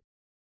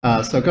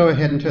 So go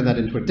ahead and turn that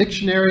into a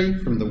dictionary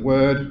from the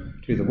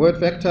word to the word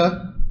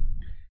vector.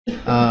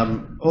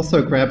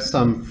 Also grab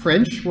some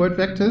French word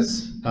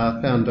vectors.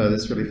 Found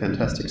this really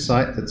fantastic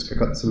site that's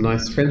got some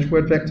nice French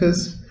word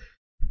vectors.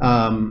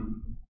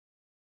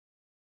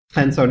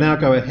 And so now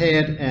go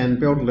ahead and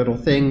build a little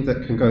thing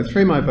that can go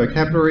through my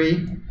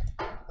vocabulary,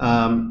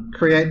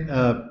 create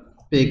a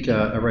big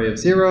array of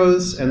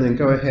zeros, and then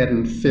go ahead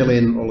and fill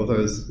in all of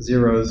those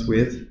zeros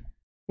with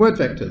word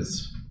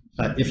vectors,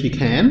 if you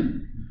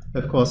can.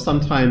 Of course,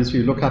 sometimes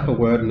you look up a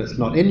word and it's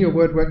not in your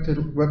word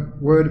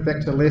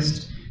vector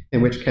list,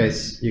 in which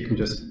case you can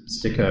just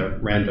stick a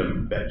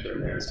random vector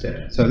in there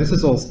instead. So this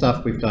is all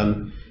stuff we've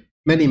done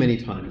many, many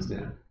times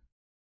now.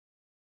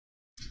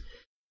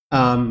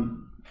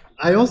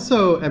 I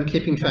also am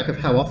keeping track of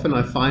how often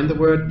I find the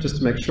word, just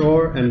to make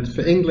sure, and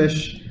for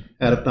English,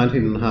 out of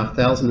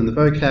 19,500 in the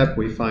vocab,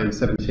 we find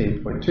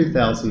 17.2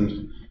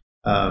 thousand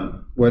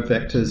word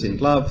vectors in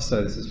glove,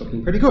 so this is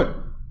looking pretty good.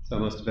 So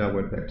most of our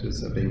word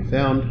vectors are being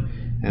found.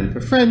 And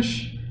for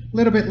French, a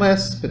little bit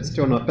less, but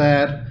still not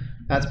bad.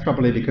 That's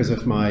probably because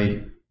of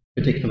my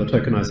particular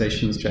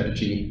tokenization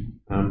strategy.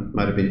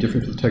 Might have been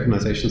different to the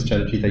tokenization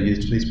strategy they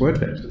used for these word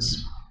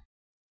vectors.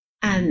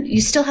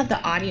 You still have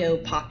the audio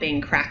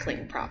popping,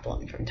 crackling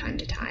problem from time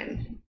to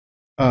time.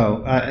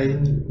 Oh,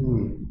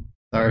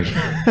 sorry.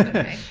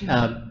 Okay.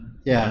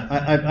 Yeah,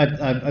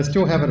 I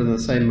still have it in the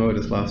same mode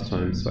as last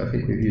time, so I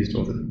think we've used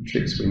all the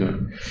tricks we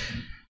know.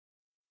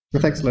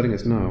 Well, thanks for letting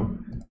us know.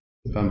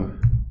 Bummer.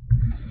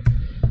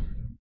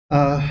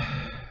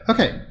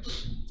 Okay,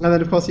 and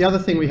then of course the other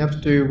thing we have to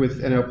do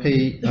with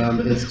NLP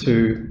is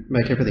to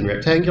make everything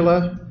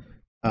rectangular.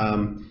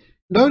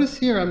 Notice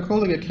here I'm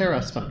calling a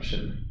keras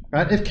function.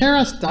 Right? If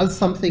keras does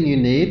something you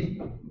need,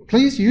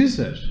 please use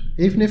it,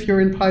 even if you're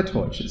in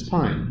PyTorch, it's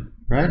fine,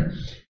 right?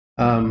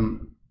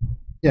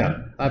 Yeah,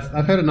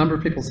 I've heard a number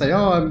of people say,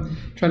 oh, I'm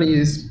trying to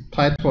use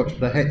PyTorch,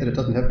 but I hate that it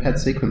doesn't have pad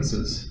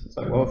sequences. It's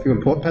like, well, if you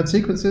import pad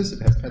sequences,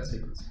 it has pad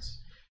sequences.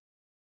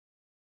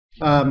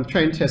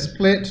 Train, test,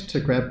 split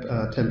to grab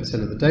 10%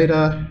 of the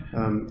data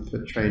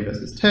for train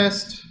versus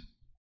test.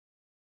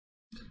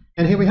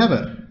 And here we have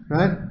it,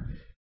 right?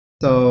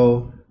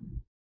 So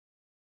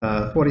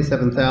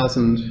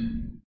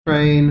 47,000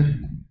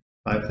 train,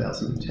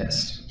 5,000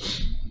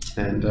 test.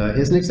 And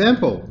here's an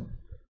example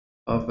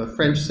of a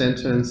French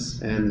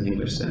sentence and the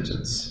English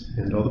sentence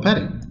and all the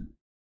padding.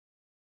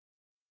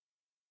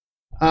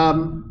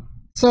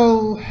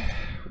 So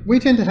we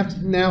tend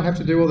to now have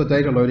to do all the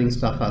data loading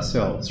stuff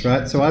ourselves,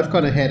 right? So I've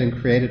gone ahead and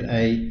created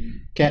a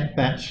get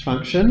batch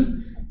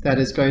function that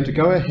is going to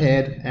go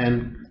ahead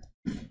and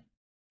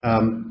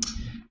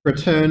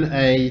return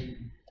a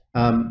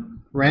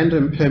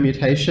random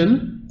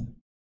permutation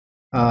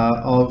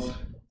of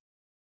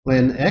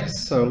len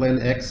x. So len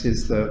x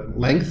is the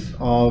length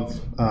of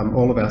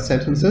all of our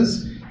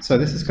sentences. So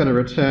this is going to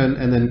return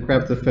and then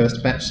grab the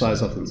first batch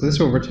size of them. So this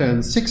will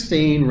return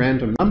 16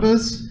 random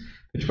numbers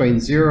between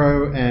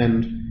 0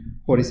 and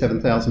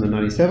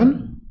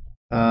 47,097.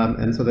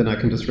 And so then I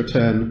can just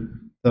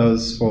return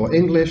those for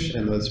English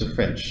and those for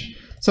French.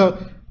 So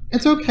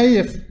it's okay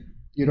if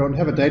you don't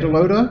have a data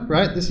loader,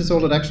 right? This is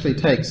all it actually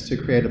takes to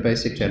create a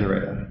basic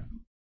generator.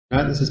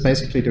 Right? This is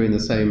basically doing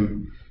the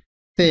same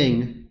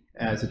thing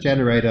as a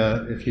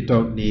generator if you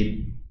don't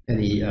need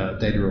any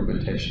data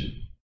augmentation.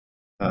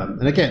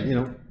 And again, you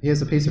know,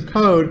 here's a piece of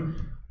code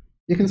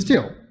you can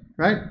steal,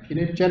 right? If you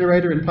need a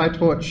generator in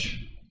PyTorch,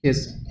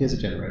 here's a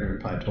generator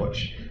in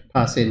PyTorch.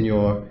 Pass in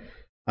your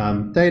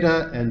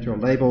data and your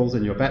labels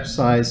and your batch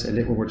size, and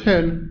it will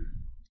return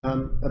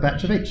a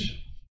batch of each.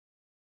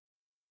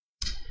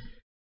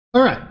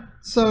 All right,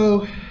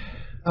 so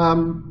I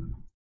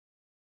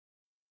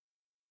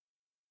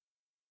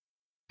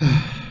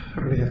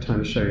don't really have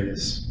time to show you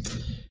this.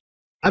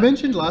 I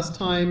mentioned last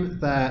time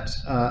that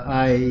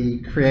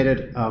I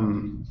created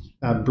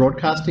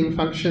broadcasting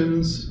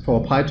functions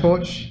for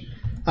PyTorch.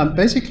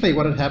 Basically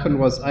what had happened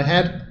was I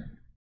had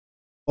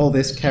all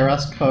this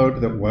keras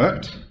code that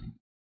worked,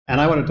 and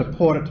I wanted to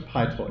port it to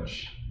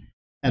PyTorch.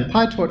 And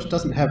PyTorch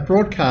doesn't have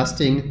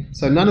broadcasting,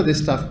 so none of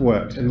this stuff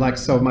worked. And like,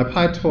 so my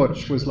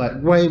PyTorch was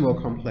like way more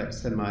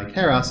complex than my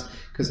keras,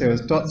 because there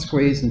was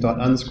 .squeeze and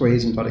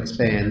 .unsqueeze and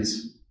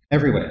 .expands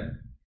everywhere.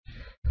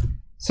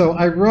 So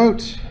I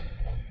wrote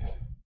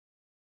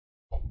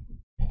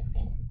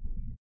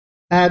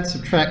add,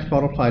 subtract,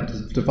 multiply,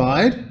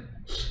 divide,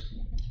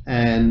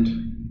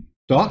 and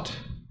dot,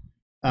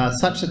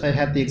 such that they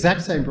had the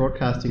exact same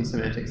broadcasting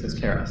semantics as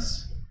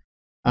keras.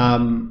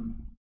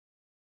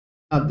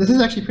 This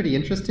is actually pretty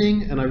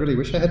interesting, and I really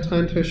wish I had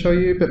time to show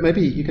you, but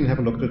maybe you can have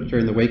a look at it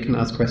during the week and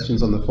ask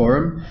questions on the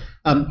forum,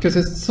 because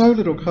there's so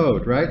little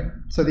code, right?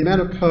 So the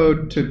amount of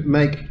code to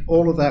make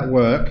all of that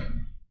work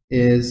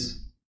is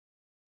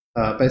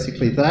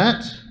basically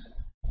that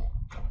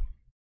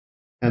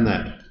and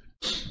that.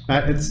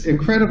 It's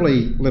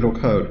incredibly little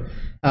code.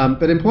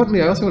 But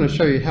importantly, I also want to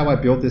show you how I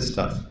build this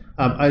stuff.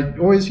 I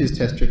always use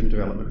test-driven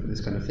development for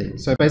this kind of thing.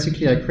 So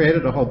basically, I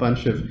created a whole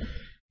bunch of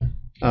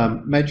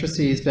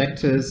matrices,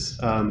 vectors,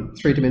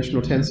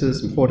 three-dimensional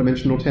tensors and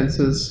four-dimensional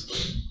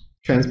tensors,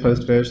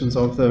 transposed versions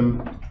of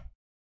them,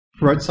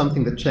 wrote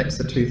something that checks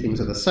that two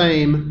things are the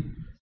same,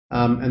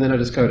 and then I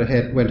just went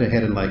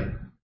ahead and like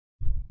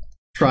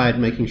tried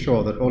making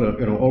sure that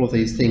all of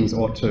these things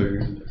ought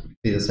to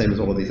be the same as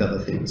all of these other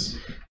things.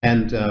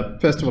 And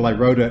first of all, I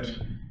wrote it,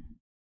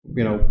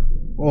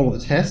 all of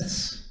the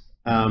tests,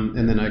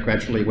 and then I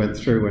gradually went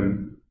through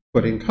and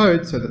put in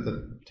code so that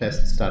the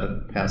tests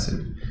started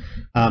passing.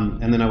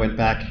 And then I went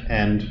back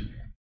and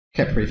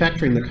kept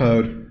refactoring the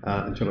code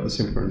until it was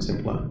simpler and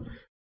simpler.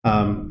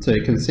 So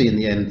you can see in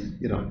the end,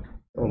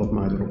 all of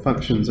my little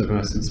functions are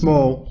nice and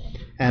small.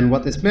 And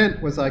what this meant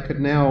was I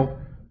could now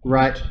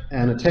write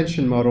an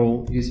attention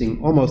model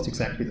using almost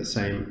exactly the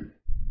same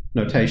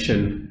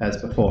notation as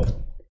before.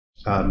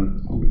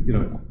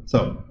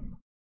 So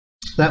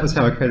that was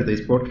how I created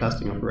these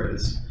broadcasting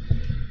operators.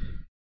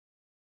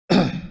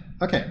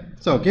 Okay,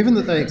 so given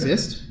that they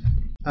exist,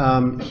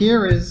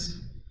 here is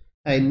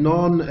a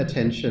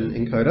non-attention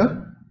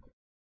encoder.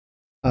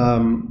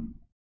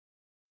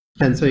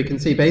 And so you can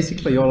see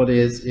basically all it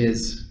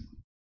is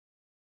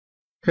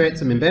create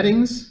some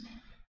embeddings,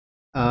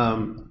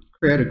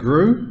 create a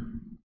GRU,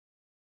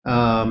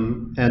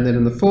 and then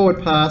in the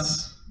forward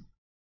pass,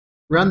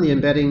 run the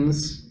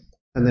embeddings,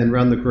 and then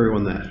run the GRU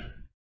on that.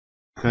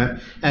 Okay?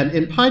 And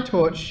in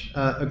PyTorch,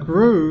 a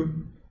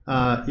GRU,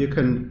 you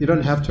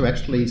don't have to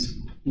actually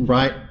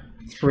write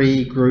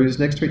 3 GRUs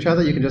next to each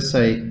other. You can just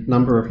say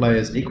number of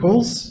layers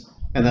equals,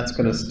 and that's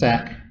going to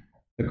stack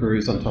the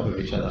GRUs on top of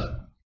each other.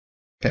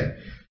 Okay,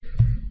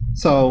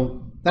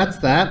 so that's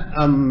that.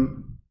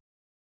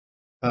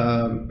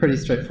 Pretty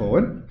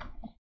straightforward.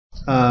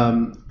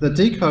 The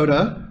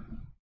decoder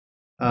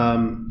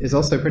is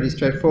also pretty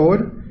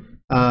straightforward.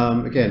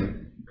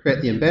 Again,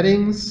 create the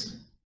embeddings,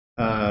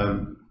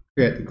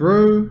 create the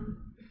GRU.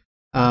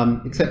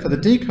 Except for the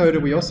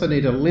decoder, we also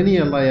need a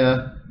linear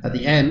layer at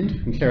the end.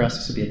 In Keras,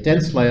 this would be a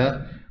dense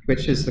layer,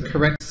 which is the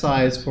correct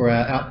size for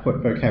our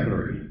output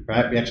vocabulary,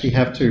 right? We actually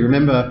have to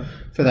remember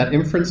for that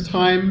inference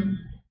time,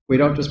 we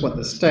don't just want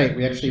the state,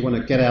 we actually want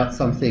to get out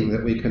something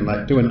that we can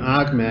like do an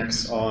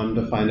argmax on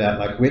to find out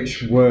like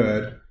which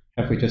word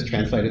have we just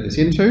translated this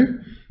into.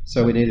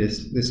 So we need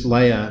this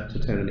layer to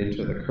turn it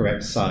into the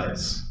correct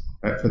size,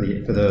 right, for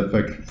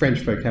the French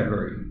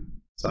vocabulary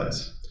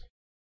size.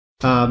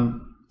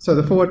 So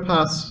the forward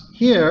pass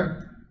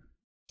here,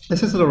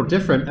 this is a little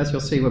different, as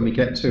you'll see when we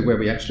get to where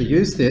we actually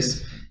use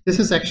this. This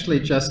is actually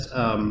just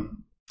a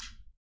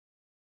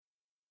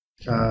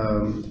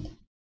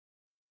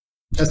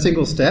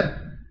single step.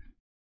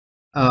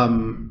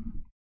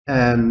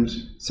 And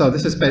so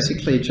this is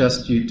basically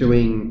just you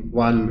doing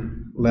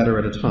one letter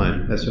at a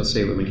time, as you'll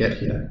see when we get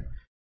here.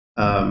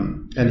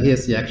 And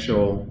here's the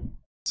actual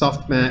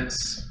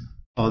softmax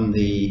on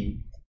the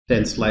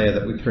dense layer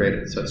that we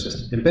created. So it's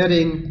just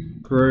embedding,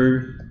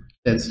 GRU,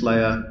 dense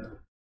layer,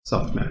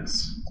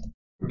 softmax.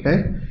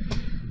 Okay?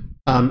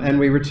 And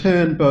we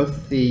return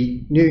both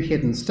the new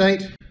hidden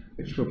state,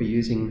 which we'll be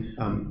using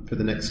for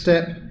the next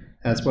step,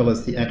 as well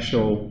as the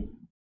actual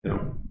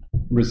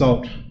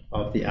result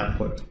of the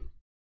output.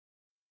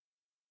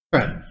 All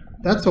right,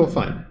 that's all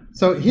fine.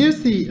 So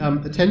here's the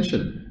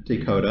attention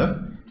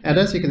decoder, and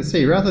as you can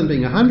see, rather than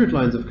being 100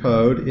 lines of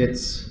code,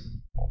 it's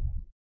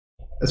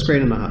a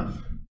screen and a half.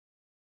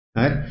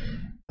 Right?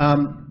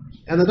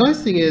 And the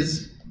nice thing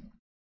is,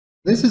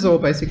 this is all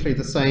basically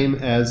the same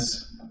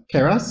as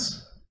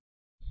Keras,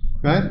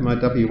 right? My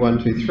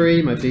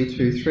W123, my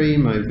B23,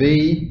 my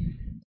V,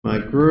 my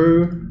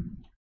GRU,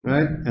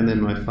 right? And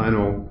then my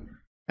final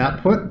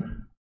output.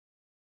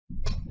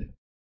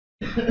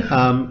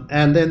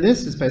 And then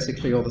this is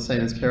basically all the same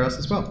as Keras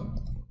as well,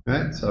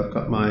 right? So I've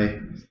got my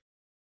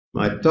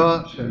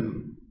dot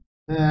and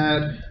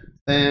add,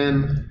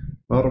 then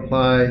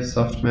multiply,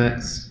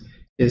 softmax.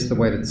 Here's the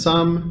weighted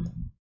sum.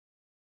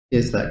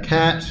 Here's that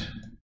cat.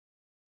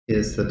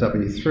 Here's the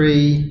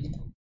W3.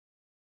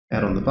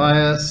 Add on the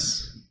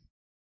bias.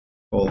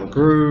 Call the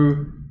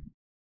GRU.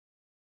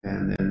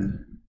 And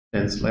then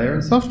dense layer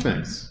and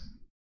softmax.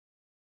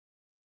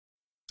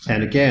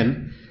 And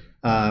again,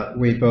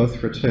 we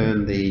both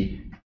return the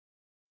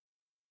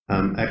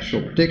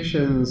actual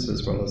predictions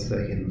as well as the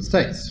hidden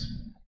states.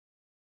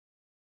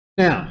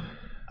 Now,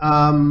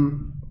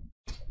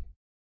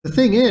 the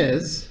thing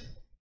is,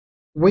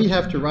 we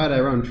have to write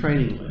our own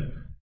training loop,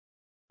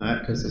 right?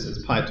 Because this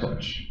is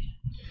PyTorch.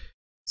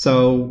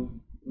 So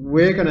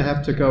we're going to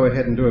have to go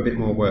ahead and do a bit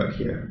more work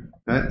here,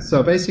 right?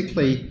 So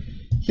basically,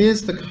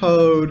 here's the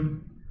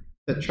code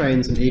that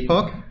trains an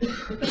epoch,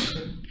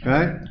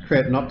 right?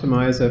 Create an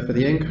optimizer for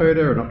the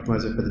encoder, an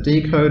optimizer for the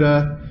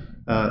decoder.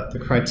 The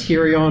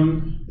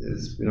criterion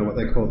is what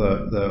they call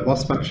the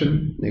loss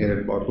function,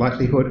 negative log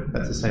likelihood.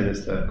 That's the same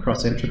as the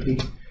cross entropy.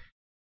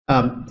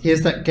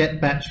 Here's that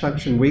get batch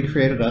function we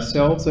created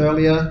ourselves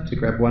earlier to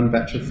grab one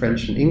batch of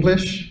French and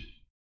English,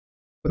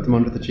 put them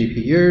onto the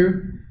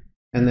GPU.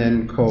 and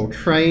then call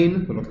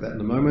train. We'll look at that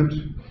in a moment.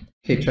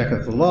 Keep track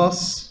of the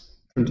loss.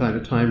 From time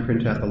to time,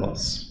 print out the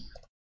loss.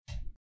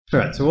 All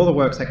right, so all the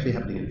work's actually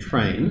happening in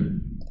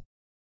train,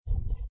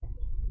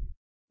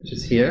 which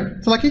is here.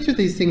 So like each of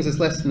these things is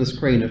less than a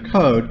screen of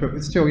code, but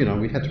it's still,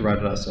 we had to write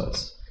it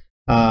ourselves.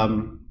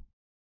 Encode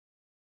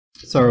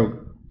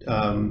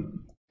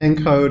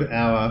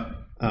our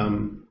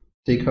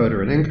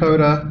decoder and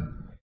encoder.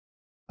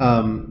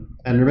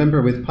 And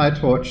remember, with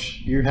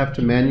PyTorch, you have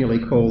to manually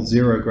call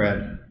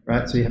zero-grad,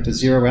 right? So you have to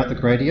zero out the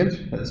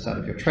gradient at the start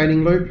of your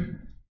training loop,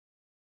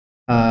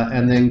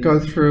 and then go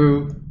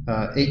through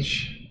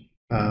each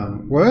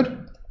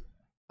word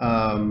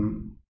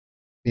in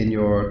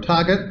your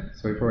target.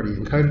 So we've already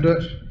encoded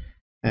it,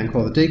 and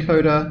call the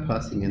decoder,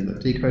 passing in the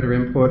decoder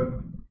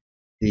input,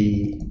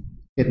 the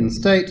hidden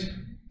state,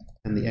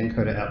 and the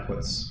encoder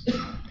outputs.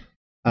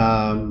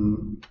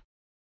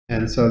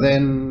 And so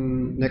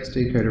then next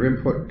decoder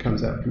input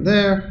comes out from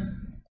there,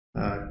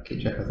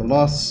 keep track of the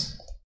loss,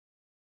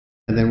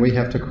 and then we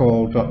have to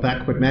call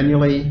 .backward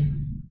manually,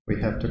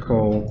 we have to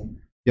call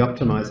the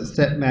optimizer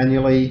step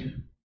manually,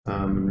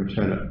 and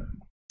return it.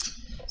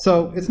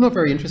 So it's not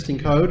very interesting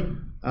code,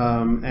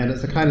 and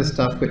it's the kind of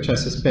stuff which I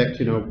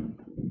suspect,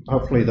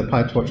 hopefully the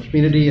PyTorch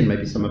community and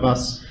maybe some of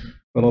us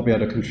will all be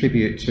able to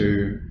contribute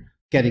to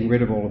getting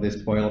rid of all of this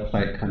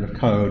boilerplate kind of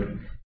code,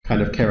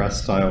 kind of Keras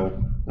style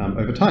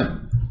over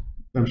time.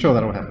 I'm sure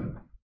that'll happen.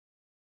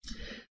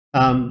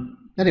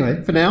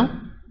 Anyway, for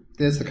now,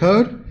 there's the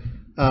code.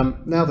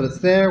 Now that it's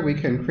there, we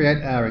can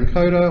create our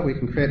encoder, we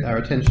can create our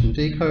attention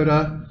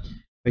decoder,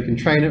 we can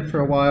train it for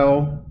a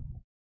while,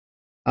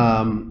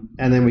 and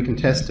then we can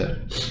test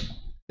it.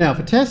 Now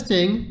for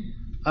testing,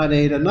 I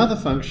need another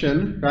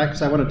function, right,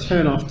 because I want to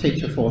turn off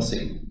teacher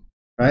forcing,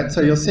 right?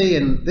 So you'll see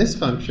in this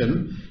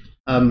function,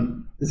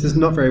 this is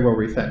not very well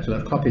refactored.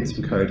 I've copied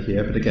some code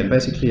here, but again,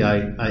 basically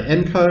I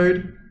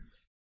encode,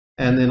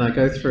 and then I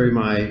go through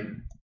my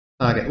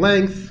target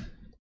length,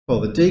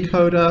 call the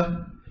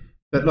decoder,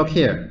 but look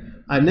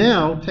here, I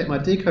now take my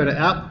decoder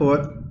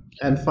output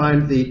and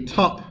find the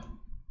top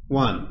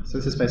one. So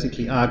this is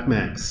basically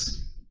argmax,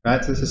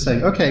 right? So this is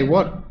saying, okay,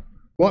 what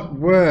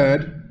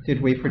word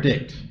did we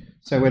predict?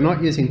 So we're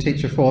not using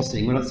teacher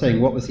forcing, we're not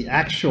saying what was the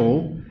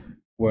actual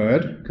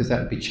word, because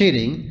that would be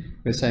cheating,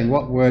 we're saying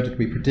what word did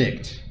we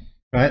predict,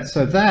 right?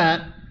 So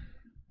that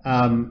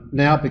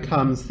now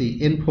becomes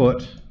the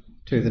input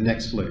to the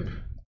next loop,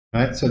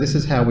 right? So this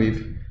is how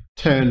we've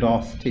turned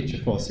off teacher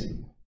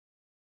forcing.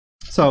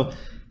 So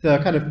the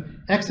kind of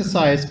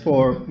exercise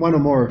for one or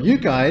more of you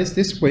guys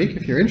this week,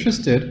 if you're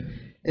interested,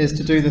 is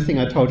to do the thing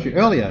I told you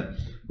earlier,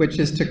 which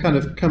is to kind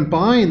of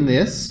combine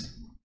this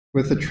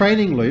with the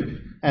training loop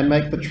and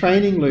make the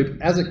training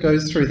loop, as it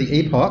goes through the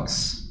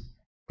epochs,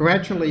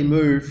 gradually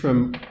move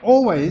from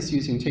always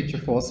using teacher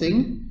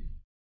forcing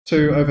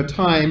to, over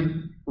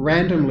time,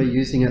 randomly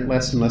using it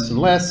less and less and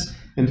less,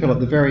 until at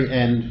the very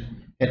end,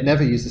 it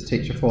never uses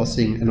teacher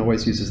forcing and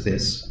always uses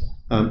this.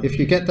 If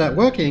you get that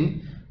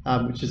working,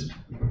 which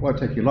won't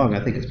take you long,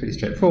 I think it's pretty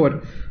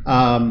straightforward,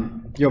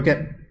 you'll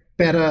get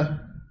better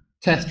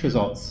test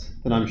results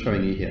than I'm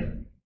showing you here.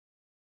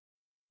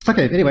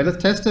 Okay, anyway,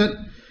 let's test it.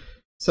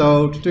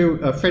 So to do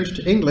French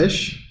to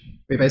English,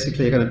 we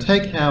basically are going to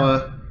take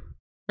our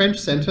French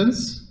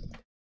sentence,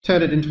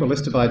 turn it into a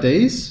list of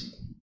IDs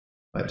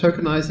by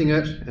tokenizing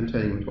it and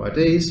turning it into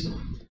IDs,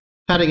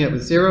 padding it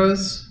with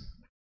zeros,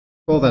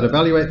 call that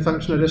evaluate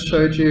function I just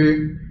showed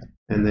you,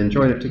 and then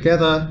join it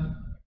together,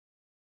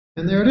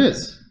 and there it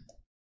is.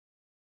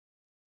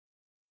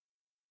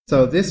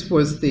 So this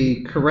was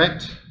the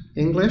correct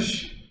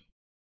English,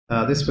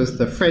 this was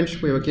the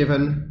French we were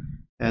given,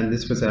 and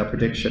this was our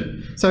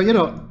prediction. So,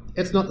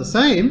 it's not the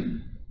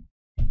same,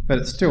 but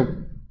it's still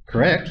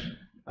correct,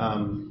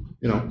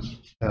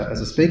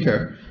 as a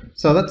speaker.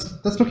 So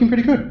that's looking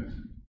pretty good.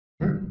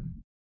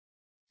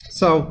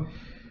 So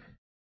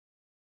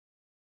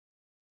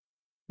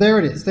there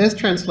it is. There's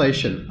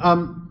translation.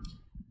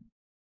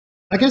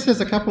 I guess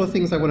there's a couple of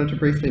things I wanted to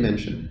briefly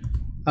mention.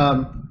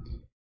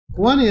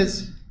 One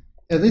is,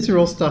 these are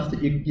all stuff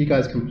that you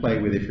guys can play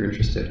with if you're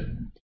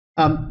interested.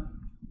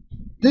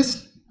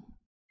 This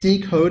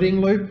decoding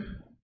loop,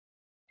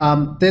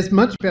 there's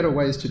much better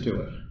ways to do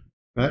it.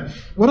 Right?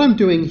 What I'm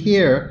doing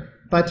here,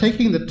 by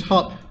taking the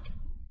top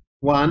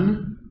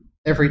one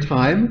every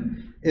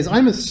time, is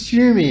I'm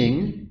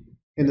assuming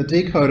in the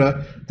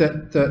decoder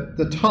that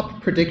the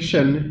top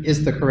prediction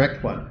is the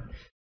correct one.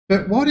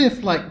 But what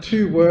if like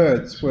two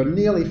words were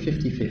nearly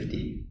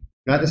 50-50?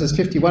 Right? This is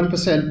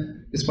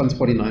 51%, this one's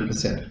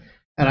 49%.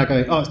 And I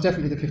go, oh, it's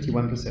definitely the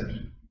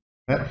 51%.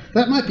 Right?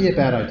 That might be a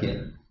bad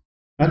idea.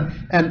 Right?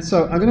 And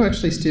so I'm going to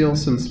actually steal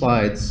some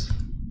slides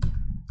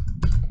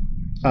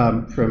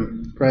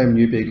from Graham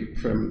Newbig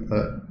from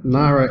the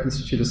NARA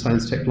Institute of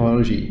Science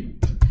Technology,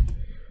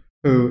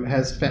 who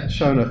has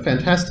shown a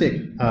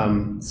fantastic,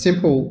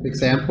 simple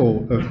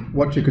example of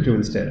what you could do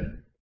instead.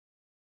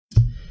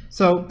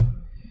 So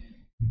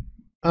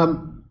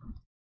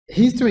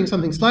he's doing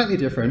something slightly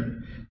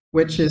different,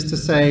 which is to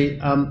say,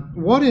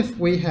 what if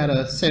we had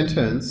a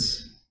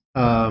sentence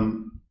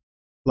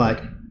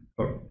like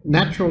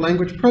natural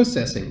language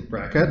processing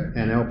bracket,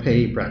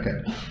 NLP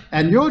bracket.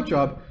 And your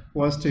job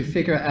was to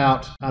figure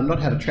out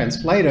not how to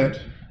translate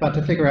it, but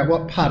to figure out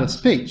what part of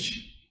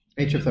speech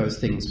each of those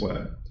things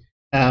were.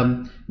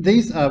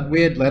 These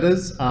weird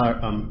letters are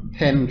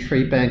pen,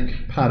 tree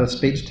bank, part of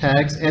speech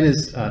tags. N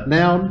is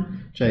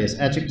noun, J is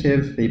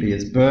adjective, VB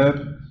is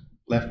verb,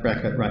 left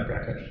bracket, right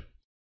bracket.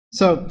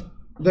 So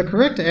the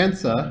correct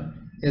answer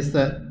is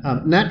that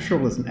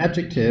natural is an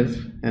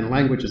adjective and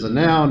language is a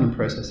noun and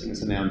processing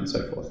is a noun and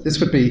so forth. This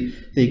would be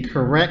the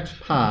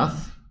correct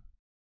path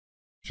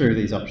through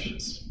these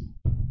options.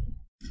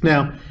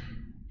 Now,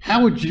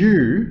 how would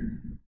you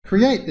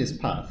create this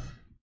path?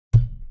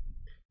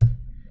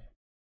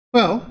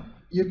 Well,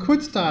 you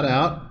could start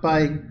out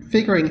by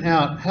figuring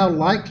out how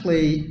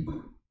likely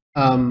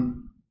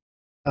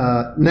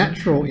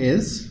natural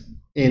is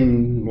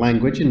in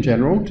language in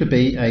general to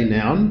be a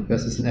noun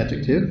versus an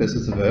adjective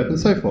versus a verb and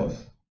so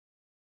forth.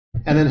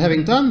 And then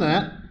having done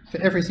that,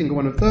 for every single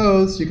one of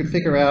those, you could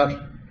figure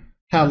out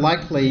how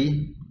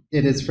likely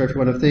it is for every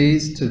one of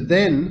these to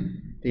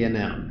then be a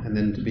noun, and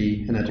then to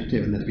be an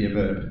adjective, and then to be a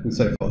verb, and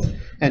so forth.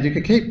 And you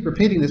could keep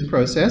repeating this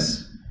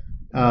process,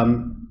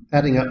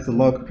 adding up the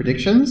log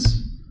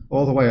predictions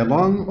all the way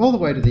along, all the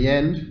way to the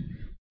end,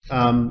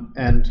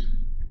 and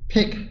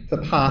pick the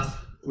path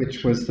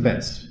which was the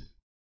best.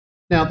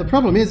 Now, the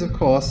problem is, of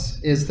course,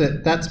 is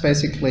that that's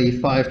basically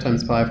 5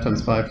 times 5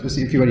 times 5,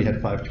 if you only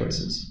had 5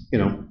 choices, you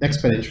know,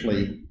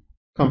 exponentially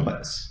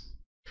complex.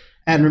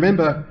 And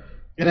remember,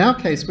 in our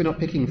case, we're not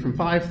picking from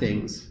 5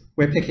 things,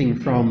 we're picking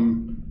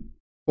from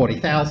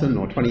 40,000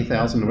 or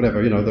 20,000 or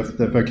whatever, you know,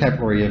 the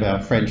vocabulary of our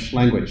French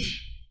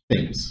language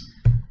things.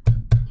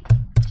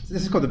 So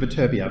this is called the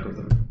Viterbi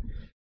algorithm.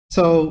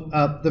 So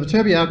the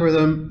Viterbi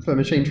algorithm for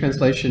machine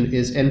translation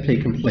is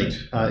NP complete.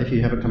 If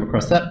you haven't come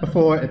across that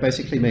before, it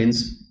basically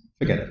means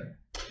forget it.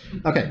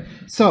 Okay,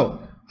 so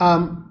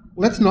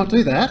let's not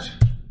do that,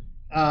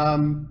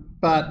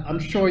 but I'm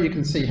sure you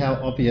can see how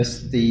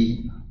obvious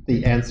the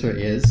answer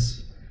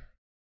is.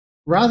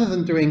 Rather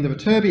than doing the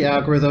Viterbi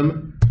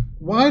algorithm,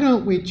 why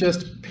don't we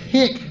just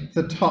pick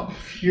the top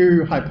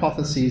few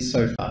hypotheses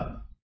so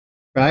far,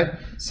 right?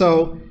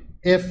 So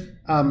if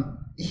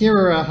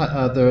here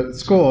are the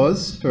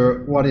scores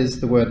for what is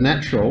the word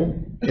natural,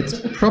 it's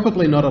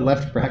probably not a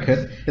left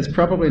bracket, it's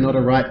probably not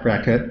a right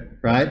bracket,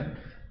 right?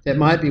 It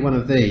might be one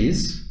of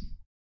these.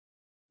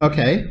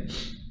 Okay,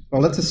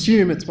 well, let's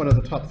assume it's one of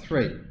the top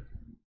 3.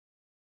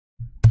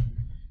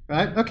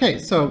 Right, okay,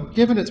 so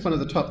given it's one of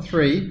the top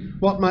 3,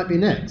 what might be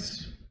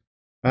next?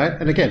 Right,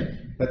 and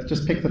again, let's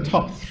just pick the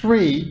top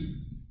 3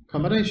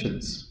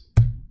 combinations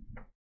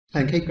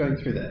and keep going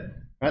through that.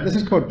 Right, this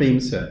is called beam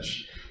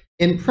search.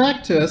 In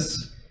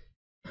practice,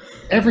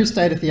 every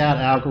state-of-the-art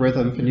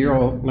algorithm for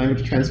neural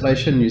language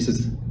translation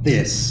uses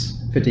this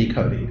for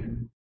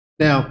decoding.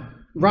 Now,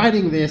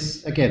 writing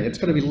this, again, it's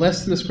going to be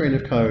less than a screen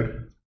of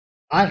code.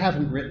 I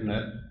haven't written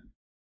it.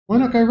 Why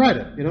not go write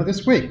it, you know,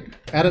 this week?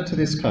 Add it to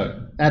this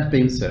code. Add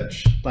beam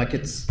search. Like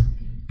it's,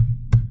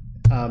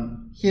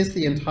 here's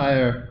the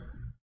entire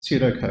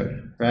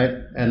pseudocode, right?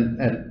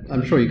 And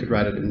I'm sure you could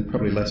write it in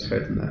probably less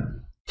code than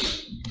that.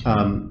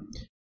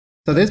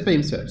 So there's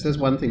beam search. There's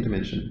one thing to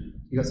mention.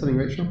 You got something,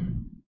 Rachel?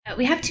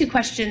 We have 2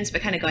 questions,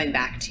 but kind of going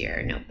back to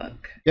your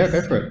notebook. Yeah,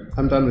 go for it.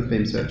 I'm done with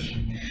beam search.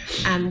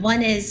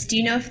 One is, do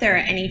you know if there are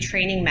any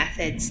training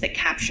methods that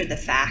capture the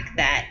fact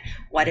that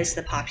what is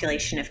the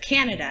population of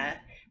Canada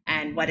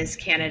and what is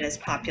Canada's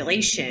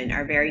population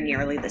are very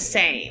nearly the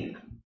same?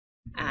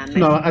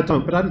 No, I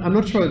don't, but I'm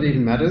not sure it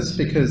even matters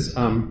because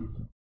on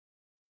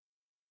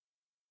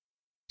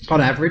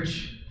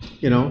average,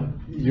 you know,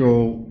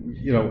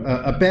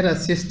 a better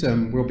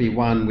system will be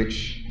one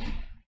which,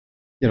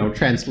 you know,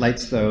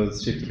 translates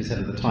those 50%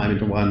 of the time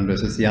into one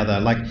versus the other.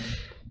 Like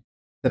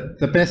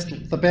the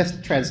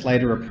best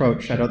translator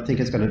approach, I don't think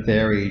is going to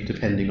vary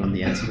depending on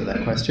the answer to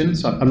that question.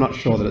 So I'm not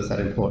sure that it's that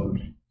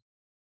important.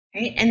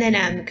 Right, and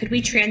then could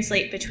we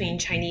translate between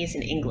Chinese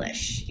and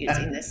English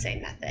using the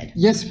same method?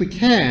 Yes, we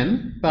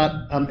can, but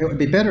it would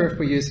be better if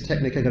we use the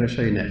technique I'm going to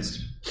show you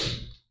next.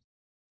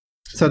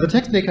 So the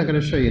technique I'm going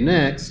to show you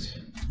next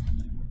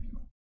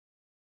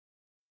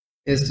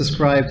is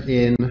described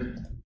in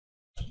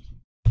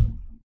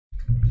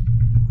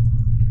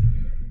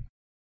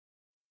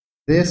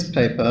this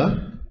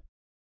paper,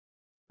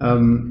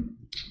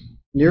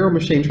 Neural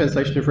Machine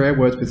Translation of Rare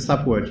Words with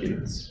Subword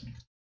Units.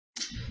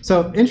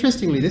 So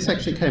interestingly, this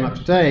actually came up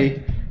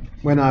today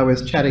when I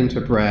was chatting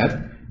to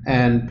Brad,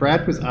 and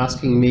Brad was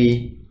asking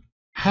me,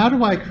 how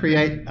do I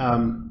create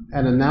an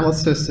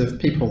analysis of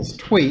people's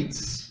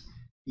tweets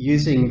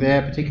using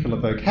their particular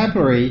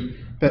vocabulary,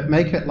 but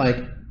make it like,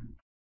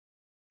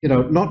 you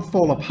know, not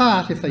fall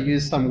apart if they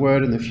use some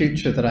word in the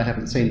future that I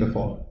haven't seen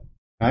before,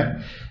 right?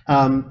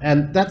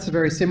 And that's a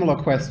very similar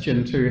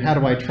question to how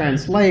do I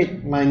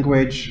translate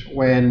language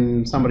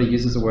when somebody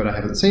uses a word I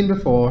haven't seen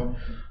before,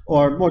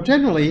 or more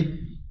generally,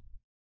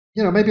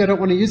 you know, maybe I don't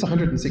want to use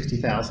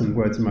 160,000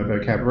 words in my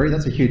vocabulary.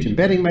 That's a huge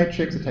embedding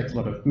matrix. It takes a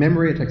lot of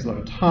memory. It takes a lot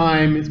of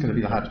time. It's going to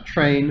be hard to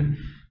train.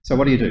 So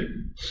what do you do?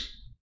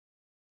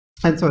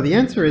 And so the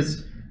answer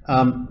is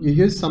you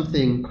use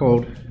something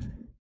called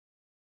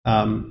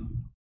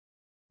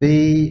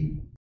BPE,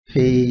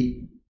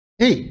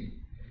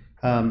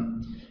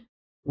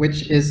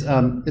 which is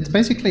it's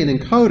basically an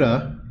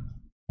encoder.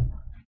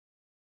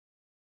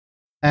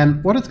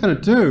 And what it's going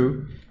to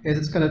do is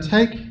it's going to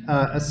take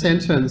a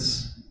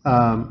sentence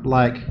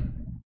like,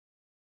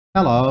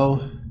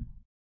 hello,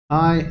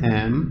 I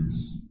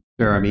am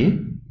Jeremy,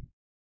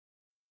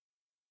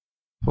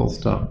 full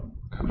stop,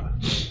 comma.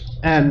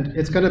 And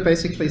it's going to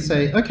basically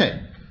say,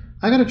 okay,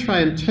 I'm going to try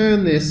and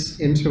turn this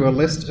into a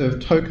list of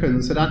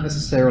tokens that aren't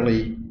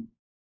necessarily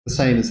the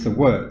same as the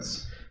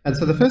words. And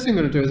so the first thing I'm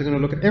going to do is I'm going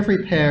to look at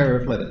every pair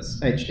of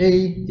letters,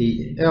 H-E,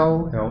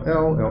 E-L,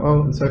 L-L,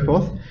 L-O, and so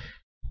forth.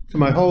 For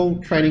my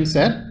whole training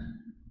set,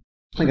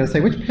 I'm going to say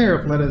which pair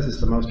of letters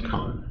is the most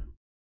common.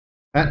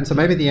 Right? And so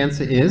maybe the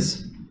answer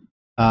is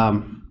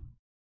ER.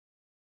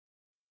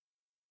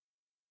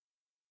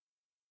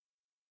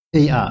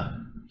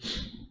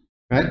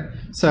 Right?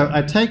 So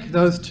I take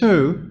those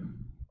two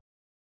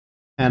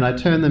and I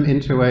turn them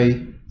into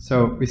a,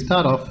 so we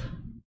start off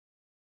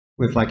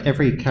with like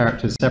every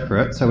character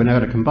separate, so we're now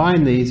going to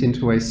combine these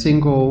into a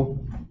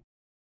single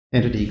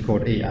entity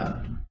called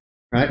ER.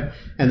 Right?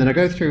 And then I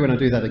go through and I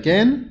do that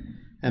again,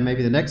 and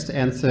maybe the next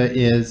answer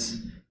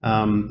is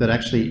that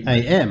actually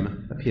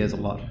AM appears a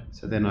lot.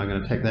 So then I'm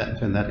going to take that and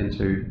turn that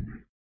into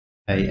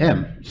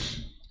AM.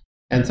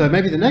 And so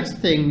maybe the next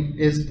thing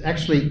is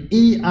actually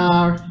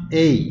ERE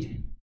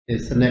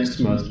is the next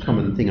most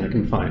common thing I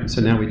can find.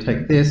 So now we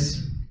take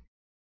this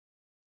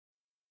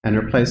and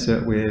replace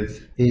it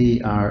with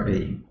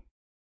ERE.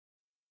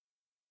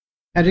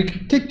 And you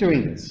keep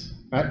doing this,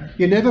 right?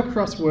 You never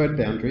cross word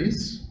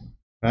boundaries,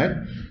 right?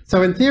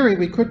 So in theory,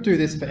 we could do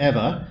this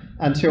forever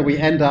until we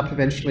end up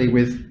eventually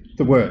with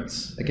the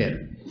words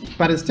again.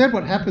 But instead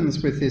what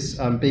happens with this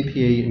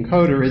BPE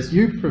encoder is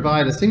you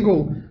provide a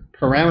single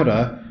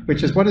parameter,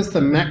 which is what is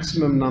the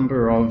maximum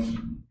number of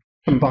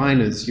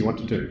combiners you want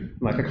to do.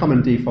 Like a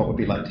common default would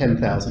be like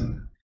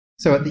 10,000.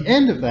 So at the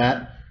end of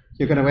that,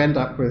 you're going to end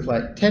up with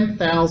like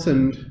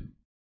 10,000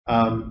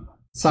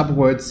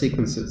 subword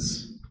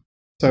sequences.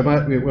 So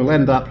we'll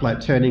end up like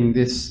turning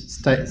this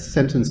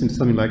sentence into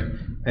something like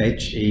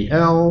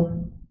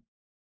H-E-L,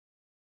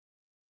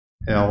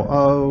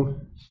 L-O,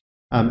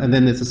 and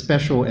then there's a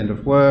special end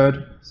of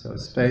word, so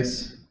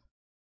space,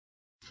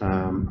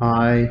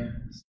 I,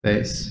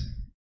 space,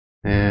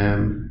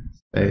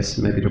 space,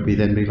 maybe it'll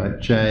then be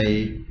like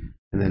J,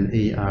 and then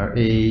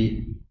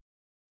E-R-E,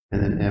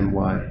 and then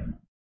M-Y,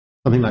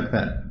 something like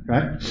that,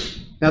 right?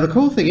 Now the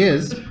cool thing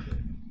is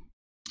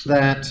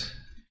that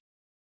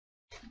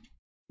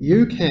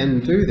you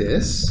can do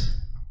this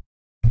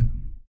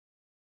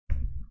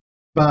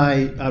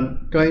by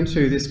going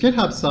to this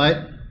GitHub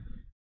site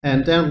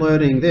and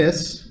downloading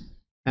this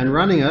and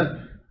running it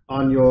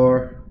on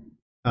your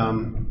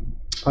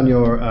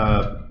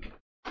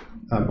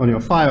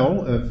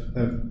file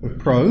of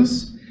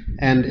prose,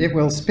 and it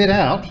will spit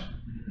out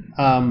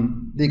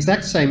the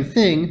exact same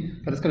thing,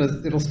 but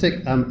it'll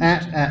stick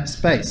at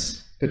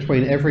space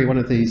between every one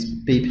of these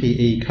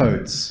BPE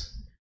codes,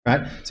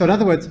 right? So in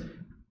other words,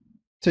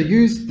 to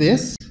use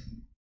this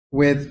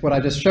with what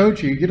I just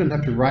showed you, you don't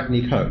have to write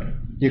any code.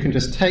 You can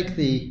just take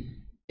the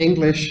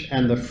English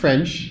and the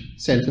French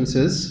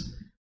sentences,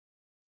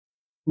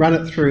 run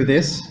it through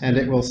this, and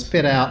it will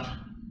spit out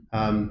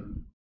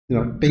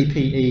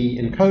BPE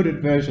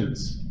encoded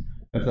versions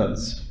of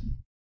those.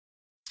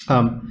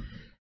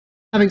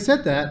 Having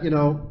said that,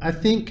 I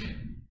think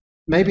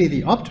maybe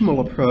the optimal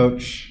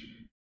approach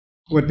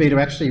would be to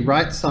actually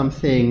write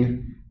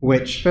something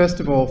which, first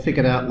of all,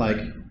 figured out like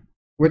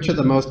which are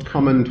the most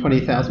common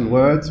 20,000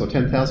 words or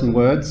 10,000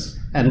 words,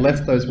 and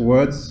left those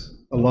words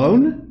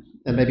alone,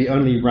 and maybe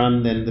only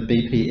run then the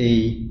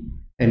BPE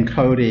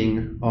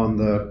encoding on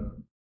the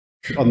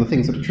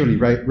things that are truly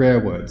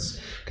rare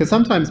words. Because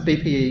sometimes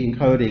BPE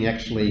encoding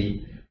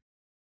actually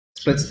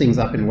splits things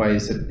up in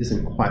ways that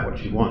isn't quite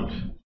what you want,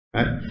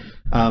 right?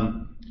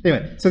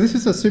 Anyway, so this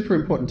is a super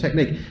important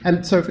technique.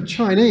 And so for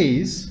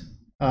Chinese,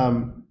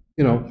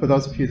 for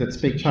those of you that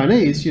speak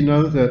Chinese, you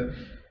know that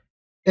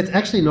it's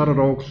actually not at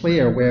all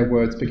clear where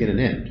words begin and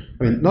end.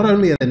 I mean, not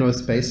only are there no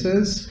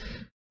spaces,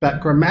 but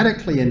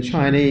grammatically in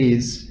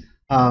Chinese,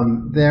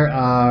 there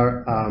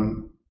are,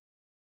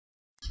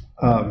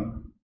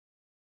 well,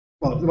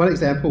 one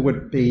example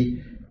would be,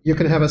 you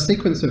can have a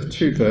sequence of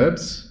two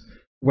verbs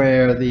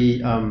where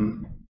the,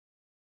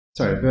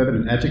 verb and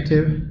an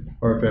adjective,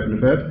 or a verb and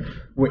a verb,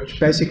 which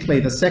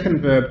basically the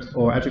second verb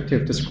or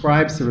adjective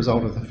describes the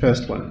result of the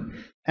first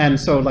one. And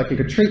so like you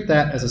could treat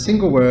that as a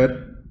single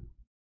word,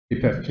 be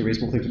a perfectly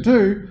reasonable thing to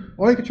do,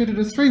 or you could treat it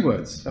as 3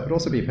 words. That would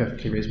also be a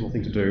perfectly reasonable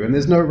thing to do, and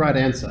there's no right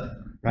answer,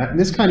 right? And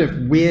this kind of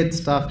weird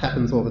stuff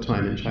happens all the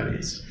time in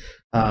Chinese.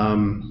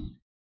 You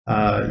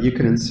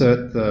can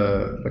insert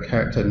the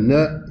character n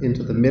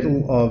into the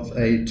middle of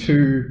a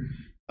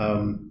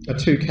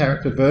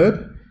two-character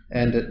verb,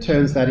 and it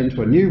turns that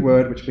into a new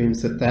word, which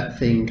means that that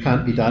thing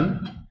can't be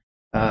done.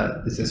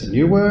 Is this a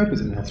new word?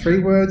 Is it now 3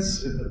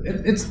 words?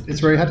 It's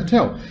very hard to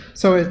tell.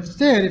 So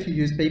instead, if you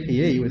use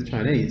BPE with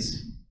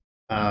Chinese,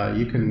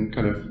 you can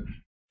kind of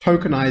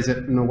tokenize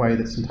it in a way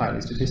that's entirely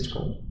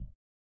statistical.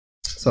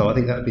 So I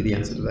think that would be the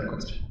answer to that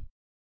question.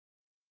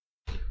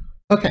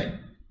 Okay,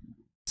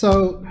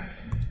 so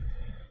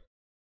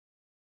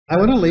I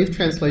want to leave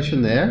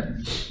translation there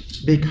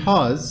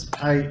because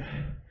I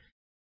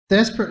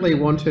desperately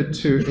wanted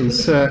to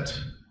insert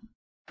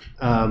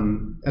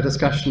a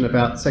discussion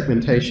about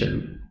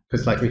segmentation,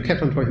 because like we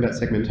kept on talking about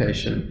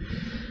segmentation,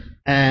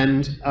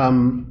 and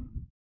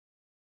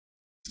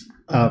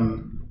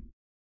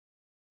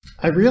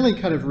I really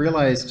kind of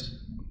realized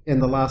in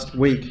the last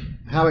week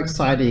how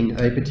exciting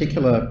a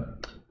particular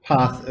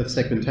path of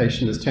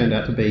segmentation has turned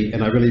out to be,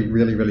 and I really,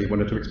 really, really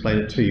wanted to explain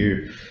it to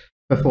you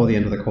before the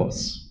end of the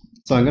course.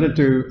 So I'm going to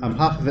do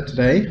half of it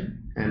today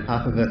and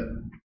half of it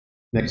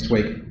next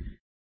week,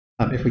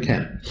 if we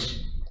can.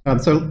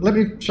 So let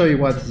me show you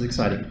why this is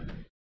exciting.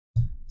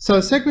 So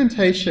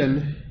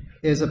segmentation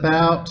is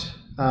about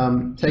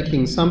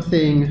taking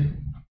something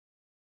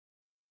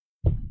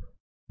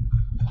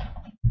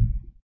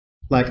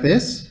like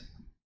this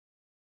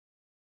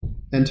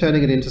and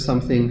turning it into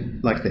something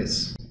like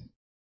this,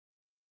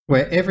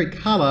 where every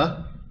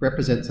color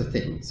represents a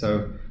thing.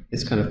 So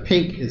this kind of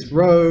pink is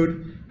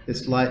road,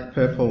 this light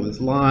purple is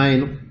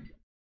line,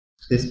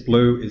 this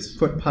blue is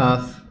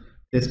footpath,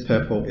 this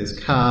purple is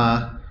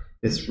car,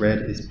 this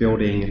red is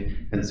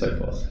building, and so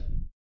forth.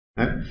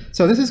 Right?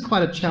 So this is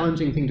quite a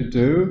challenging thing to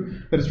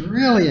do, but it's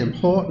really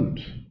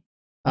important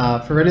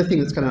for anything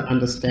that's going to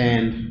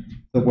understand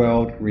the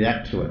world,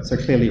 react to it. So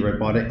clearly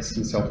robotics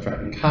and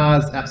self-driving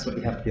cars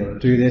absolutely have to be able to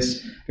do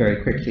this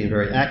very quickly and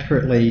very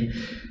accurately.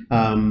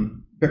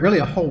 But really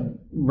a whole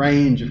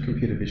range of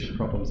computer vision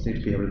problems need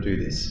to be able to do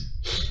this.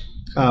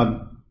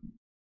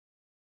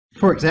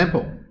 For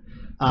example,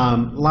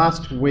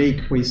 last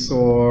week we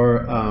saw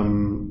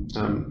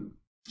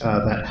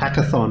that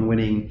hackathon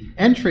winning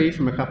entry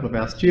from a couple of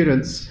our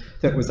students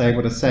that was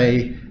able to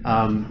say,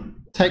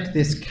 take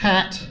this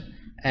cat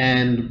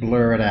and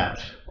blur it out,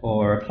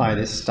 or apply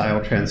this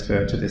style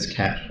transfer to this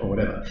cat, or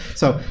whatever.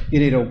 So you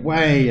need a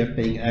way of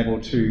being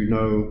able to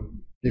know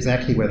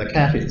exactly where the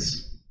cat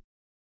is.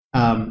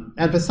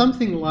 And for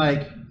something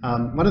like,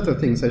 one of the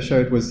things they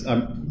showed was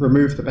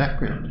remove the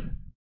background.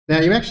 Now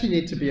you actually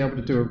need to be able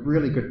to do a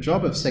really good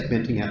job of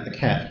segmenting out the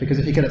cat, because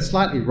if you get it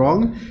slightly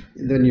wrong,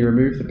 then you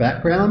remove the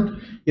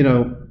background, you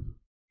know,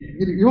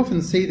 you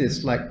often see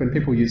this like when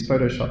people use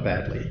Photoshop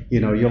badly. You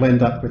know, you'll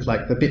end up with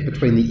like the bit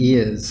between the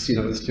ears, you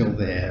know, is still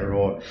there,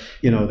 or,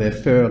 you know, their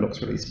fur looks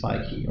really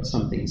spiky or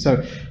something.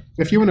 So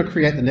if you want to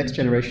create the next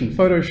generation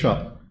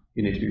Photoshop,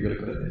 you need to be really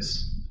good at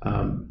this.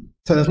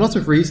 So there's lots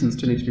of reasons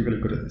to need to be really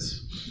good at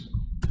this.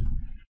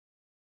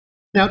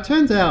 Now it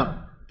turns out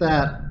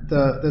that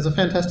there's a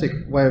fantastic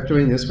way of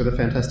doing this with a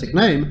fantastic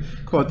name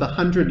called the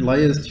 100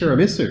 layers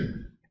tiramisu.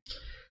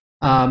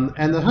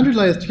 And the 100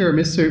 layers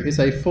tiramisu is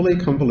a fully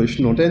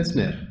convolutional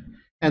densenet.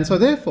 And so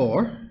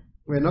therefore,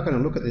 we're not going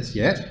to look at this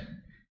yet.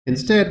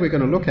 Instead, we're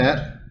going to look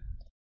at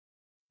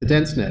the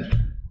densenet,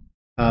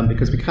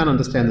 because we can't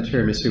understand the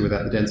tiramisu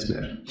without the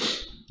densenet.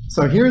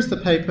 So here is the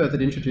paper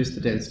that introduced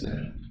the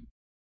densenet.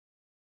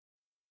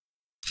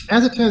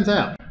 As it turns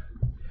out,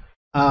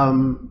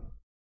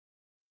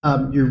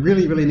 you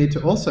really, really need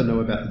to also know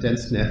about the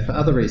densenet for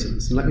other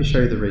reasons. And let me show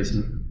you the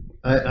reason.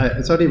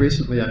 It's only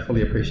recently I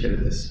fully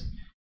appreciated this.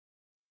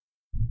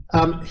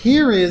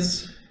 Here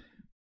is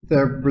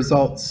the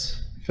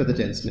results for the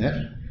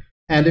densenet.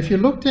 And if you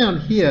look down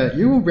here,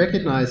 you will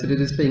recognize that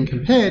it is being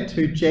compared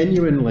to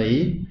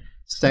genuinely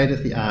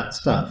state-of-the-art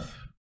stuff,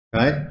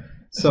 right?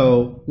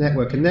 So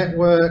network and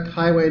network,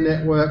 highway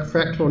network,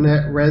 fractal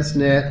net,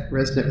 resnet,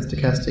 resnet with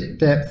stochastic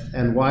depth,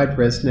 and wide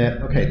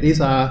resnet. Okay, these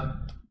are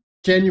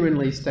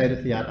genuinely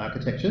state-of-the-art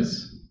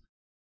architectures.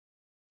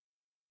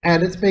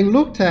 And it's being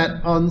looked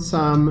at on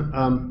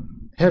some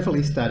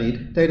heavily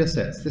studied data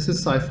sets. This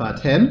is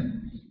CIFAR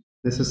 10,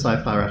 this is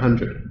CIFAR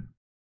 100.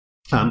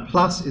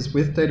 Plus is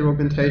with data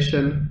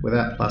augmentation,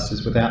 without plus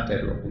is without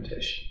data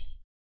augmentation.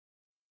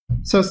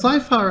 So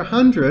CIFAR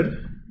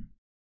 100,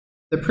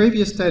 the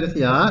previous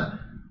state-of-the-art,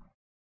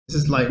 this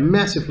is like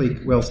massively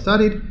well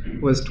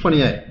studied, was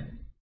 28.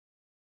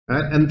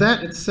 Right? And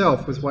that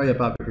itself was way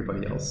above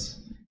everybody else.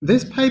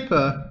 This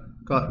paper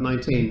got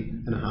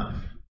 19.5.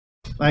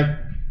 Like,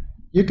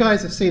 you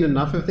guys have seen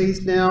enough of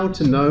these now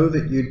to know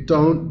that you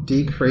don't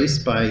decrease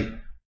by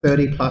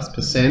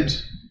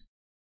 30+%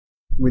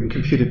 with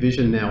computer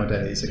vision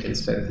nowadays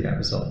against state-of-the-art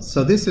results.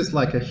 So this is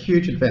like a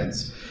huge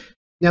advance.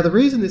 Now the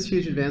reason this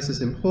huge advance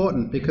is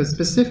important, because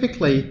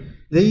specifically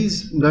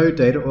these no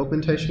data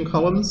augmentation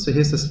columns, so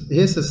here's the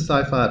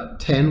CIFAR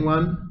 10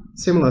 one,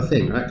 similar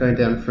thing, right, going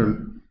down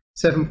from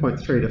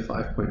 7.3 to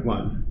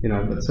 5.1, you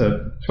know, that's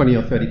a 20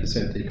 or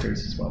 30%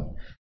 decrease as well.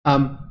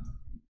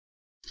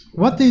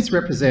 What these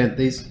represent,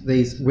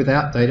 these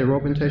without data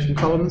augmentation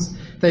columns,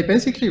 they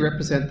basically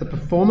represent the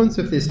performance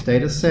of this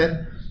data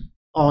set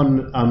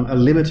on a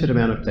limited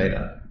amount of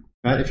data.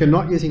 Right? If you're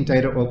not using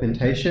data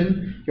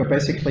augmentation, you're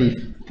basically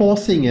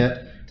forcing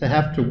it to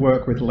have to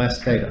work with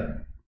less data.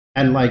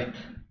 And like,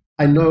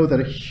 I know that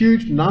a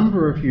huge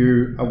number of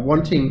you are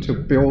wanting to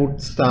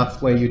build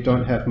stuff where you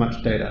don't have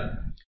much data.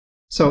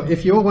 So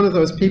if you're one of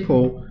those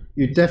people,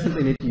 you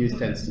definitely need to use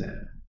Densenet.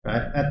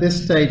 Right? At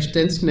this stage,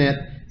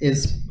 Densenet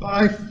is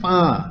by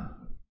far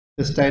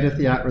the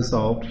state-of-the-art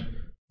result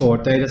for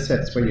data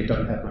sets where you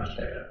don't have much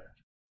data.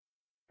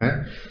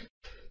 Right?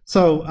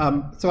 So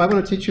I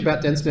want to teach you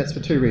about Densenets for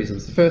two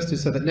reasons. The first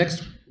is so that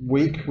next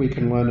week we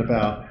can learn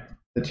about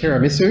the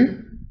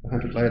tiramisu, the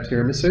 100-layer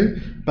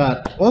tiramisu,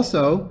 but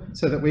also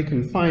so that we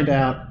can find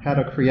out how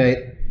to create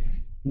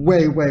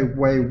way, way,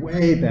 way,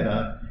 way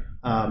better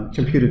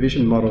computer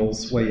vision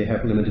models where you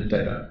have limited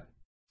data.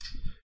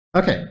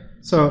 Okay,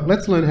 so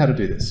let's learn how to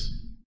do this.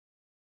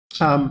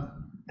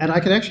 And I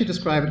can actually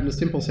describe it in a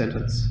simple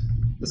sentence,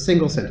 a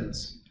single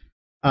sentence.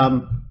 A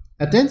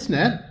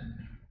Densenet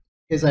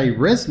is a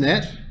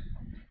resnet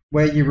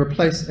where you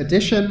replace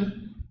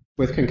addition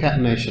with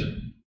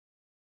concatenation.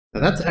 Now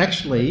that's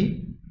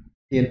actually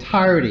the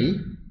entirety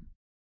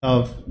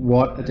of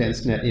what a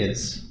Densenet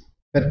is.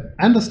 But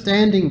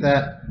understanding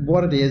that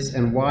what it is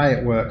and why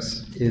it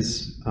works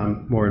is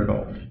more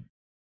involved.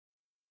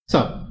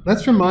 So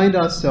let's remind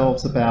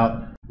ourselves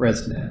about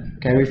resnet.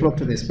 Okay, we've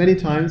looked at this many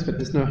times, but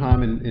there's no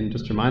harm in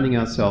just reminding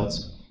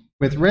ourselves.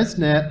 With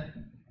resnet,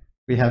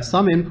 we have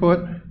some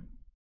input.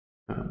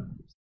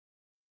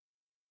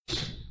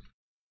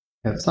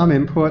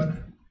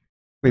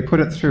 We put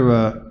it through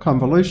a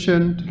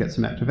convolution to get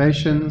some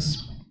activations,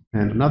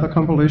 and another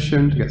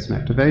convolution to get some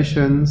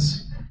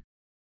activations.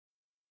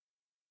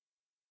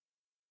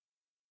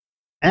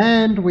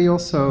 And we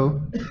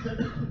also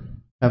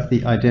have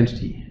the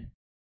identity.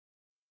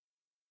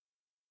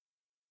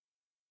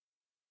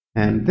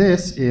 And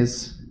this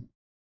is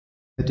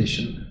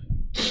addition,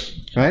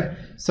 right?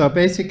 So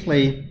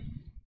basically,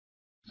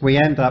 we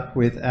end up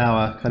with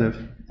our kind of,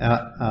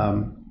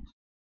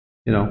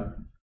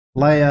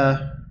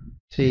 layer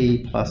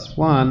t plus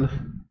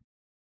 1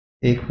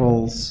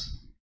 equals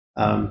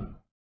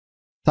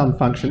some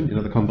function,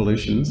 the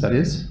convolutions, that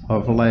is,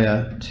 of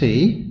layer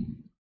t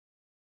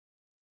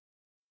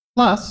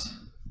plus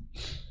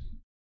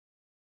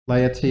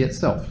layer t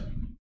itself,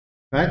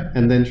 right?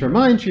 And then to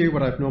remind you,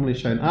 what I've normally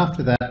shown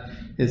after that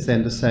is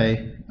then to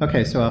say,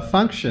 okay, so our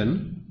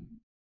function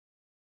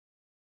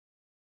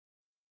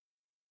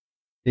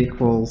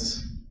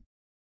equals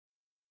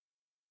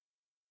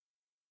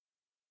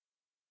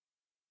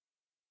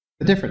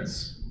the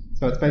difference.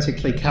 So it's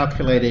basically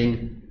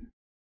calculating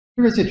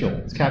the residual.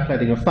 It's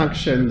calculating a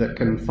function that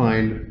can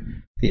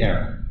find the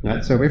error,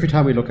 right? So every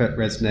time we look at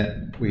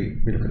resnet, we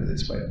look at it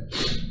this way.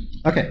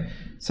 Okay,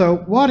 so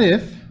what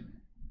if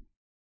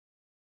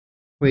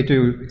we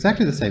do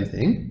exactly the same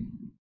thing,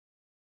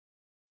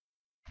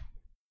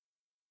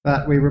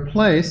 but we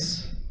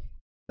replace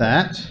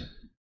that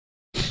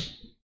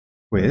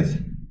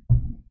with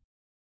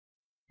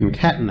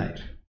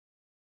concatenate,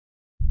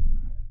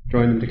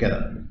 join them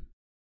together.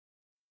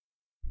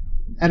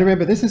 And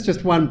remember, this is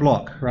just one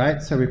block,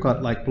 right? So we've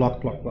got like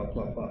block, block, block,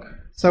 block, block.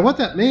 So what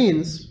that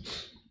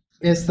means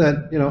is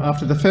that,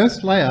 after the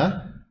first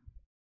layer,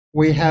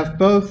 we have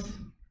both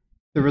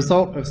the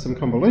result of some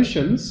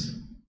convolutions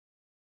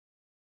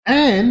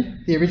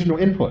and the original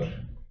input,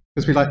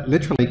 because we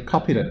literally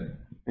copied it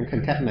and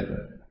concatenated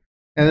it.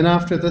 And then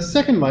after the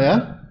second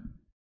layer,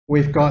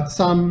 we've got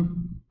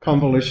some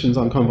convolutions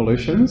on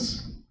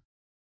convolutions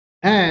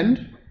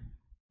and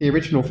the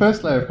original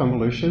first layer of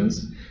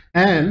convolutions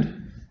and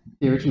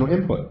the original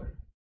input,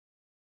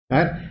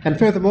 right? And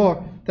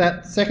furthermore,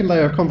 that second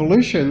layer of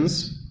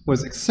convolutions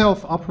was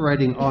itself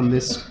operating on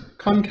this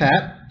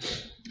concat.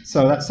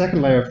 So that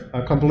second layer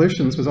of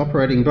convolutions was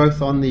operating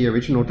both on the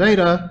original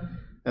data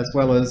as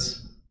well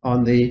as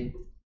on the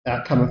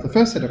outcome of the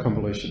first set of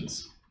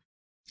convolutions.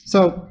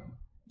 So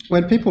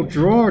when people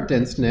draw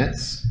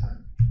densenets,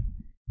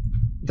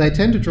 they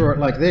tend to draw it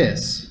like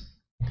this.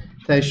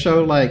 They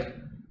show like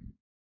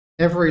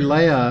every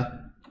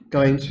layer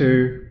going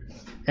to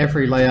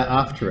every layer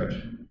after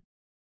it.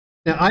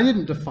 Now, I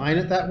didn't define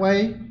it that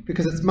way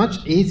because it's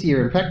much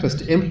easier in practice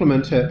to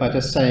implement it by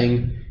just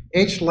saying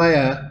each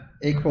layer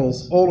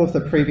equals all of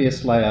the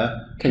previous layer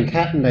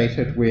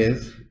concatenated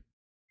with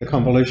the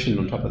convolution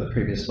on top of the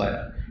previous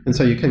layer. And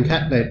so you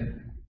concatenate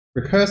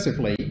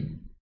recursively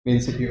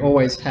means that you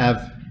always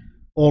have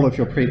all of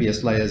your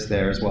previous layers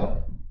there as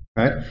well,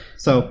 right?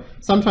 So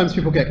sometimes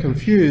people get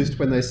confused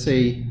when they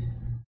see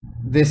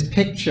this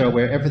picture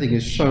where everything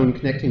is shown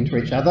connecting to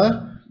each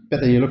other,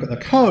 but then you look at the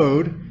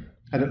code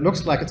and it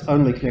looks like it's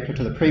only connected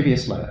to the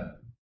previous layer.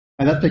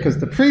 And that's because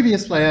the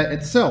previous layer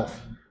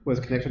itself was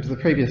connected to the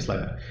previous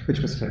layer, which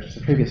was connected to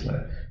the previous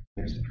layer,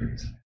 connected to the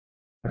previous layer.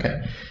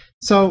 Okay,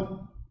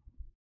 so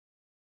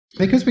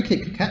because we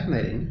keep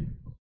concatenating,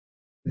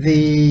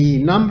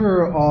 the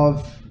number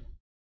of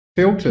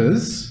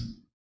filters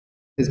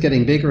is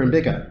getting bigger and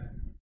bigger,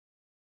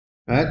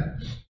 right?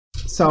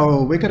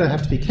 So we're going to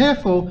have to be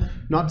careful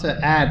not to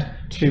add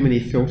too many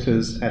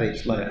filters at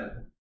each layer.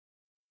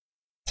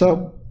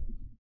 So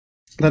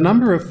the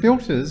number of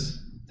filters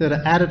that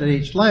are added at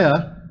each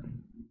layer,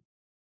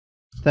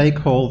 they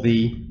call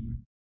the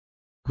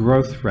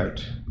growth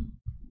rate.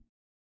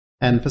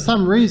 And for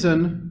some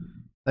reason,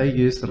 they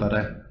use the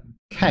letter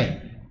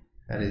K.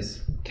 That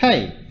is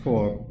K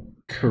for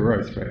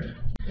growth rate.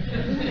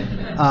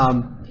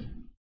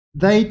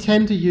 They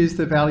tend to use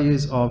the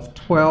values of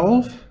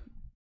 12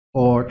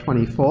 or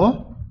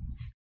 24.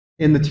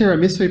 In the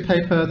tiramisu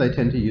paper, they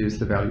tend to use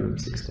the value of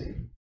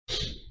 16.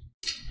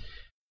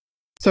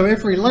 So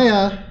every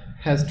layer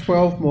has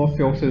 12 more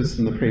filters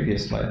than the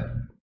previous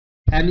layer.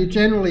 And you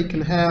generally can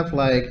have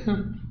like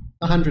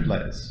 100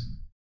 layers.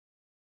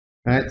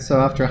 Right? So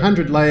after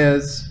 100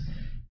 layers,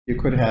 you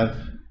could have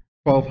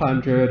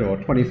 1200 or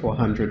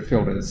 2400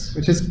 filters,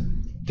 which is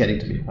getting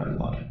to be quite a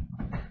lot.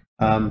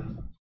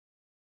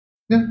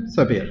 Yeah,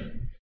 so be it.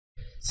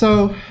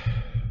 So,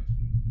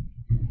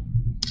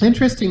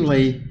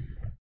 interestingly,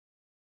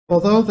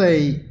 although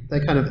they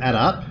kind of add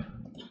up,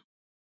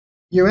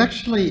 you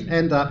actually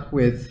end up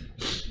with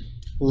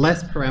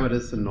less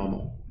parameters than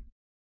normal.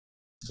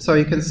 So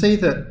you can see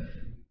that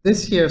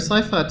this here,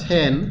 CIFAR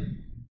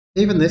 10,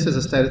 even this is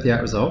a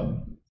state-of-the-art result,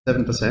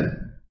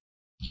 7%.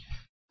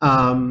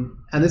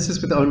 And this is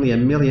with only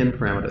 1 million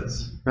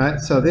parameters, right?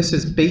 So this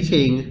is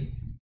beating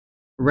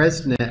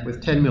ResNet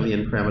with 10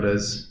 million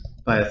parameters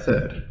by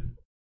 1/3.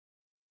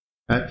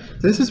 Right?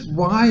 So this is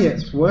why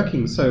it's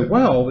working so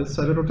well with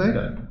so little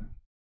data.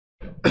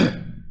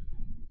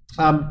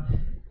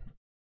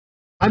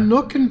 I'm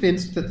not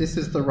convinced that this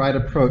is the right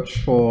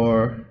approach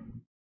for,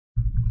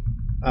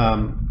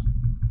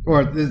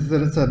 or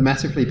that it's a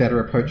massively better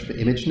approach for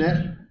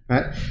ImageNet.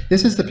 Right?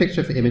 This is the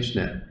picture for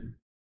ImageNet.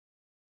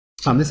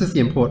 This is the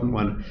important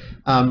one.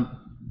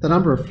 The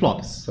number of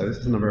flops, so this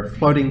is the number of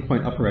floating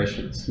point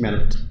operations, the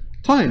amount of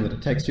time that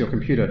it takes your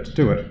computer to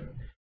do it,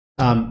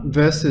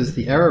 versus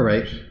the error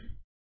rate.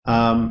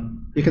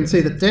 You can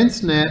see that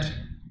Densenet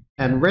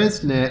and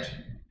ResNet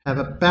have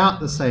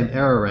about the same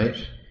error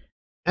rate,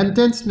 and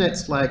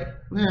Densenet's like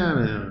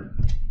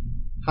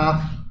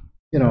half,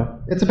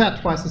 it's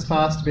about twice as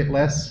fast, a bit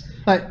less.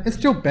 Like, it's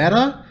still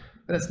better,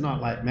 but it's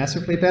not like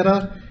massively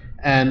better.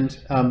 And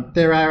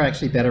there are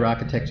actually better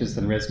architectures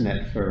than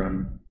ResNet for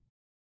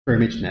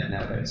ImageNet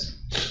nowadays.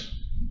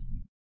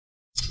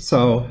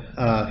 So,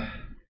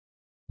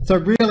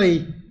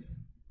 really,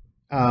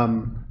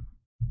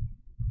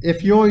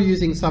 if you're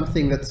using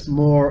something that's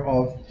more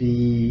of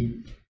the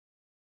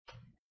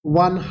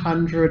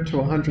 100 to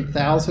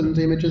 100,000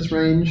 images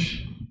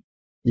range,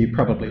 you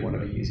probably want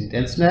to be using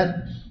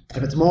Densenet.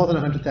 If it's more than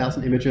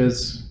 100,000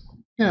 images,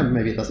 yeah,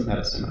 maybe it doesn't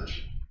matter so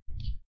much.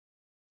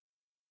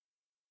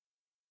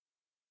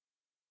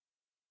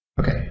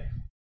 Okay,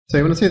 so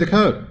you want to see the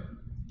code?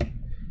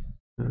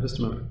 Just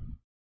a moment.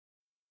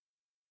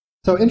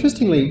 So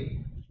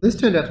interestingly, this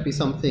turned out to be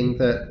something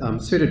that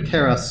suited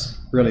Keras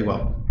really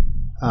well.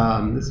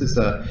 This is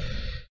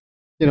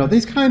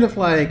these kind of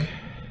like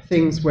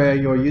things where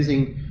you're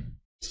using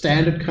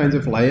standard kinds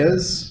of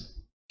layers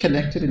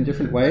connected in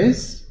different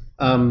ways.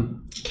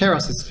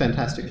 Keras is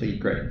fantastically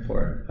great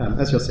for it,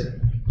 as you'll see.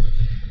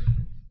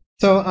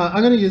 So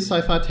I'm going to use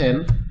CIFAR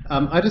 10.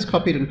 I just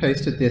copied and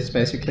pasted this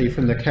basically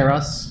from the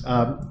Keras,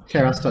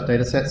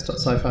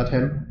 keras.datasets.cifar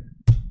 10.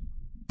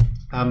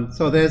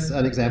 So there's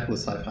an example of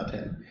CIFAR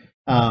 10.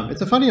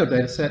 It's a funny old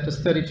dataset,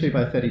 just 32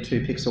 by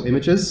 32 pixel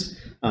images.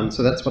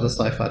 So that's what a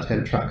CIFAR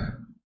 10 truck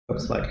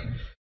looks like.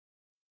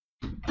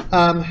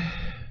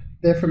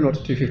 They're from 0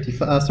 to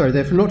 255.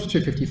 They're from 0 to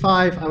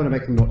 255. I want to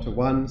make them 0 to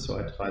 1, so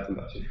I divide them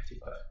by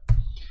 255.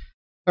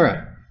 All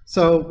right.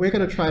 So we're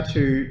going to try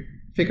to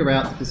figure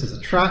out that this is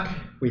a truck.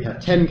 We have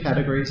 10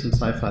 categories in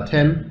CIFAR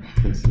 10.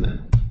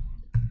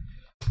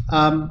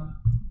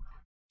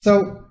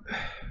 So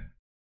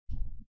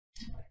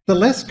the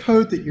less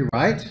code that you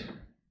write,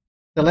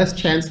 the less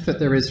chance that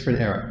there is for an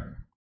error,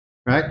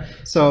 right?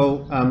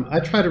 So I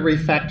try to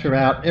refactor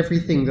out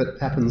everything that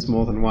happens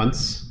more than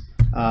once.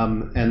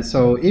 And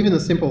so even a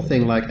simple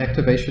thing like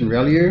activation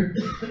ReLU,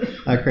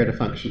 I create a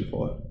function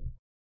for it.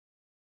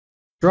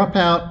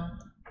 Dropout,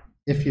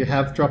 if you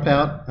have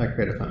dropout, I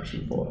create a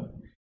function for it.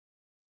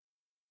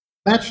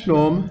 Batch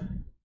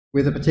norm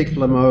with a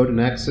particular mode and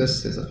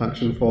axis is a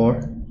function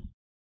for,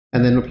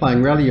 and then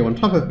applying ReLU on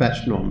top of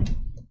batch norm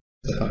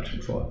is a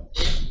function for,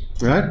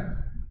 right?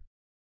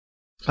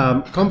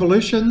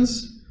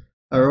 Convolutions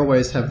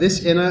always have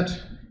this in it,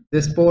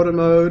 this border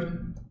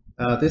mode,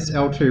 this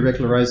L2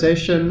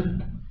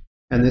 regularization,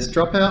 and this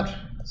dropout,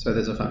 so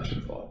there's a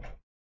function for it.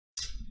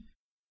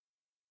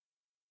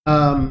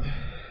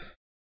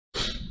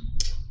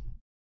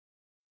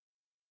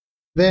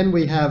 Then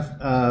we have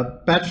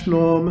batch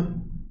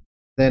norm,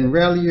 then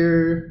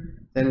ReLU,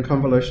 then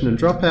convolution and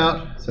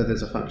dropout, so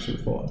there's a function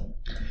for it.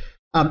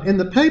 In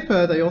the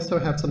paper, they also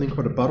have something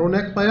called a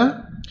bottleneck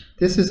layer.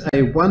 This is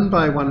a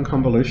 1-by-1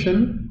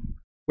 convolution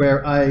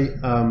where I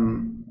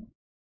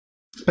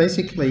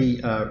basically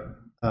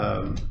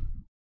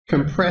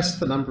compress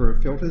the number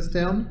of filters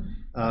down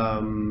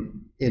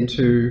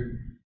into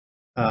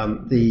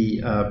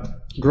the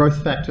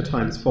growth factor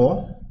times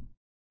 4.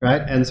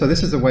 right? And so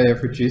this is a way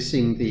of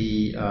reducing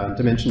the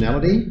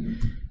dimensionality.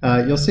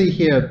 You'll see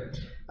here,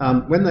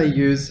 when they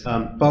use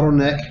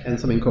bottleneck and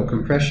something called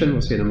compression,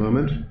 we'll see in a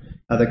moment,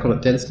 they call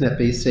it Densenet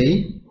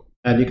BC,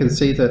 and you can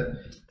see that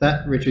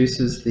that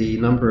reduces the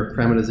number of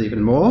parameters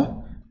even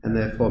more, and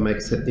therefore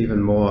makes it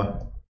even more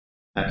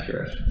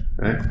accurate,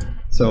 right?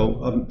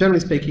 So generally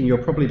speaking,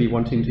 you'll probably be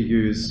wanting to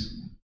use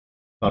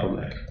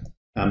bottleneck,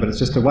 but it's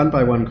just a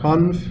 1x1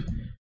 conv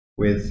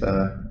with,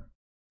 in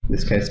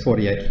this case,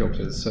 48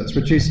 filters. So it's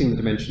reducing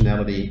the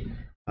dimensionality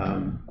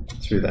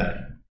through that.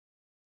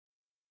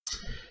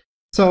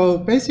 So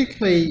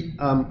basically,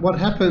 what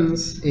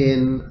happens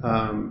in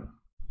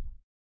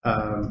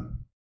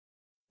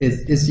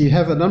is you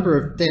have a number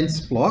of dense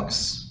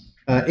blocks.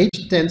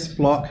 Each dense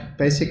block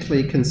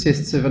basically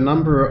consists of a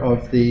number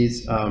of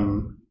these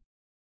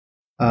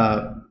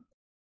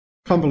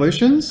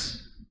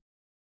convolutions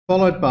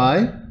followed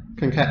by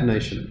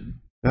concatenation.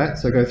 Right?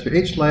 So go through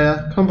each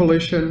layer,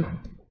 convolution,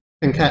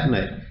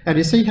 concatenate. And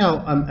you see how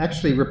I'm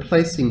actually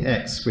replacing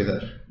X with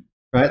it.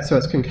 Right? So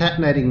it's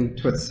concatenating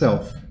to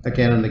itself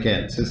again and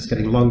again. So it's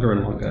getting longer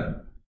and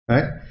longer.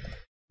 Right?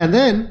 And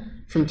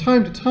then from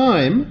time to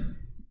time,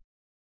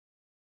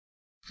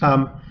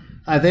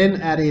 I then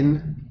add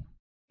in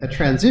a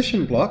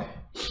transition block,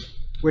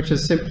 which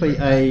is simply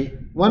a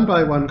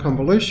 1x1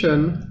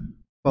 convolution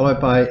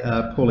followed by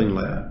a pooling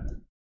layer.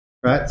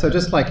 Right? So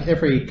just like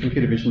every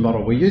computer vision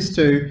model, we're used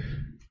to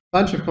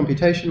bunch of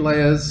computation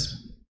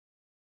layers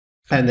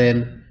and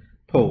then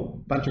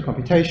pool. Bunch of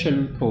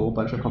computation, pool,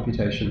 bunch of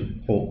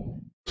computation,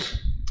 pool.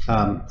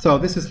 So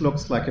this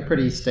looks like a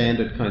pretty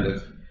standard kind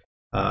of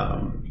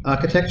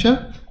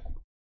architecture.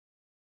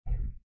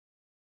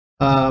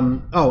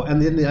 Oh,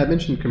 and then I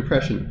mentioned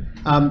compression.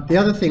 The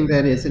other thing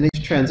then is in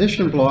each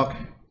transition block,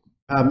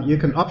 you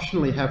can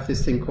optionally have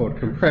this thing called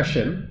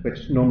compression,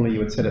 which normally you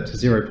would set it to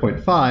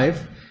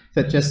 0.5,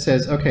 that just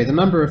says, okay, the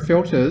number of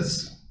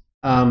filters,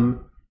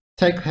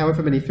 take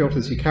however many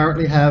filters you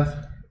currently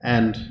have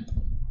and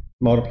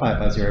multiply it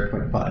by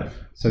 0.5.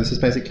 So this is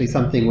basically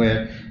something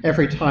where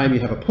every time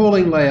you have a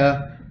pooling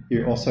layer,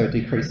 you also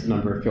decrease the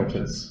number of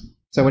filters.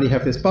 So when you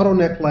have this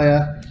bottleneck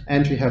layer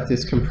and you have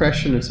this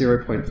compression of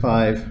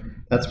 0.5,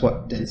 that's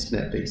what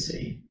Densenet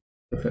BC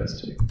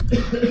refers to.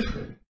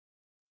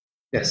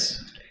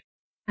 Yes?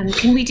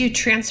 Can we do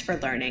transfer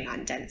learning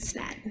on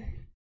Densenet?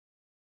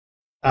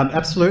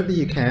 Absolutely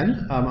you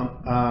can.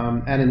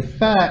 And in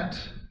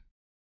fact,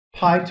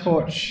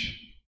 PyTorch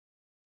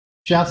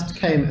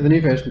the new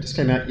version just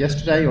came out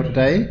yesterday or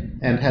today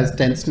and has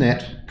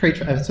Densenet,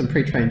 some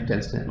pre-trained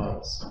Densenet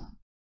models.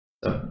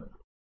 So,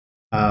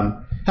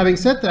 having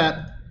said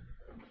that,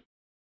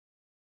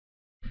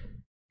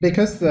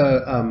 because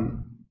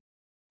the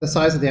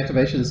size of the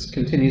activations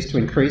continues to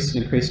increase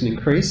and increase and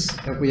increase,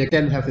 we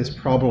again have this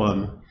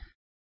problem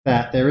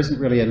that there isn't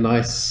really a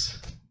nice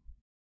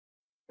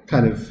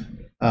kind of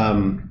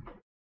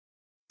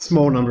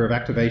small number of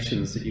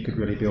activations that you could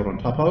really build on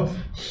top of.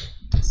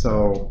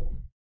 So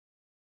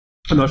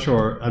I'm not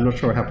sure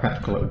how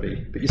practical it would be,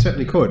 but you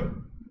certainly could.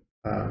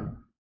 All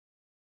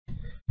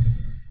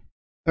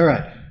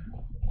right.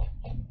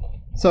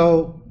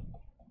 So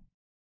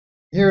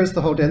here is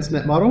the whole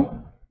Densenet model.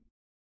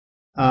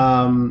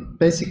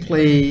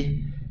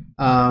 Basically,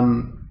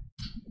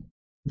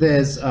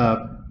 there's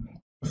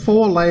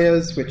 4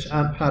 layers which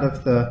aren't part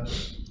of the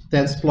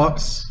dense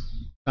blocks,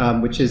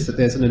 which is that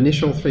there's an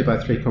initial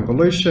 3x3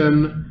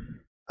 convolution,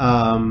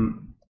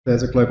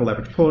 there's a global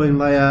average pooling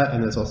layer,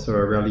 and there's also a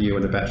ReLU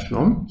and a batch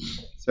norm.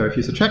 So if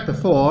you subtract the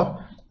 4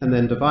 and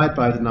then divide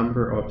by the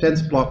number of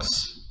dense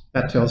blocks,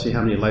 that tells you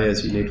how many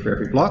layers you need for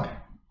every block.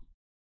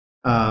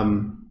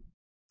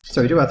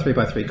 So we do our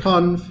 3x3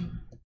 conv,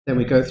 then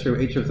we go through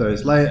each of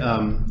those layers,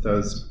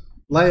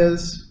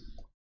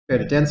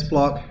 create a dense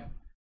block,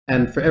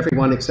 and for every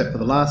one except for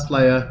the last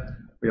layer,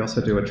 we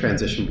also do a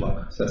transition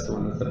block. So that's the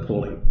one that's the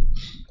pooling.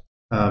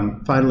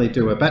 Finally,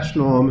 do a batch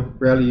norm,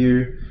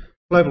 ReLU,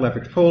 global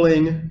average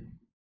pooling,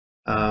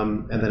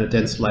 and then a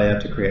dense layer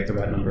to create the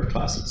right number of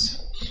classes.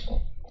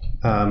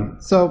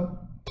 So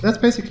that's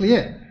basically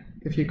it.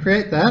 If you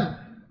create that,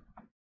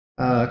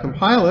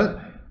 compile it,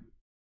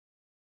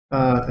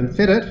 and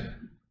fit it.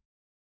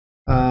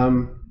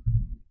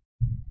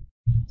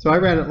 So I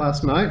ran it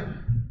last night,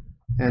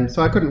 and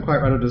so I couldn't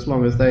quite run it as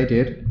long as they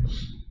did,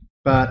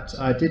 but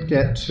I did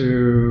get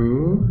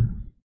to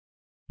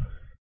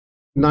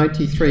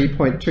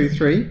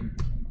 93.23,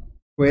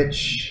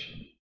 which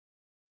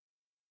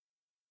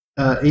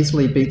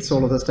easily beats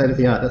all of the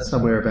state-of-the-art. That's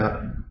somewhere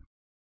about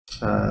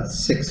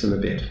 6 and a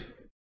bit.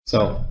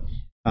 So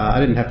I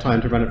didn't have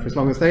time to run it for as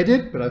long as they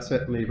did, but I've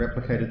certainly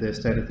replicated their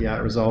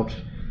state-of-the-art result.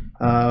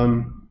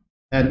 And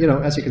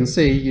as you can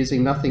see,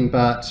 using nothing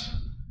but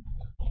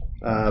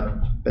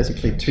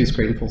basically 2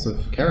 screenfuls of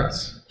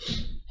Keras.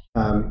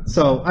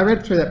 So I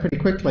read through that pretty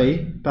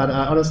quickly, but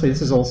honestly,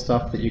 this is all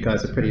stuff that you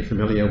guys are pretty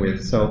familiar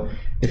with. So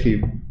if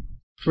you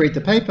read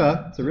the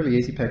paper, it's a really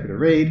easy paper to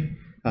read.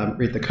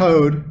 Read the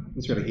code,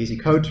 it's really easy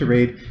code to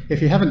read.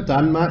 If you haven't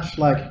done much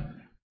like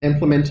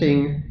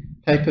implementing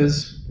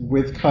papers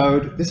with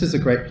code, this is a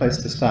great place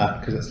to start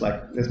because it's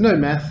like there's no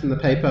math in the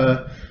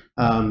paper.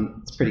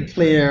 It's pretty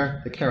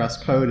clear. The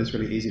Keras code is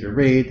really easy to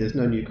read. There's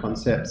no new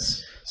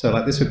concepts. So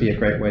like this would be a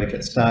great way to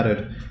get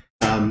started.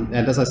 And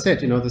as I said,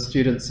 the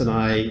students and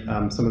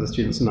I, some of the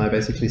students and I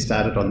basically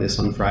started on this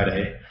on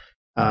Friday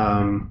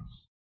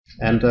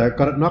and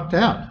got it knocked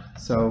out.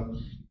 So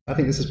I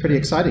think this is pretty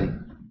exciting.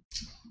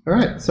 All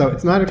right, so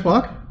it's 9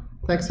 o'clock.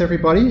 Thanks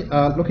everybody.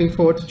 Looking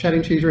forward to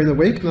chatting to you during the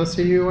week, and I'll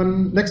see you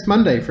on next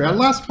Monday for our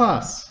last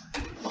class.